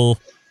still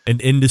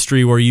an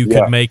industry where you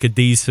could make a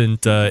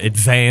decent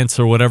advance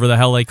or whatever the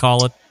hell they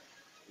call it?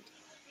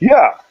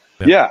 Yeah.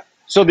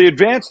 So the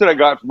advance that I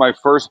got for my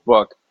first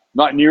book,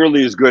 not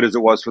nearly as good as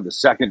it was for the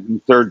second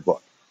and third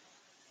book,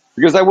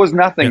 because I was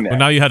nothing there. Well,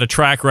 now you had a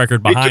track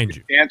record behind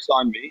you. Advance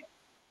on me.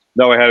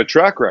 No, I had a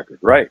track record,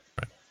 right?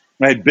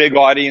 I had big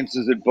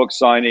audiences at book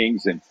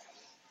signings, and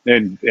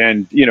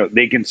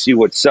they can see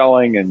what's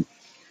selling, and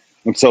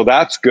so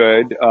that's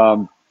good.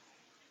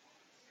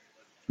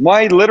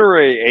 My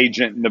literary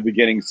agent in the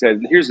beginning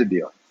said, here's the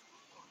deal.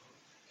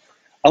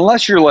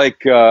 Unless you're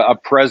like a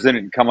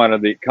president coming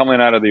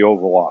out of the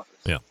Oval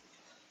Office,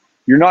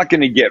 you're not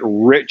going to get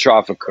rich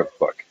off a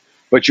cookbook,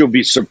 but you'll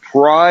be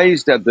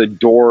surprised at the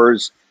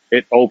doors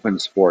it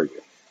opens for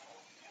you.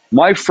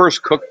 My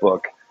first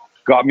cookbook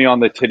got me on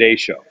the Today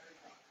Show.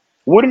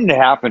 Wouldn't have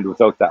happened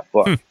without that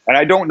book. And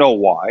I don't know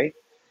why,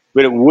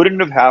 but it wouldn't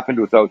have happened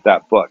without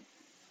that book.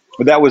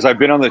 But I've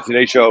been on the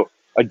Today Show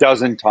a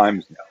dozen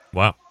times now.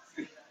 Wow.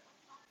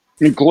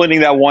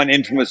 Including that one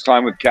infamous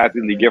time with Kathy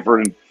Lee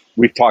Gifford, and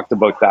we've talked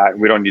about that.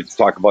 We don't need to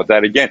talk about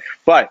that again.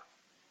 But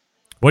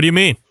what do you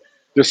mean?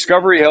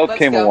 Discovery Health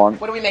came along.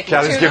 What are we making?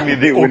 Kathy's giving me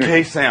the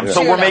okay, Sam. Yeah.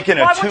 So we're making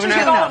a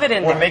tuna.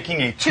 We're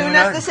making a tuna.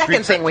 Tuna's the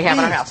second thing we have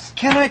in our house.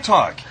 Can I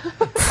talk?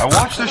 I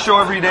watch the show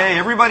every day.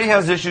 Everybody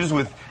has issues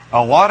with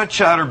a lot of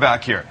chatter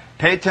back here.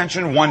 Pay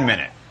attention 1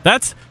 minute.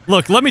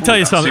 Look, let me tell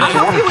you something.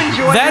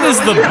 That is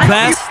the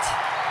best,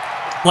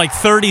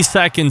 30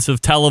 seconds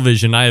of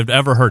television I have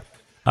ever heard.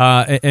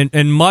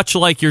 And much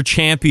like your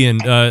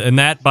champion, and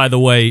that, by the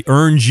way,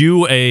 earned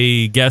you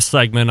a guest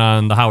segment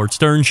on the Howard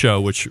Stern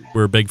Show, which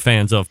we're big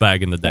fans of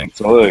back in the day.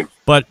 Absolutely.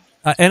 But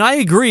and I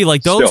agree,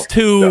 those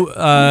two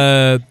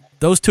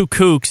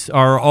kooks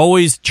are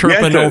always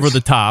chirping over the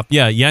top,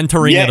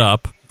 yentering it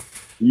up.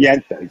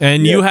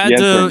 And you had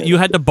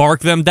to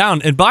bark them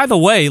down. And by the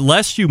way,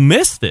 lest you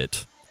missed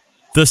it,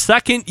 the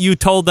second you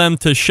told them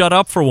to shut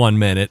up for 1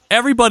 minute,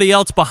 everybody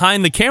else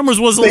behind the cameras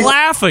was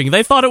laughing.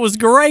 They thought it was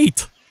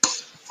great.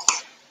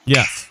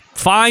 Yes.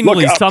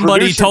 Finally,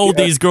 somebody told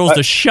these girls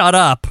to shut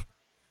up.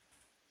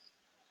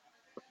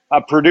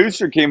 a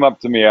producer came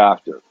up to me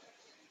after.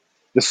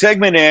 The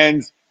segment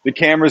ends, the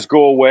cameras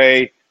go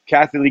away,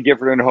 Kathy Lee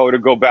Gifford and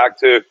Hoda go back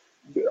to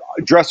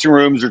dressing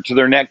rooms or to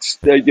their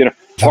next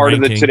part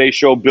of the Today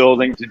Show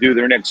building to do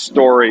their next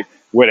story,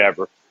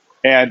 whatever.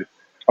 And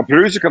a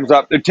producer comes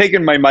up, they're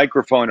taking my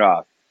microphone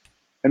off.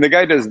 And the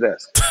guy does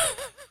this.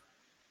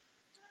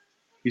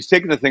 He's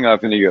taking the thing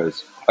off and he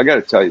goes, I got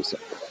to tell you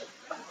something.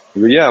 I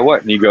go, yeah,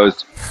 what? And he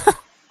goes,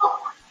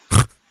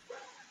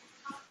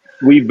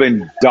 we've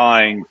been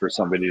dying for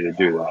somebody to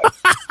do that.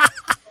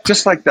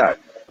 Just like that.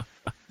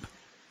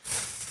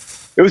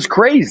 It was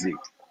crazy.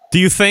 Do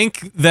you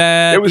think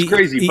that it was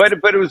crazy? But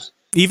it was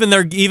even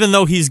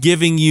though he's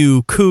giving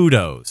you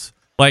kudos.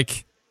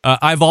 Like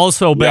I've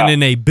also been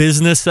in a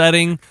business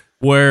setting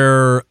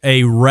where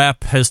a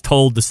rep has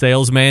told the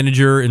sales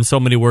manager in so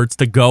many words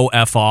to go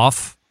F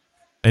off,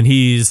 and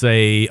he's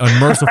a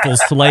unmerciful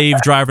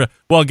slave driver.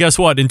 Well, guess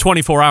what? In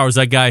 24 hours,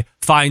 that guy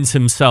finds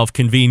himself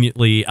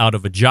conveniently out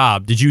of a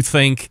job. Did you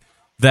think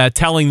that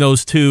telling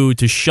those two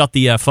to shut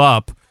the F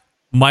up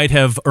might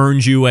have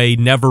earned you a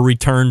never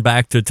return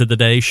back to the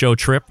Today Show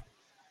trip?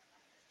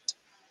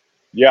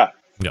 Yeah,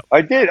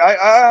 I did.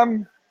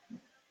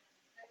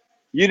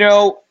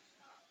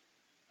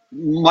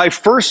 My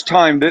first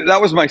time,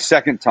 that was my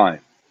second time.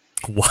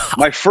 Wow.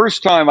 My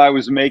first time I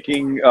was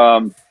making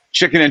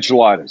chicken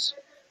enchiladas.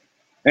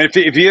 And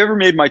if you ever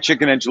made my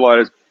chicken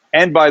enchiladas,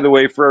 and by the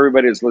way, for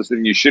everybody that's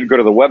listening, you should go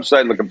to the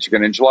website, look up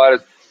chicken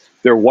enchiladas.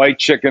 They're white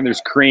chicken,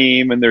 there's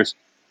cream, and there's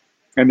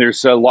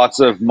lots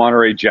of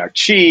Monterey Jack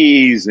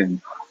cheese,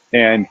 and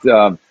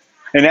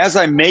as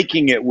I'm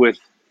making it with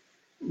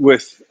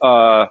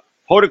Hoda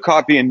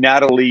Kotb and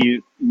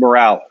Natalie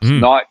Morales,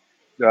 not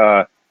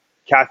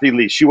Kathy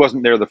Lee. She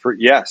wasn't there the first.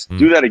 Yes,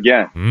 do that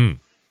again.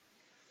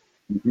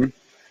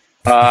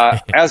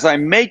 As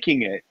I'm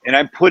making it and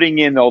I'm putting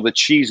in all the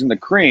cheese and the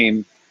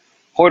cream,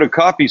 Hoda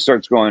Kotb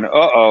starts going,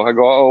 uh-oh. I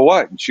go, oh,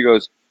 what? And she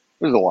goes,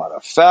 there's a lot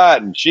of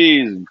fat and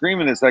cheese and cream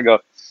in this. I go,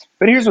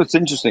 but here's what's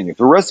interesting. If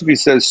the recipe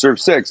says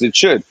serve 6, it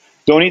should.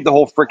 Don't eat the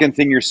whole frickin'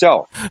 thing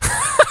yourself.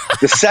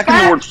 The second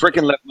the word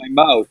frickin' left my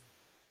mouth,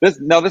 this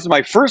is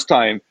my first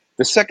time.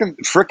 The second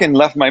frickin'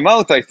 left my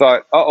mouth, I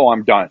thought, uh-oh,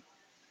 I'm done.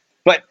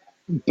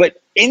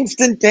 But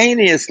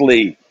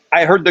instantaneously,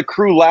 I heard the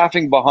crew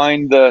laughing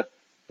behind the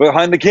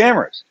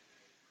cameras.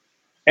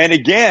 And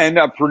again,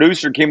 a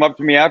producer came up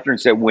to me after and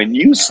said, when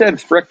you said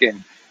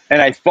frickin',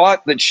 and I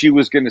thought that she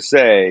was going to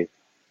say,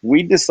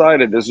 we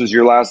decided this was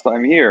your last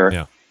time here.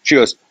 Yeah. She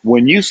goes,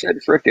 when you said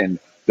frickin',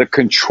 the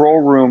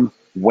control room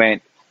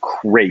went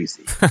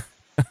crazy.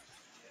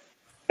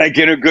 Like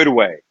in a good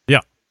way.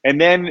 Yeah.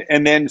 And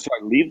then so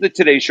I leave the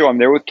Today Show. I'm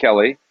there with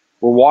Kelly.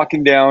 We're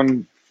walking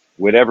down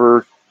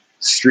whatever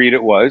street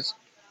it was.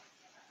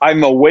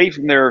 I'm away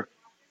from there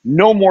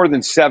no more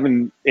than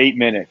 7-8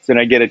 minutes. And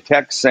I get a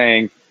text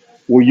saying,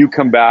 will you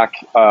come back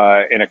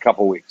in a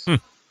couple weeks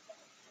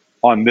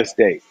on this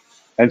date?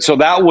 And so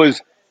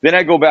then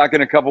I go back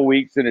in a couple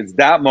weeks, and it's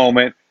that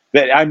moment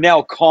that I'm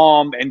now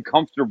calm and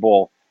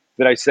comfortable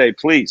that I say,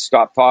 please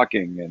stop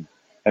talking.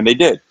 And they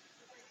did.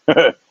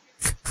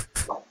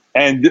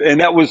 and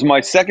that was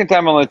my second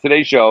time on the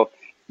Today Show,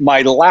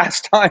 my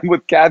last time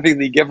with Kathy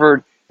Lee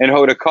Gifford and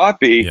Hoda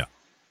Kotb. Yeah.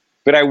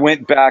 But I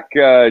went back,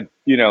 10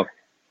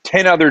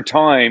 other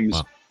times.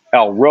 Wow.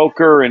 Al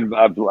Roker and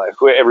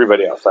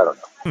everybody else. I don't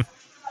know.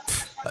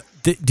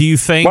 Do you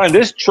think... Brian,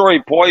 this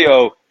Troy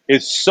Pollo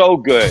is so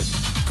good.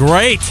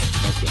 Great.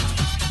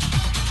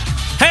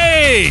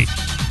 Hey!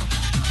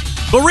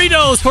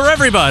 Burritos for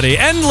everybody.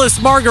 Endless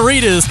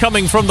margaritas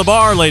coming from the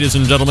bar, ladies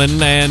and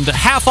gentlemen. And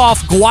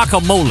half-off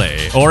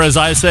guacamole. Or as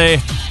I say,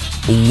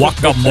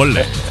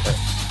 guacamole.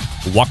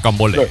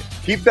 Guacamole. So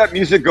keep that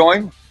music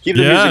going. Keep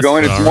the music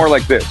going. It's more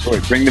like this.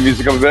 Wait, bring the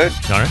music up a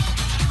bit. All right.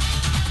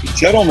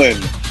 Gentlemen,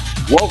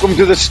 welcome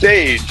to the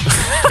stage.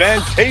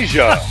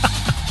 Fantasia.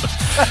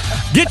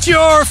 Get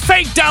your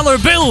fake dollar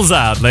bills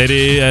out,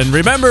 lady. And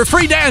remember,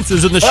 free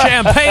dances in the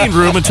champagne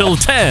room until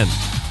 10.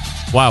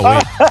 Wow,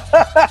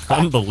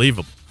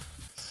 unbelievable.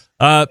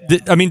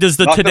 Does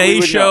the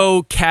Today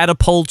Show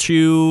catapult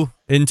you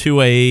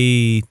into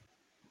a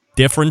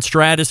different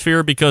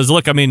stratosphere? Because,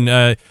 look,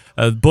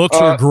 books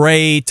are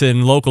great,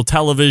 and local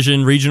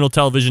television, regional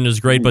television is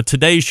great, but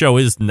Today Show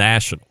is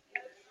national.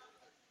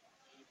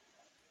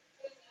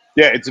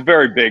 Yeah, it's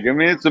very big.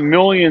 It's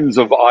millions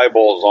of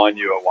eyeballs on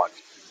you at once.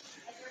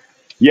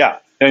 Yeah,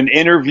 and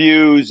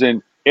interviews,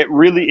 and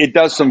it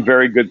does some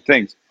very good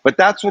things. But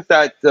that's what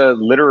that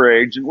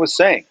literary agent was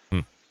saying.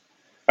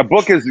 A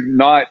book is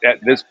not,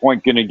 at this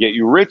point, going to get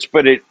you rich,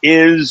 but it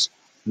is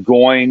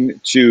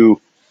going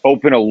to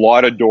open a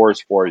lot of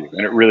doors for you,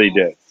 and it really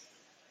did.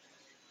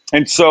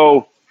 And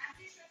so,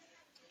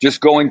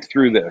 just going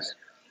through this,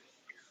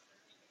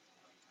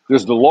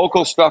 there's the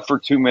local stuff for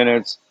 2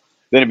 minutes,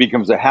 then it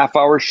becomes a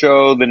half-hour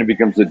show, then it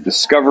becomes a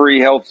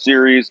Discovery Health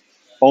series,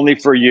 only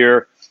for a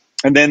year.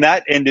 And then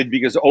that ended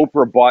because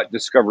Oprah bought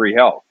Discovery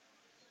Health.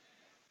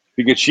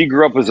 Because she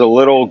grew up as a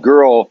little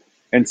girl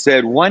and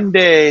said, one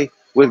day,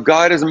 with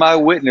God as my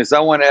witness, I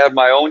want to have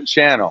my own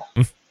channel.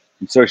 And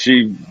so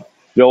she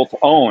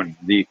own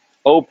the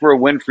Oprah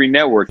Winfrey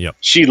Network. Yep.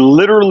 She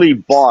literally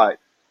bought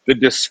the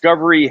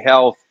Discovery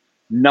Health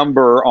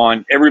number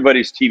on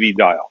everybody's TV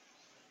dial.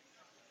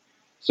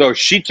 So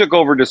she took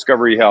over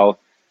Discovery Health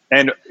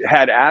and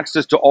had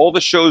access to all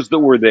the shows that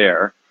were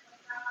there,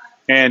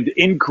 and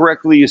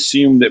incorrectly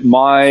assumed that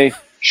my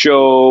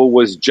show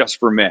was just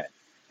for men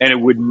and it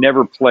would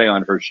never play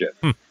on her shit.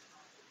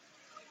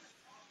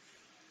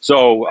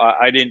 So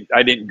I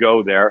didn't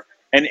go there,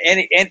 and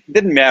it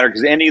didn't matter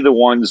because any of the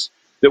ones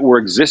that were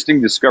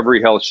existing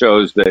Discovery Health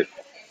shows that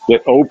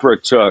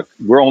Oprah took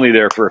were only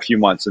there for a few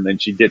months, and then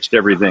she ditched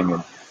everything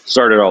and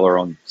started all her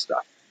own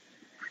stuff.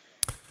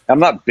 I'm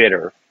not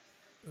bitter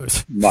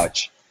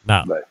much.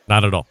 No, but.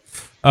 Not at all.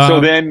 So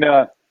then,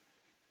 and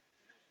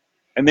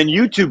then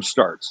YouTube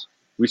starts.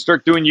 We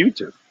start doing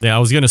YouTube. Yeah, I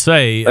was going to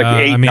say, like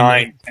 8,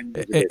 9,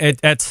 10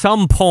 at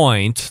some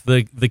point,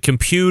 the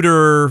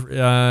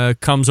computer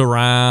comes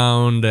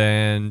around,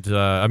 and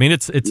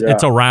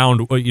it's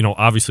around.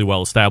 Obviously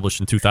well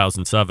established in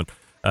 2007.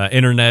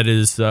 Internet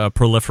is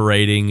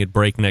proliferating at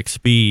breakneck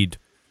speed.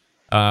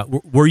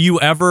 Were you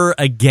ever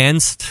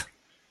against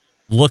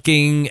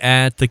looking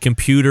at the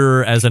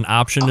computer as an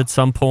option at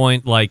some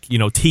point? Like,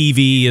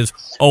 TV is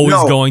always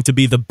going to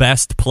be the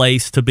best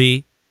place to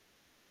be?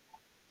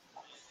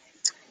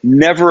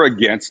 Never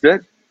against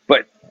it,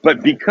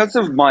 but because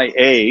of my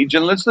age,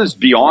 and let's just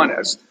be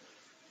honest,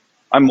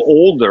 I'm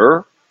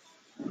older.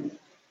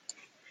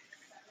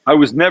 I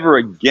was never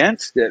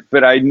against it,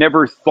 but I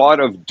never thought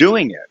of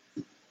doing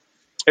it.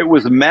 It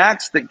was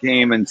Max that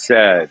came and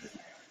said,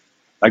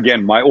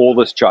 again, my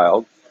oldest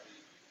child,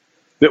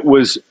 that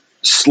was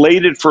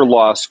slated for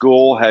law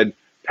school, had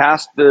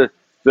passed the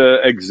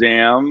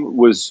exam,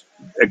 was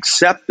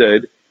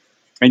accepted,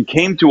 and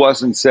came to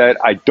us and said,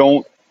 I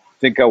don't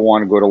think I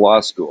want to go to law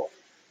school.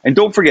 And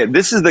don't forget,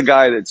 this is the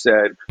guy that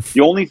said,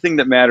 the only thing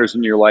that matters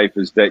in your life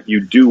is that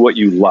you do what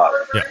you love.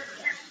 Yeah.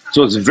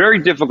 So it's very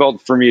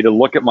difficult for me to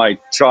look at my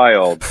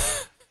child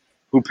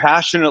who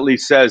passionately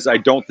says, I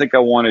don't think I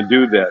want to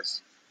do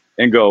this,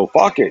 and go,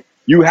 fuck it.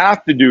 You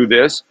have to do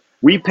this.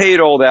 We paid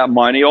all that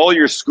money, all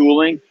your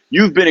schooling.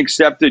 You've been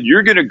accepted.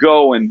 You're going to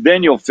go, and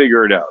then you'll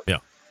figure it out. Yeah.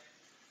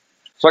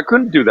 So I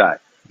couldn't do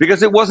that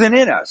because it wasn't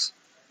in us.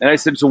 And I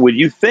said, so what do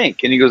you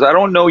think? And he goes, I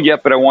don't know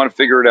yet, but I want to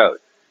figure it out.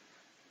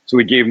 So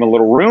we gave him a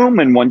little room,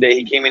 and one day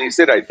he came in and he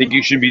said, I think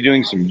you should be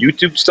doing some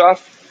YouTube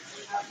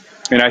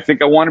stuff, and I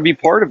think I want to be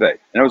part of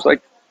it. And I was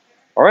like,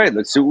 all right,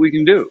 let's see what we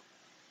can do.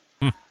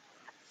 I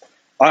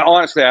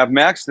honestly have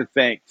Max to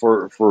thank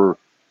for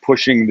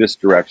pushing this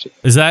direction.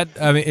 Is that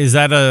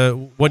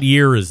what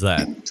year is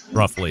that,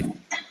 roughly?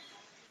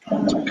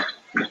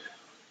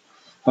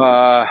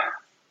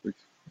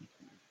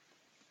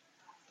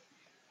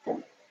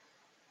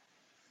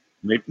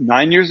 Maybe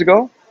 9 years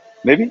ago,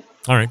 maybe.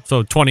 All right,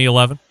 so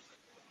 2011.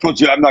 Told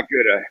you I'm not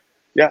good.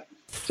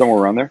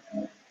 Somewhere around there.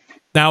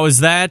 Now, is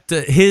that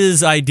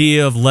his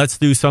idea of let's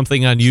do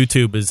something on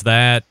YouTube? Is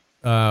that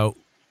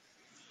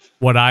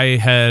what I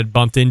had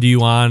bumped into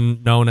you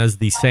on, known as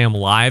the Sam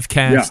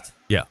Livecast?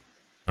 Yeah.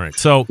 All right.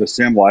 So the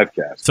Sam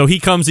Livecast. So he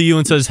comes to you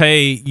and says,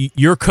 "Hey,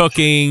 you're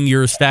cooking.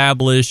 You're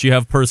established. You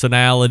have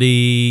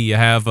personality. You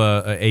have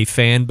a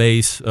fan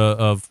base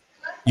of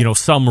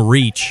some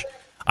reach.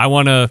 I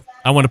want to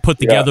put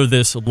together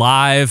this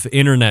live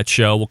internet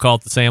show. We'll call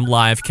it the Sam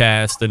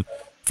Livecast." And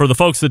for the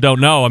folks that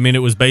don't know, I mean, it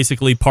was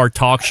basically part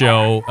talk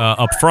show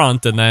up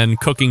front and then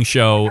cooking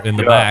show in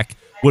the back.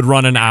 Would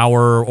run an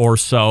hour or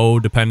so,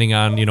 depending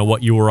on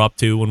what you were up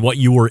to and what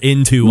you were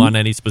into on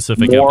any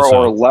specific episode. More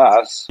or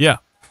less. Yeah.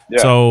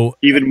 So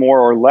even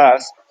more or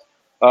less.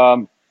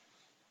 And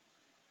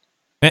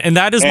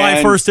that is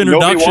my first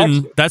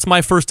introduction. That's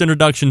my first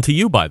introduction to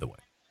you, by the way.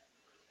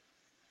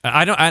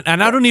 I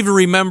don't even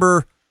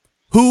remember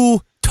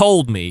who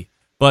told me,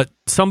 but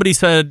somebody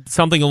said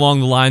something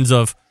along the lines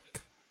of,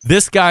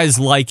 "This guy's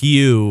like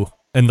you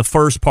in the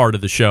first part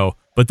of the show,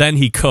 but then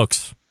he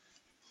cooks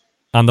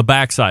on the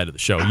backside of the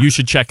show. You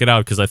should check it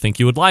out because I think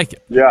you would like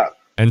it." Yeah.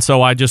 And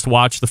so I just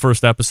watched the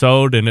first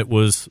episode, and it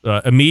was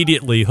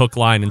immediately hook,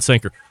 line, and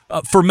sinker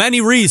for many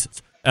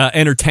reasons.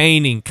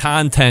 Entertaining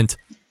content.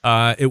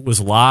 It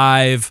was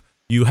live.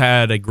 You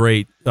had a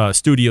great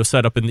studio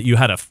setup, and you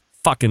had a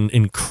fucking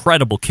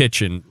incredible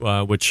kitchen,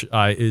 which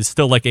is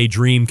still like a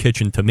dream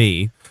kitchen to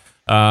me.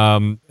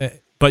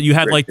 But you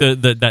had like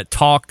that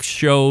talk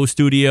show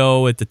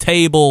studio at the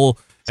table,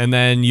 and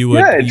then you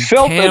would it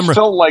felt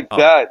like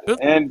that,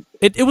 and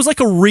it was like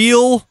a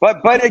real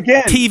but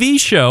again TV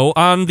show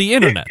on the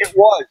internet. It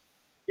was,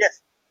 yes,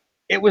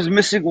 it was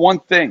missing one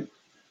thing: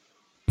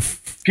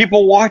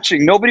 people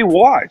watching. Nobody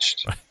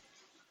watched.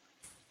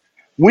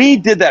 We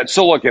did that.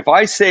 So look, if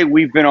I say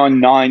we've been on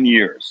 9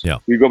 years,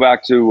 we go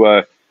back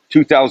to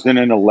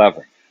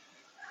 2011.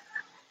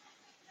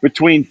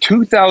 Between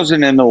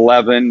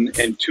 2011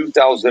 and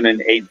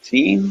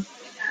 2018,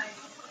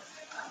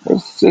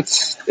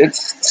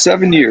 it's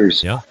 7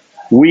 years. Yeah.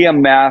 We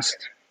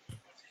amassed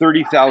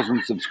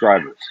 30,000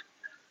 subscribers.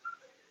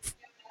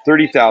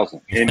 30,000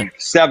 in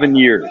 7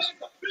 years.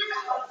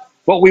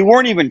 But we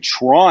weren't even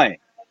trying.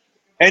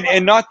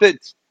 And not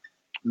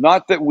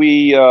that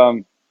we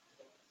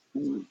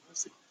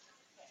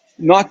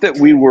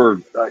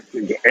were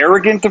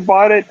arrogant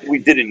about it. We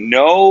didn't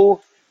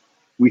know.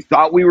 We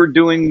thought we were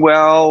doing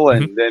well,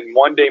 and then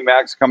one day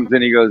Max comes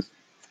in. He goes,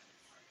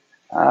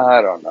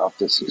 "I don't know if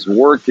this is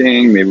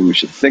working. Maybe we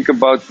should think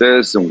about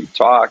this." And we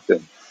talked,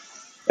 and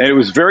it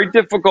was very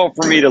difficult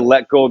for me to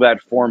let go of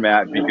that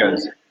format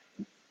because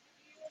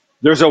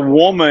there's a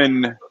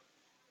woman, I'm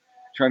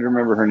trying to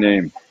remember her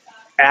name,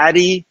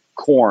 Addie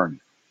Korn.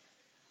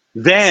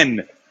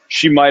 Then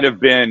she might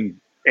have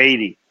been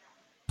 80,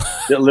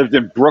 that lived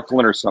in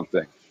Brooklyn or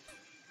something.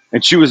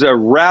 And she was a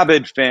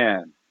rabid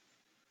fan.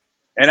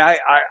 And I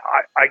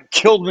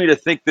killed me to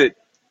think that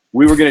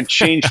we were going to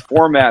change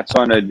formats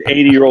on an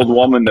 80-year-old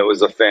woman that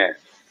was a fan.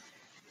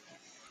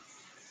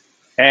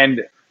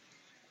 And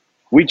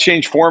we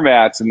changed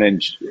formats, and then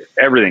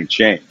everything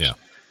changed. Yeah.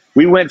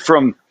 We went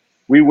from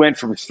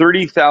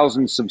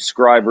 30,000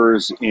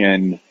 subscribers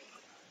in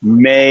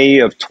May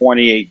of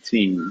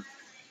 2018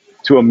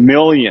 to a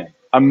million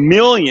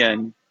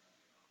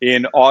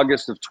in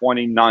August of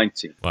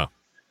 2019. Wow.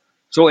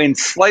 So in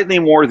slightly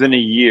more than a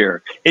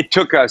year, it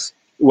took us,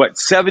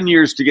 7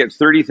 years to get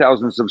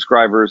 30,000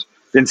 subscribers,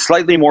 then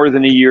slightly more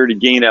than a year to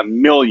gain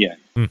 1 million.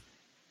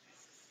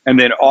 And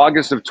then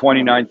August of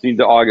 2019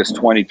 to August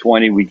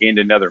 2020, we gained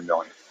another 1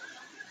 million.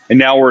 And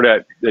now we're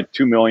at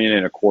 2 million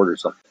and a quarter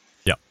something.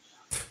 Yeah.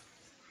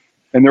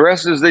 And the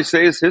rest, as they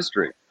say, is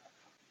history.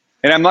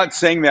 And I'm not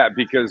saying that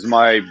because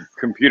my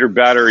computer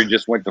battery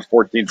just went to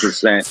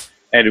 14%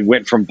 and it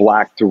went from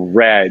black to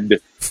red.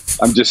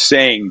 I'm just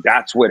saying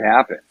that's what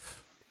happened.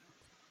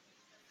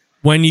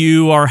 When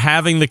you are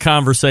having the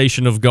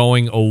conversation of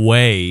going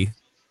away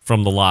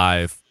from the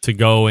live to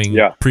going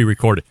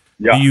pre-recorded,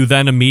 do you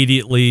then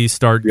immediately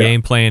start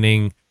game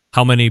planning?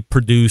 How many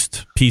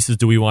produced pieces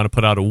do we want to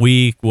put out a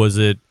week? Was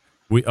it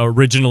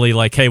originally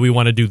like, hey, we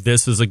want to do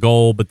this as a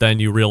goal, but then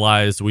you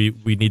realized we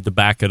need to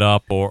back it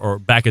up or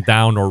back it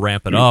down or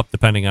ramp it up,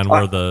 depending on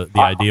where the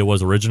idea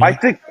was originally?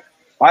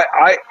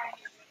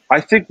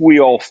 I think we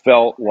all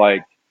felt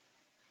like,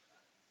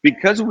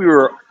 because we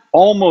were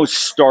almost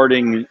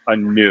starting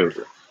anew,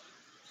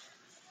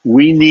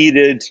 we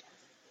needed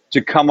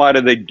to come out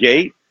of the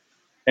gate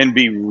and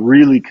be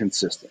really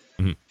consistent,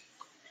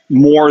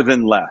 more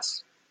than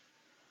less.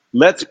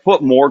 Let's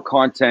put more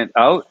content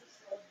out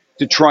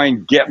to try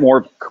and get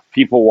more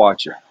people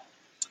watching.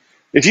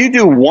 If you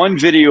do one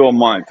video a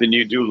month and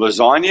you do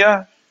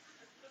lasagna,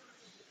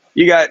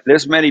 you got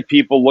this many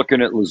people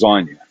looking at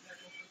lasagna.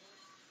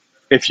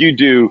 If you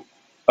do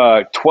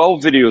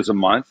 12 videos a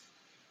month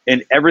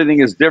and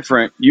everything is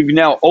different, you've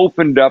now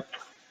opened up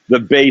the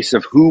base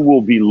of who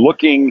will be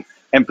looking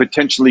and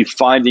potentially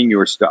finding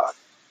your stuff.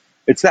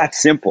 It's that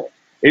simple.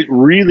 It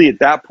really, at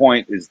that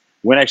point, is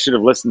when I should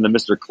have listened to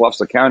Mr. Clough's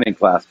accounting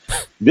class.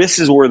 This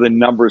is where the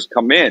numbers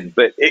come in,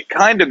 but it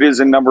kind of is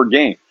a number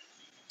game.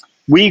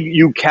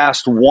 You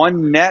cast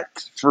one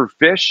net for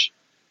fish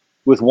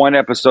with one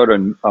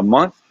episode a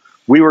month.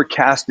 We were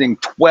casting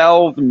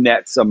 12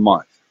 nets a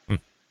month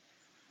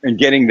and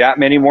getting that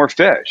many more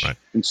fish. Right.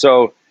 And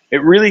so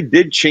it really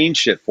did change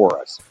shit for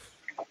us.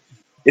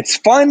 It's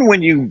fun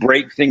when you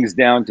break things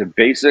down to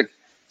basic,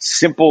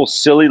 simple,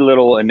 silly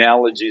little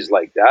analogies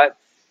like that.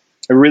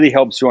 It really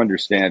helps you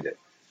understand it.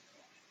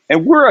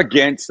 And we're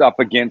up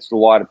against a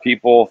lot of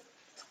people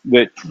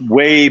that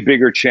way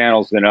bigger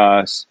channels than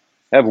us,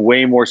 have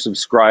way more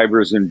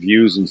subscribers and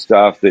views and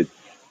stuff that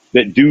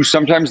do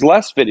sometimes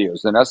less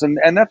videos than us,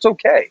 and that's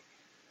okay.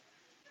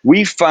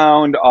 We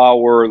found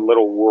our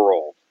little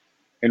world,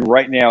 and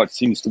right now it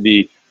seems to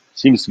be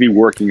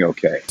working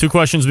okay. 2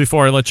 questions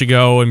before I let you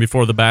go and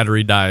before the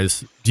battery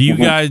dies. Do you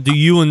guys,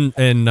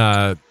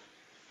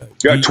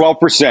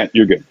 12%,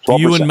 you're good. 12%.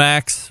 Do you and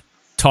Max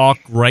talk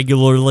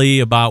regularly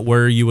about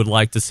where you would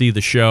like to see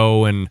the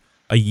show in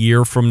a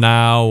year from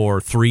now or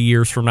 3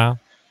 years from now?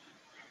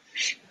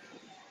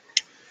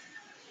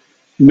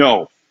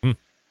 No,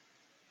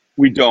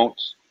 we don't.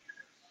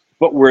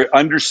 But we're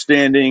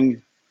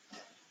understanding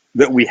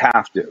that we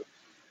have to.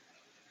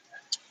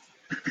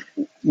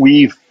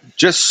 We've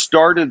just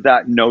started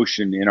that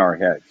notion in our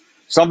head.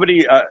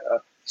 Somebody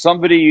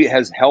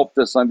has helped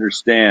us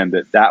understand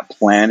that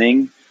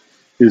planning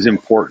is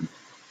important.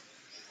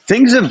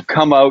 Things have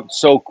come out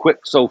so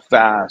quick, so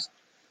fast.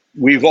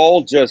 We've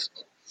all just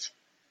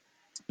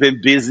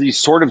been busy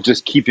sort of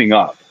just keeping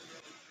up.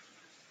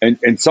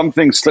 And some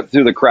things slip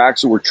through the cracks,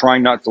 so we're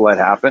trying not to let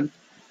happen.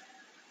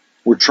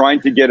 We're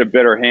trying to get a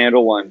better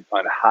handle on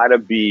how to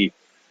be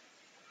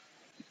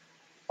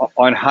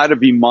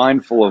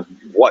mindful of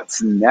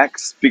what's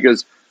next,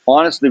 because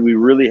honestly, we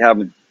really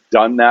haven't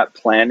done that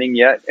planning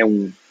yet,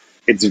 and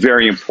it's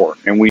very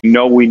important. And we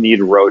know we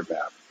need a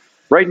roadmap.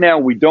 Right now,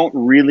 we don't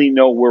really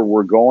know where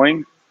we're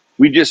going.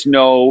 We just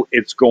know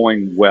it's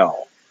going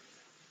well.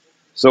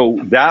 So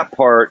that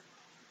part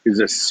is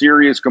a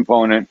serious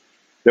component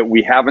that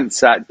we haven't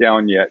sat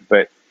down yet,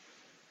 but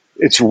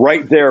it's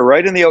right there,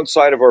 right in the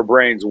outside of our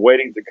brains,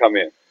 waiting to come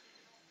in.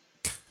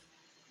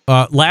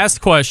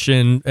 Last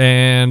question,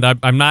 and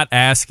I'm not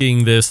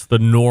asking this the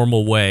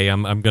normal way.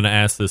 I'm going to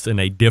ask this in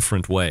a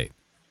different way.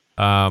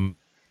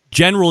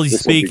 Generally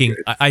speaking,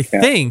 I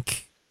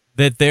think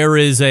that there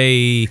is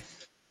I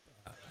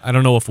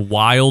don't know if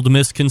wild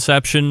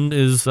misconception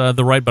is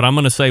the right, but I'm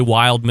going to say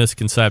wild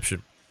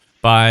misconception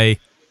by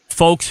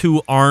folks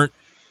who aren't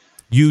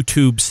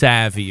YouTube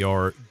savvy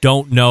or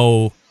don't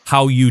know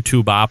how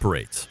YouTube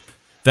operates.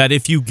 That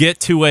if you get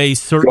to a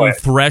certain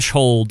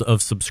threshold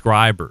of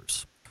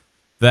subscribers,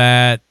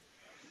 that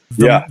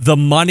the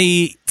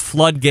money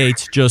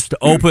floodgates just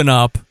open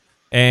up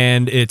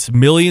and it's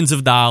millions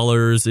of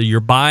dollars. You're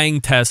buying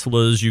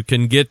Teslas. You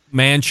can get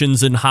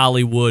mansions in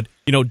Hollywood.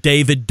 You know,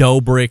 David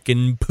Dobrik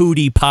and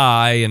Pootie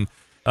Pie and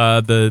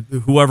the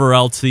whoever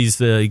else these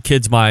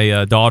kids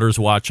my daughters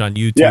watch on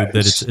YouTube. Yeah,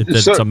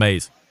 it's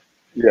amazing.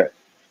 Yeah.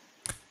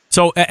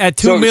 So at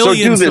 2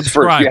 million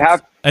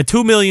subscribers, at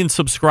 2 million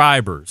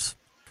subscribers,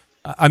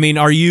 I mean,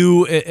 are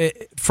you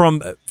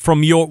from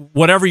your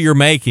whatever you're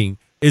making?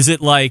 Is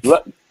it like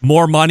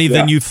more money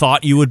than you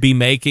thought you would be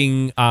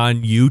making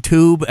on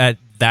YouTube at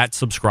that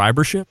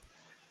subscribership?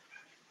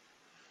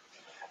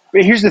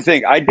 But here's the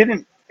thing: I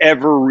didn't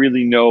ever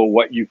really know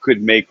what you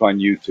could make on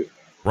YouTube.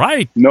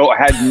 Right? No,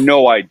 had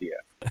no idea.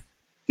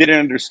 Didn't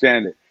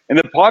understand it. And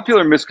the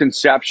popular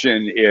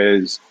misconception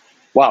is,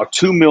 wow,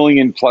 2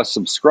 million plus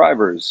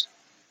subscribers.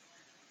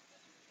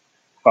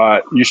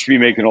 You should be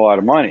making a lot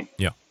of money.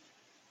 Yeah.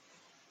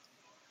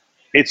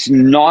 It's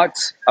not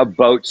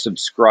about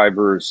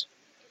subscribers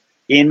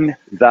in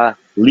the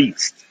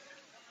least.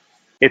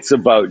 It's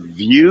about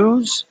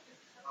views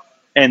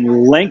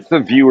and length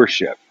of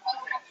viewership.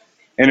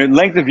 And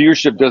length of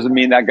viewership doesn't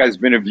mean that guy's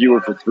been a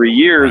viewer for 3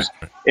 years.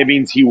 Right. It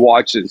means he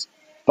watches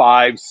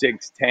 5,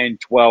 6, 10,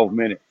 12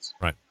 minutes.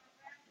 Right.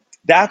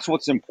 That's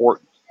what's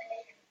important.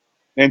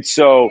 And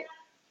so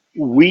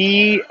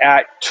we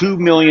at 2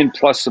 million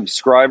plus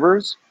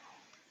subscribers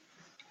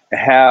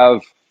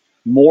have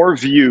more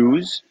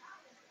views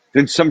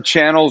than some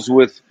channels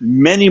with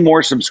many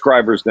more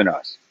subscribers than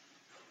us.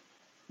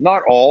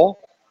 Not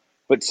all,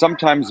 but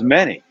sometimes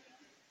many.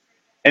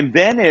 And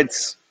then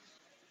it's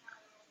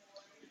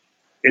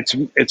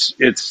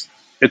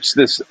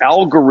this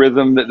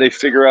algorithm that they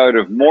figure out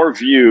of more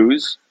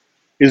views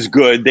is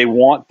good. They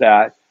want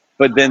that.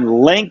 But then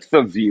length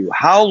of view,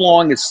 how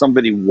long is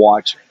somebody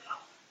watching?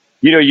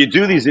 You know, you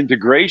do these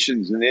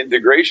integrations, and the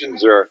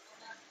integrations are,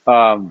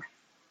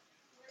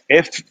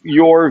 if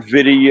your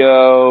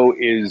video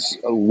is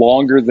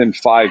longer than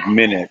 5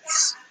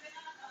 minutes,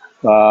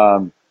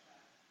 the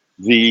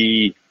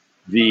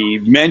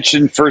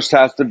mention first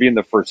has to be in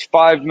the first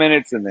 5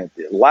 minutes, and then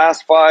the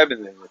last 5,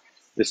 and then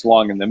this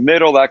long in the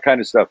middle, that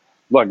kind of stuff.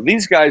 Look,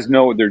 these guys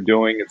know what they're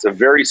doing. It's a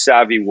very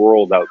savvy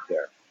world out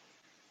there.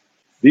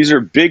 These are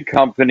big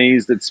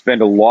companies that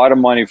spend a lot of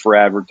money for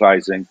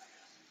advertising,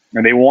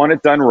 and they want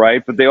it done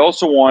right, but they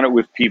also want it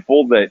with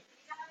people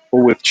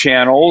with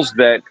channels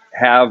that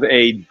have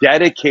a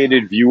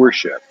dedicated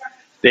viewership.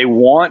 They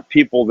want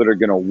people that are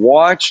going to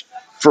watch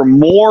for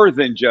more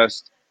than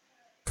just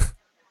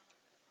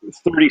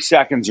 30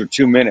 seconds or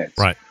 2 minutes.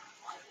 Right.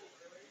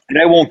 And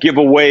I won't give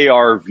away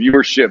our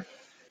viewership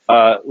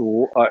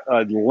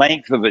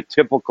length of a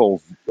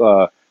typical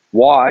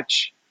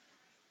watch.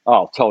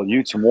 I'll tell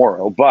you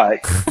tomorrow,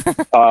 but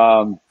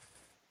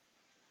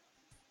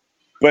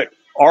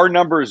our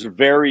numbers are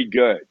very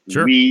good.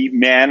 Sure. We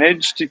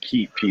manage to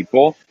keep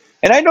people,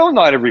 and I know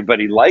not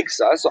everybody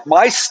likes us.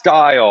 My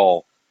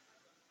style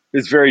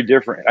is very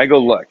different. I go,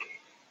 look,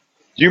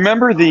 do you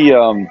remember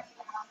I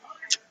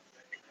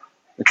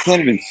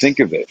can't even think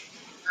of it.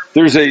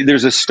 There's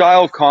a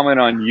style comment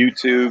on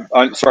YouTube,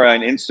 on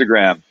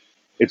Instagram.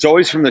 It's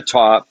always from the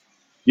top.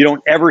 You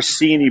don't ever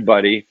see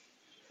anybody.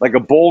 Like a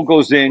bowl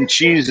goes in,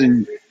 cheese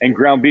and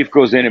ground beef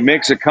goes in,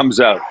 it comes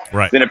out.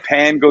 Right. Then a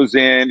pan goes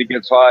in, it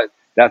gets hot,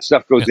 that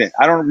stuff goes in.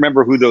 I don't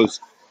remember who those,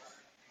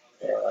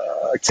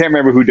 I can't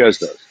remember who does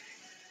those.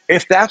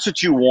 If that's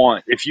what you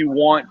want, if you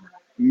want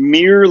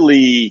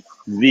merely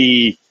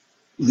the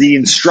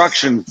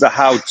instructions, the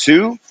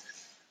how-to,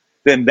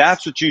 then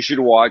that's what you should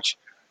watch.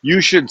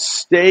 You should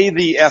stay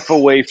the F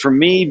away from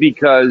me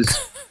because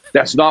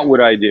that's not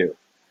what I do.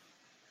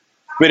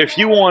 But if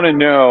you want to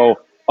know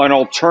an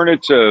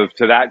alternative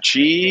to that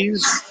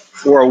cheese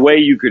or a way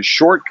you could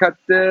shortcut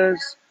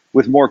this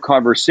with more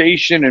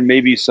conversation and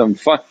maybe some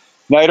fun,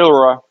 Night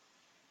Aurora,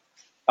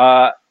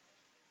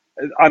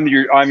 I'm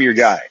your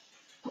guy.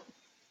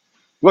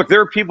 Look, there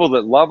are people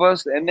that love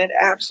us and then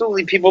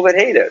absolutely people that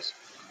hate us.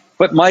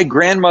 But my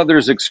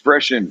grandmother's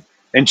expression,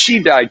 and she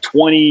died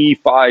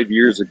 25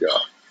 years ago.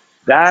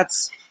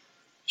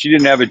 She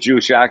didn't have a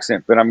Jewish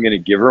accent, but I'm going to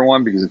give her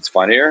one because it's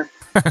funnier.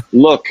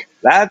 Look,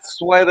 that's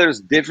why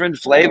there's different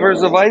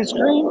flavors of ice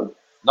cream.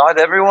 Not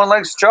everyone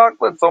likes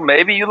chocolate, so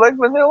maybe you like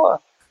vanilla.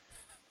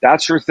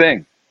 That's her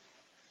thing.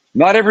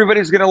 Not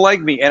everybody's going to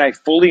like me, and I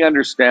fully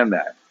understand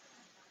that.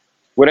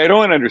 What I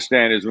don't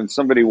understand is when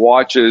somebody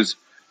watches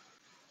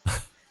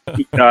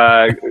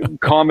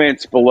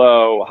comments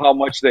below how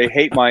much they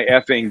hate my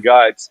effing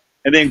guts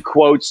and then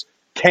quotes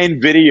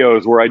 10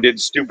 videos where I did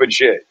stupid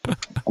shit.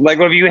 I'm like,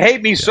 well, if you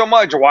hate me so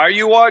much, why are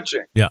you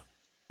watching? Yeah.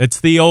 It's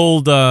the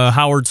old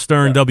Howard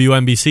Stern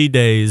WNBC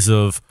days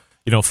of,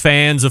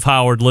 fans of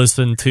Howard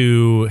listen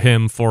to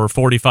him for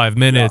 45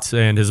 minutes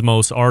and his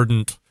most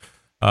ardent,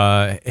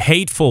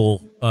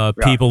 hateful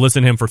people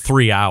listen to him for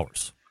 3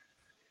 hours.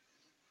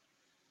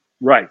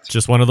 Right.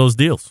 Just one of those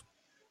deals.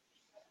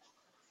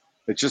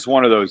 It's just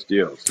one of those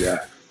deals,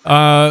 yeah.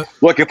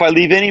 Look, if I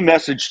leave any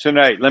message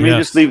tonight, let me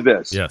just leave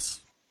this. Yes.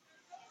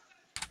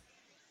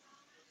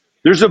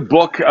 There's a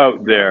book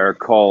out there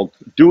called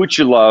Do What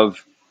You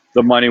Love,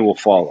 The Money Will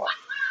Follow.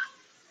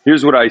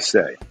 Here's what I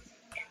say.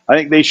 I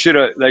think they should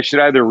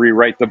either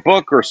rewrite the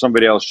book or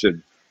somebody else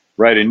should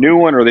write a new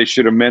one, or they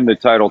should amend the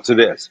title to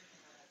this.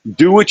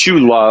 Do what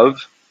you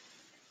love,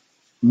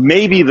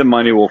 maybe the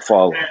money will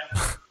follow.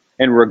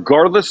 And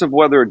regardless of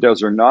whether it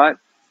does or not,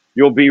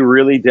 you'll be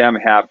really damn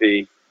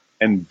happy,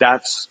 and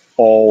that's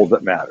all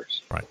that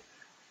matters. Right.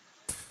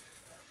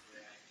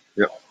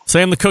 Yeah.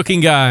 Sam the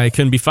Cooking Guy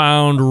can be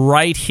found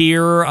right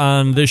here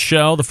on this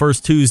show, the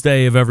first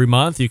Tuesday of every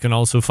month. You can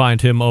also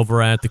find him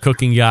over at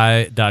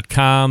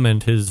thecookingguy.com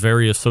and his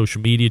various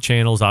social media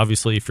channels.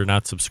 Obviously, if you're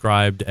not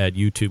subscribed at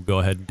YouTube, go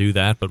ahead and do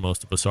that, but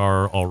most of us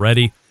are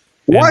already.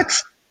 What?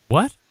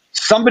 What?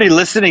 Somebody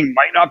listening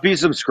might not be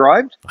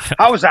subscribed?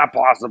 How is that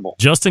possible?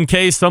 Just in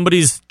case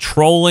somebody's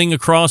trolling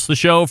across the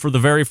show for the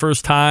very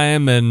first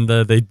time and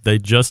they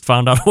just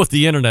found out what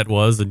the internet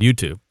was and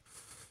YouTube.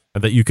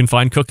 And that you can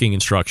find cooking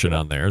instruction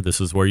on there. This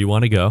is where you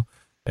want to go.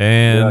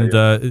 And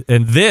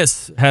and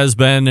this has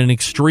been an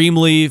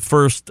extremely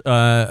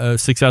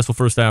successful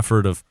first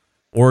effort of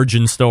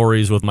origin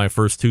stories with my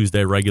first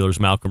Tuesday regulars,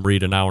 Malcolm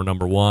Reed in hour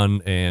number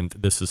 1. And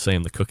this is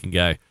Sam the Cooking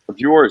Guy. Of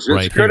yours.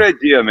 It's a good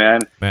idea,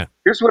 man.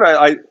 Here's what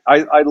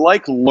I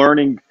like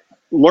learning.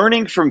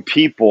 Learning from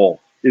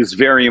people is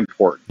very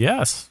important.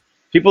 Yes.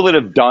 People that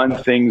have done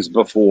things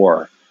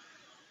before.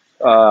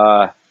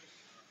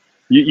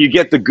 You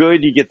get the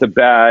good, you get the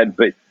bad,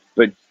 but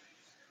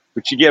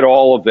you get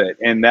all of it.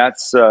 And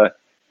that's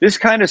this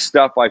kind of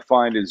stuff I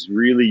find is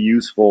really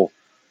useful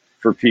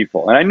for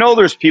people. And I know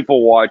there's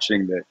people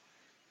watching that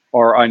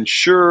are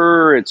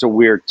unsure. It's a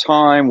weird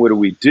time. What do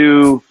we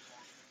do?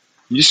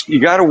 You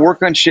got to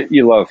work on shit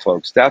you love,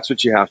 folks. That's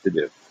what you have to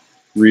do.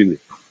 Really.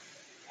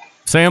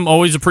 Sam,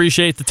 always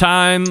appreciate the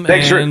time.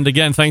 Thanks, and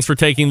again, thanks for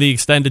taking the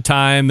extended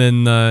time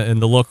and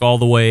the look all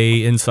the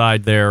way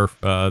inside there.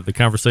 The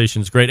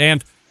conversation's great.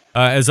 And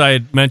as I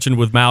had mentioned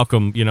with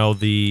Malcolm,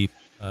 the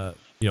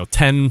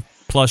 10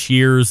 plus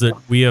years that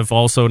we have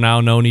also now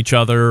known each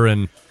other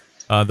and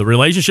the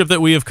relationship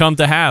that we have come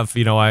to have,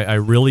 I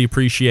really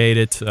appreciate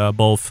it,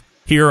 both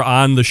here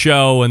on the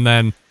show and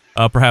then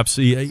perhaps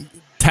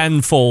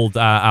tenfold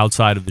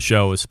outside of the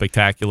show is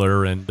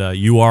spectacular, and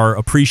you are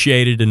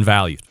appreciated and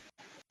valued.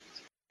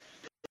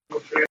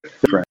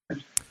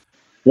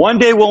 One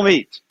day we'll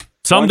meet.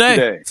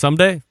 Someday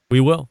we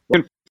will.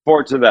 Looking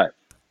forward to that.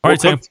 All right,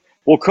 Sam.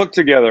 We'll cook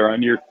together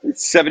on your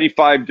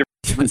 75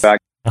 different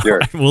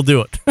backyard. Right, we'll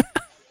do it.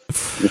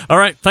 All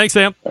right. Thanks,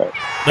 Sam. Right.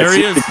 There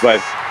he is.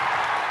 Bye.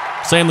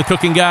 Sam the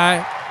Cooking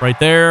Guy right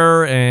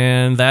there,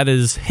 and that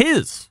is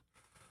his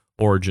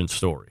origin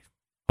story.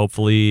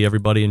 Hopefully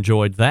everybody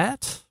enjoyed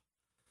that.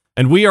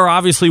 And we are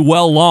obviously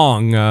well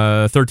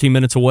long, 13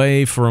 minutes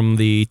away from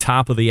the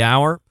top of the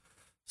hour.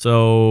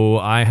 So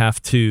I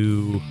have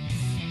to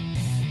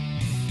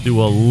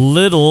do a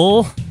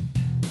little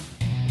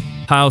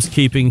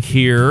housekeeping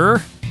here.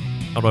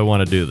 How do I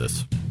want to do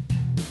this?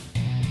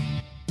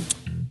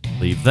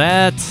 Leave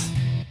that.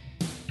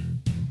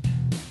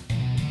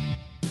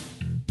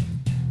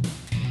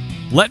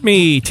 Let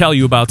me tell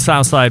you about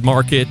Southside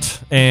Market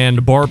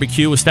and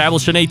Barbecue.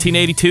 Established in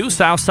 1882,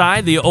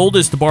 Southside, the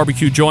oldest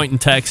barbecue joint in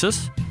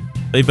Texas.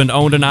 They've been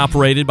owned and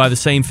operated by the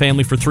same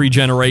family for 3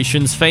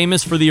 generations.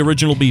 Famous for the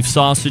original beef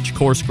sausage,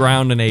 coarse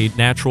ground, and a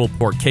natural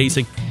pork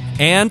casing.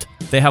 And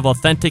they have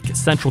authentic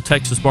Central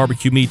Texas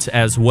barbecue meats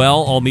as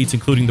well. All meats,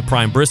 including the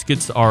prime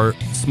briskets, are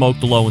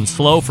smoked low and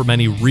slow for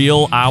many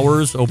real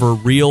hours over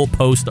real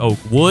post oak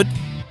wood.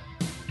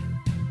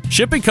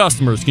 Shipping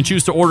customers can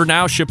choose to order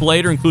now, ship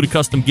later, include a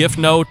custom gift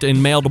note,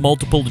 and mail to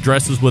multiple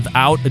addresses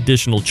without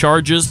additional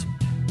charges.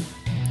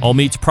 All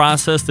meats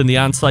processed in the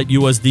on-site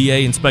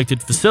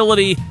USDA-inspected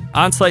facility.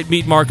 On-site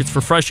meat markets for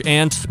fresh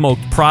and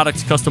smoked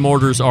products. Custom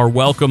orders are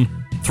welcome.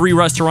 3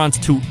 restaurants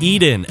to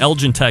eat in.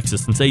 Elgin,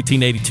 Texas, since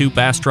 1882.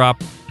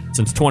 Bastrop,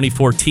 since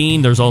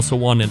 2014. There's also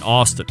one in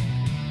Austin.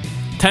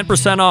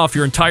 10% off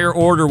your entire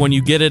order when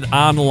you get it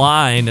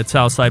online at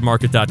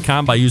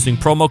SouthsideMarket.com by using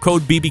promo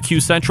code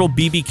BBQ Central,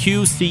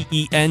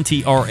 BBQ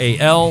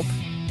CENTRAL,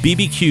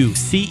 BBQ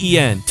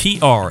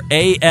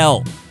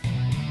CENTRAL.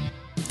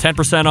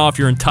 10% off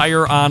your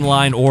entire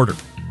online order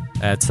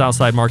at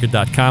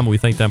SouthsideMarket.com. We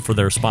thank them for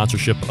their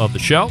sponsorship of the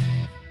show.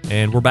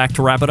 And we're back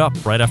to wrap it up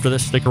right after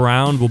this. Stick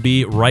around. We'll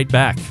be right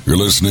back. You're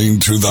listening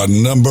to the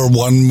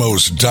 #1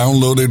 most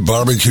downloaded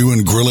barbecue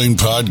and grilling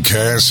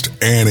podcast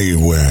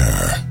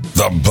anywhere.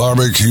 The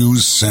Barbecue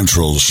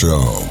Central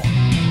Show.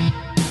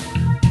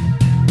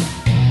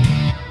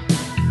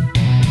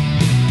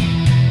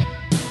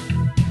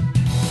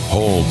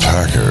 Whole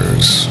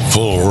packers,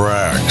 full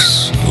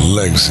racks,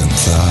 legs and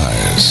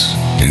thighs,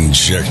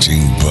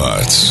 injecting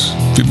butts.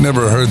 If you've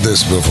never heard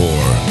this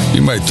before,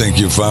 you might think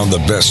you found the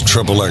best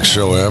XXX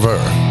show ever.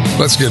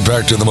 Let's get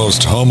back to the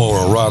most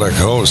homoerotic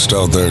host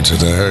out there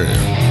today,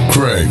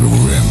 Greg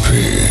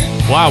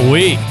Rempe.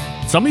 Wow-wee.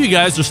 Some of you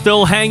guys are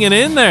still hanging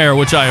in there,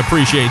 which I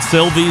appreciate.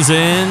 Sylvie's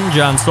in,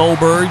 John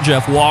Solberg,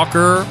 Jeff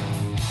Walker,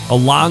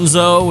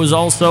 Alonzo is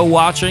also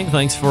watching.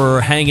 Thanks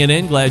for hanging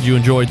in. Glad you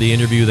enjoyed the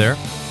interview there.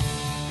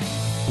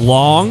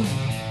 Long,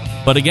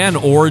 but again,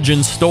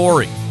 origin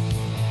story.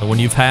 And when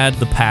you've had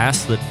the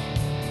past that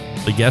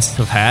the guests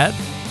have had,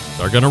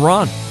 they're going to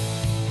run.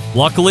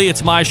 Luckily,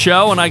 it's my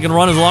show, and I can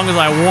run as long as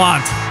I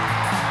want.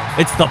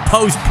 It's the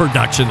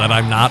post-production that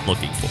I'm not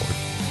looking for.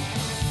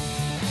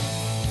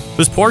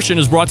 This portion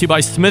is brought to you by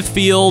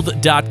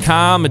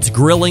Smithfield.com. It's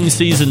grilling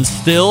season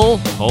still.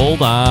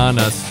 Hold on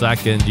a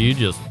second. You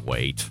just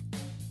wait.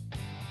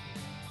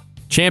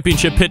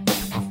 Championship pit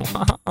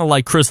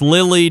like Chris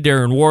Lilly,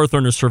 Darren Worth,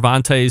 Ernest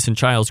Cervantes, and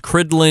Giles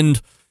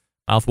Cridland.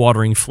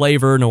 Mouth-watering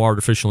flavor, no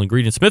artificial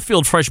ingredients.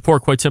 Smithfield fresh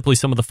pork, quite simply,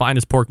 some of the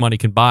finest pork money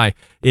can buy.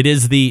 It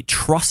is the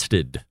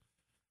trusted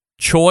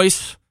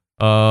choice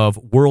of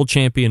world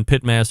champion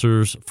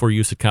pitmasters for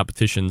use at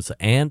competitions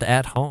and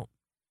at home.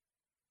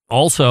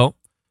 Also,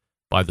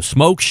 by the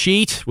Smoke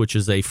Sheet, which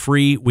is a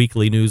free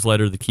weekly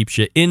newsletter that keeps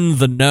you in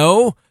the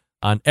know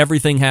on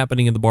everything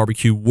happening in the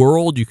barbecue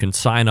world. You can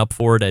sign up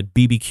for it at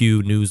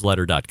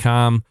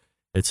bbqnewsletter.com.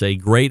 It's a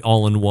great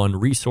all-in-one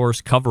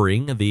resource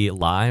covering the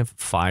live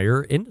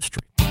fire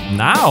industry.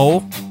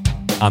 Now,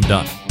 I'm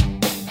done.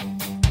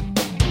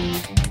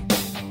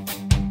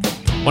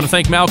 I want to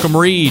thank Malcolm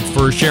Reed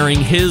for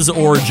sharing his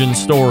origin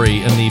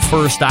story in the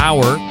first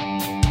hour.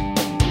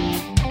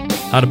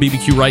 Out of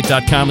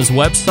bbqright.com, his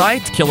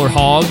website,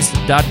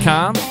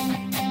 killerhogs.com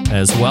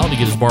as well to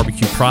get his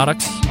barbecue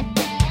products.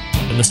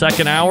 In the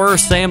second hour,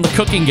 Sam the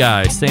cooking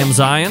guy, Sam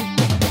Zien,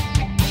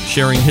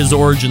 sharing his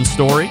origin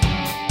story.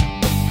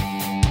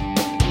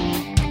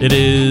 It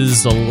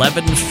is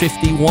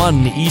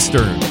 11:51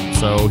 Eastern,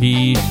 so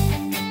he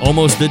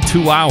almost did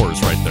 2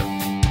 hours right there.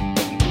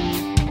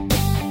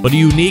 But a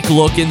unique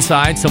look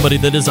inside somebody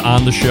that is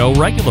on the show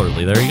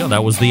regularly. There you go.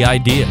 That was the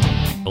idea.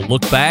 A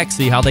look back,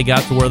 see how they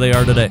got to where they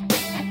are today.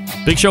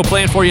 Big show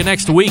planned for you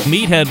next week.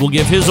 Meathead will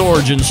give his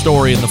origin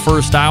story in the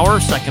first hour.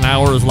 Second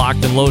hour is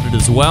locked and loaded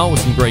as well with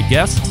some great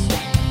guests.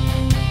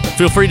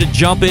 Feel free to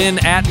jump in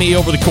at me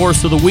over the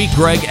course of the week.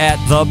 Greg at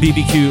The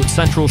BBQ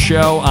Central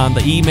Show on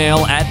the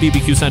email, at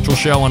BBQ Central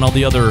Show on all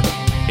the other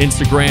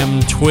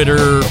Instagram,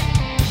 Twitter,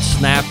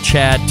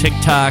 Snapchat,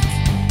 TikTok,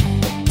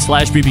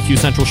 /BBQ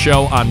Central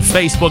Show on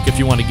Facebook if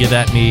you want to get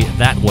at me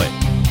that way.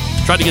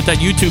 Try to get that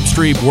YouTube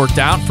stream worked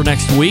out for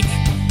next week.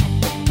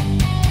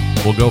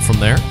 We'll go from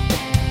there.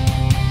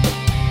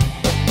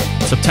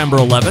 September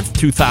 11th,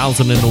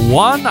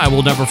 2001. I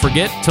will never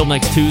forget. Till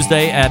next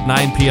Tuesday at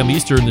 9 p.m.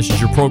 Eastern, this is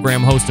your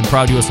program host and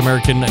proud U.S.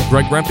 American,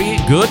 Greg Rempe.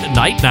 Good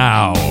night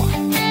now.